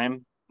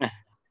overtime.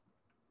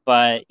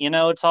 But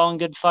it's all in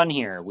good fun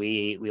here.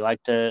 We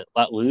like to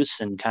let loose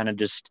and kind of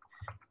just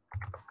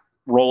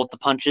roll with the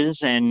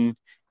punches. And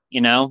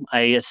I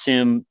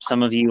assume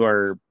some of you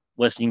are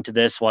listening to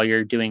this while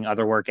you're doing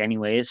other work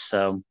anyways.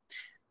 So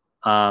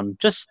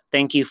just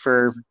thank you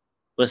for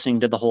listening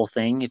to the whole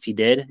thing. If you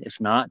did, if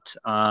not,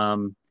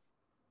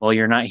 well,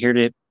 you're not here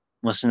to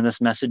listen to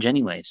this message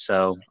anyway.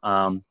 So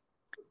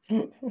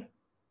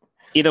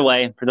either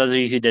way, for those of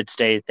you who did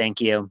stay,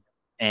 thank you.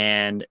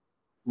 And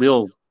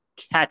we'll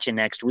catch you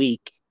next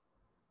week.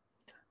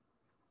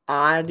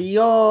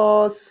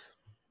 Adios.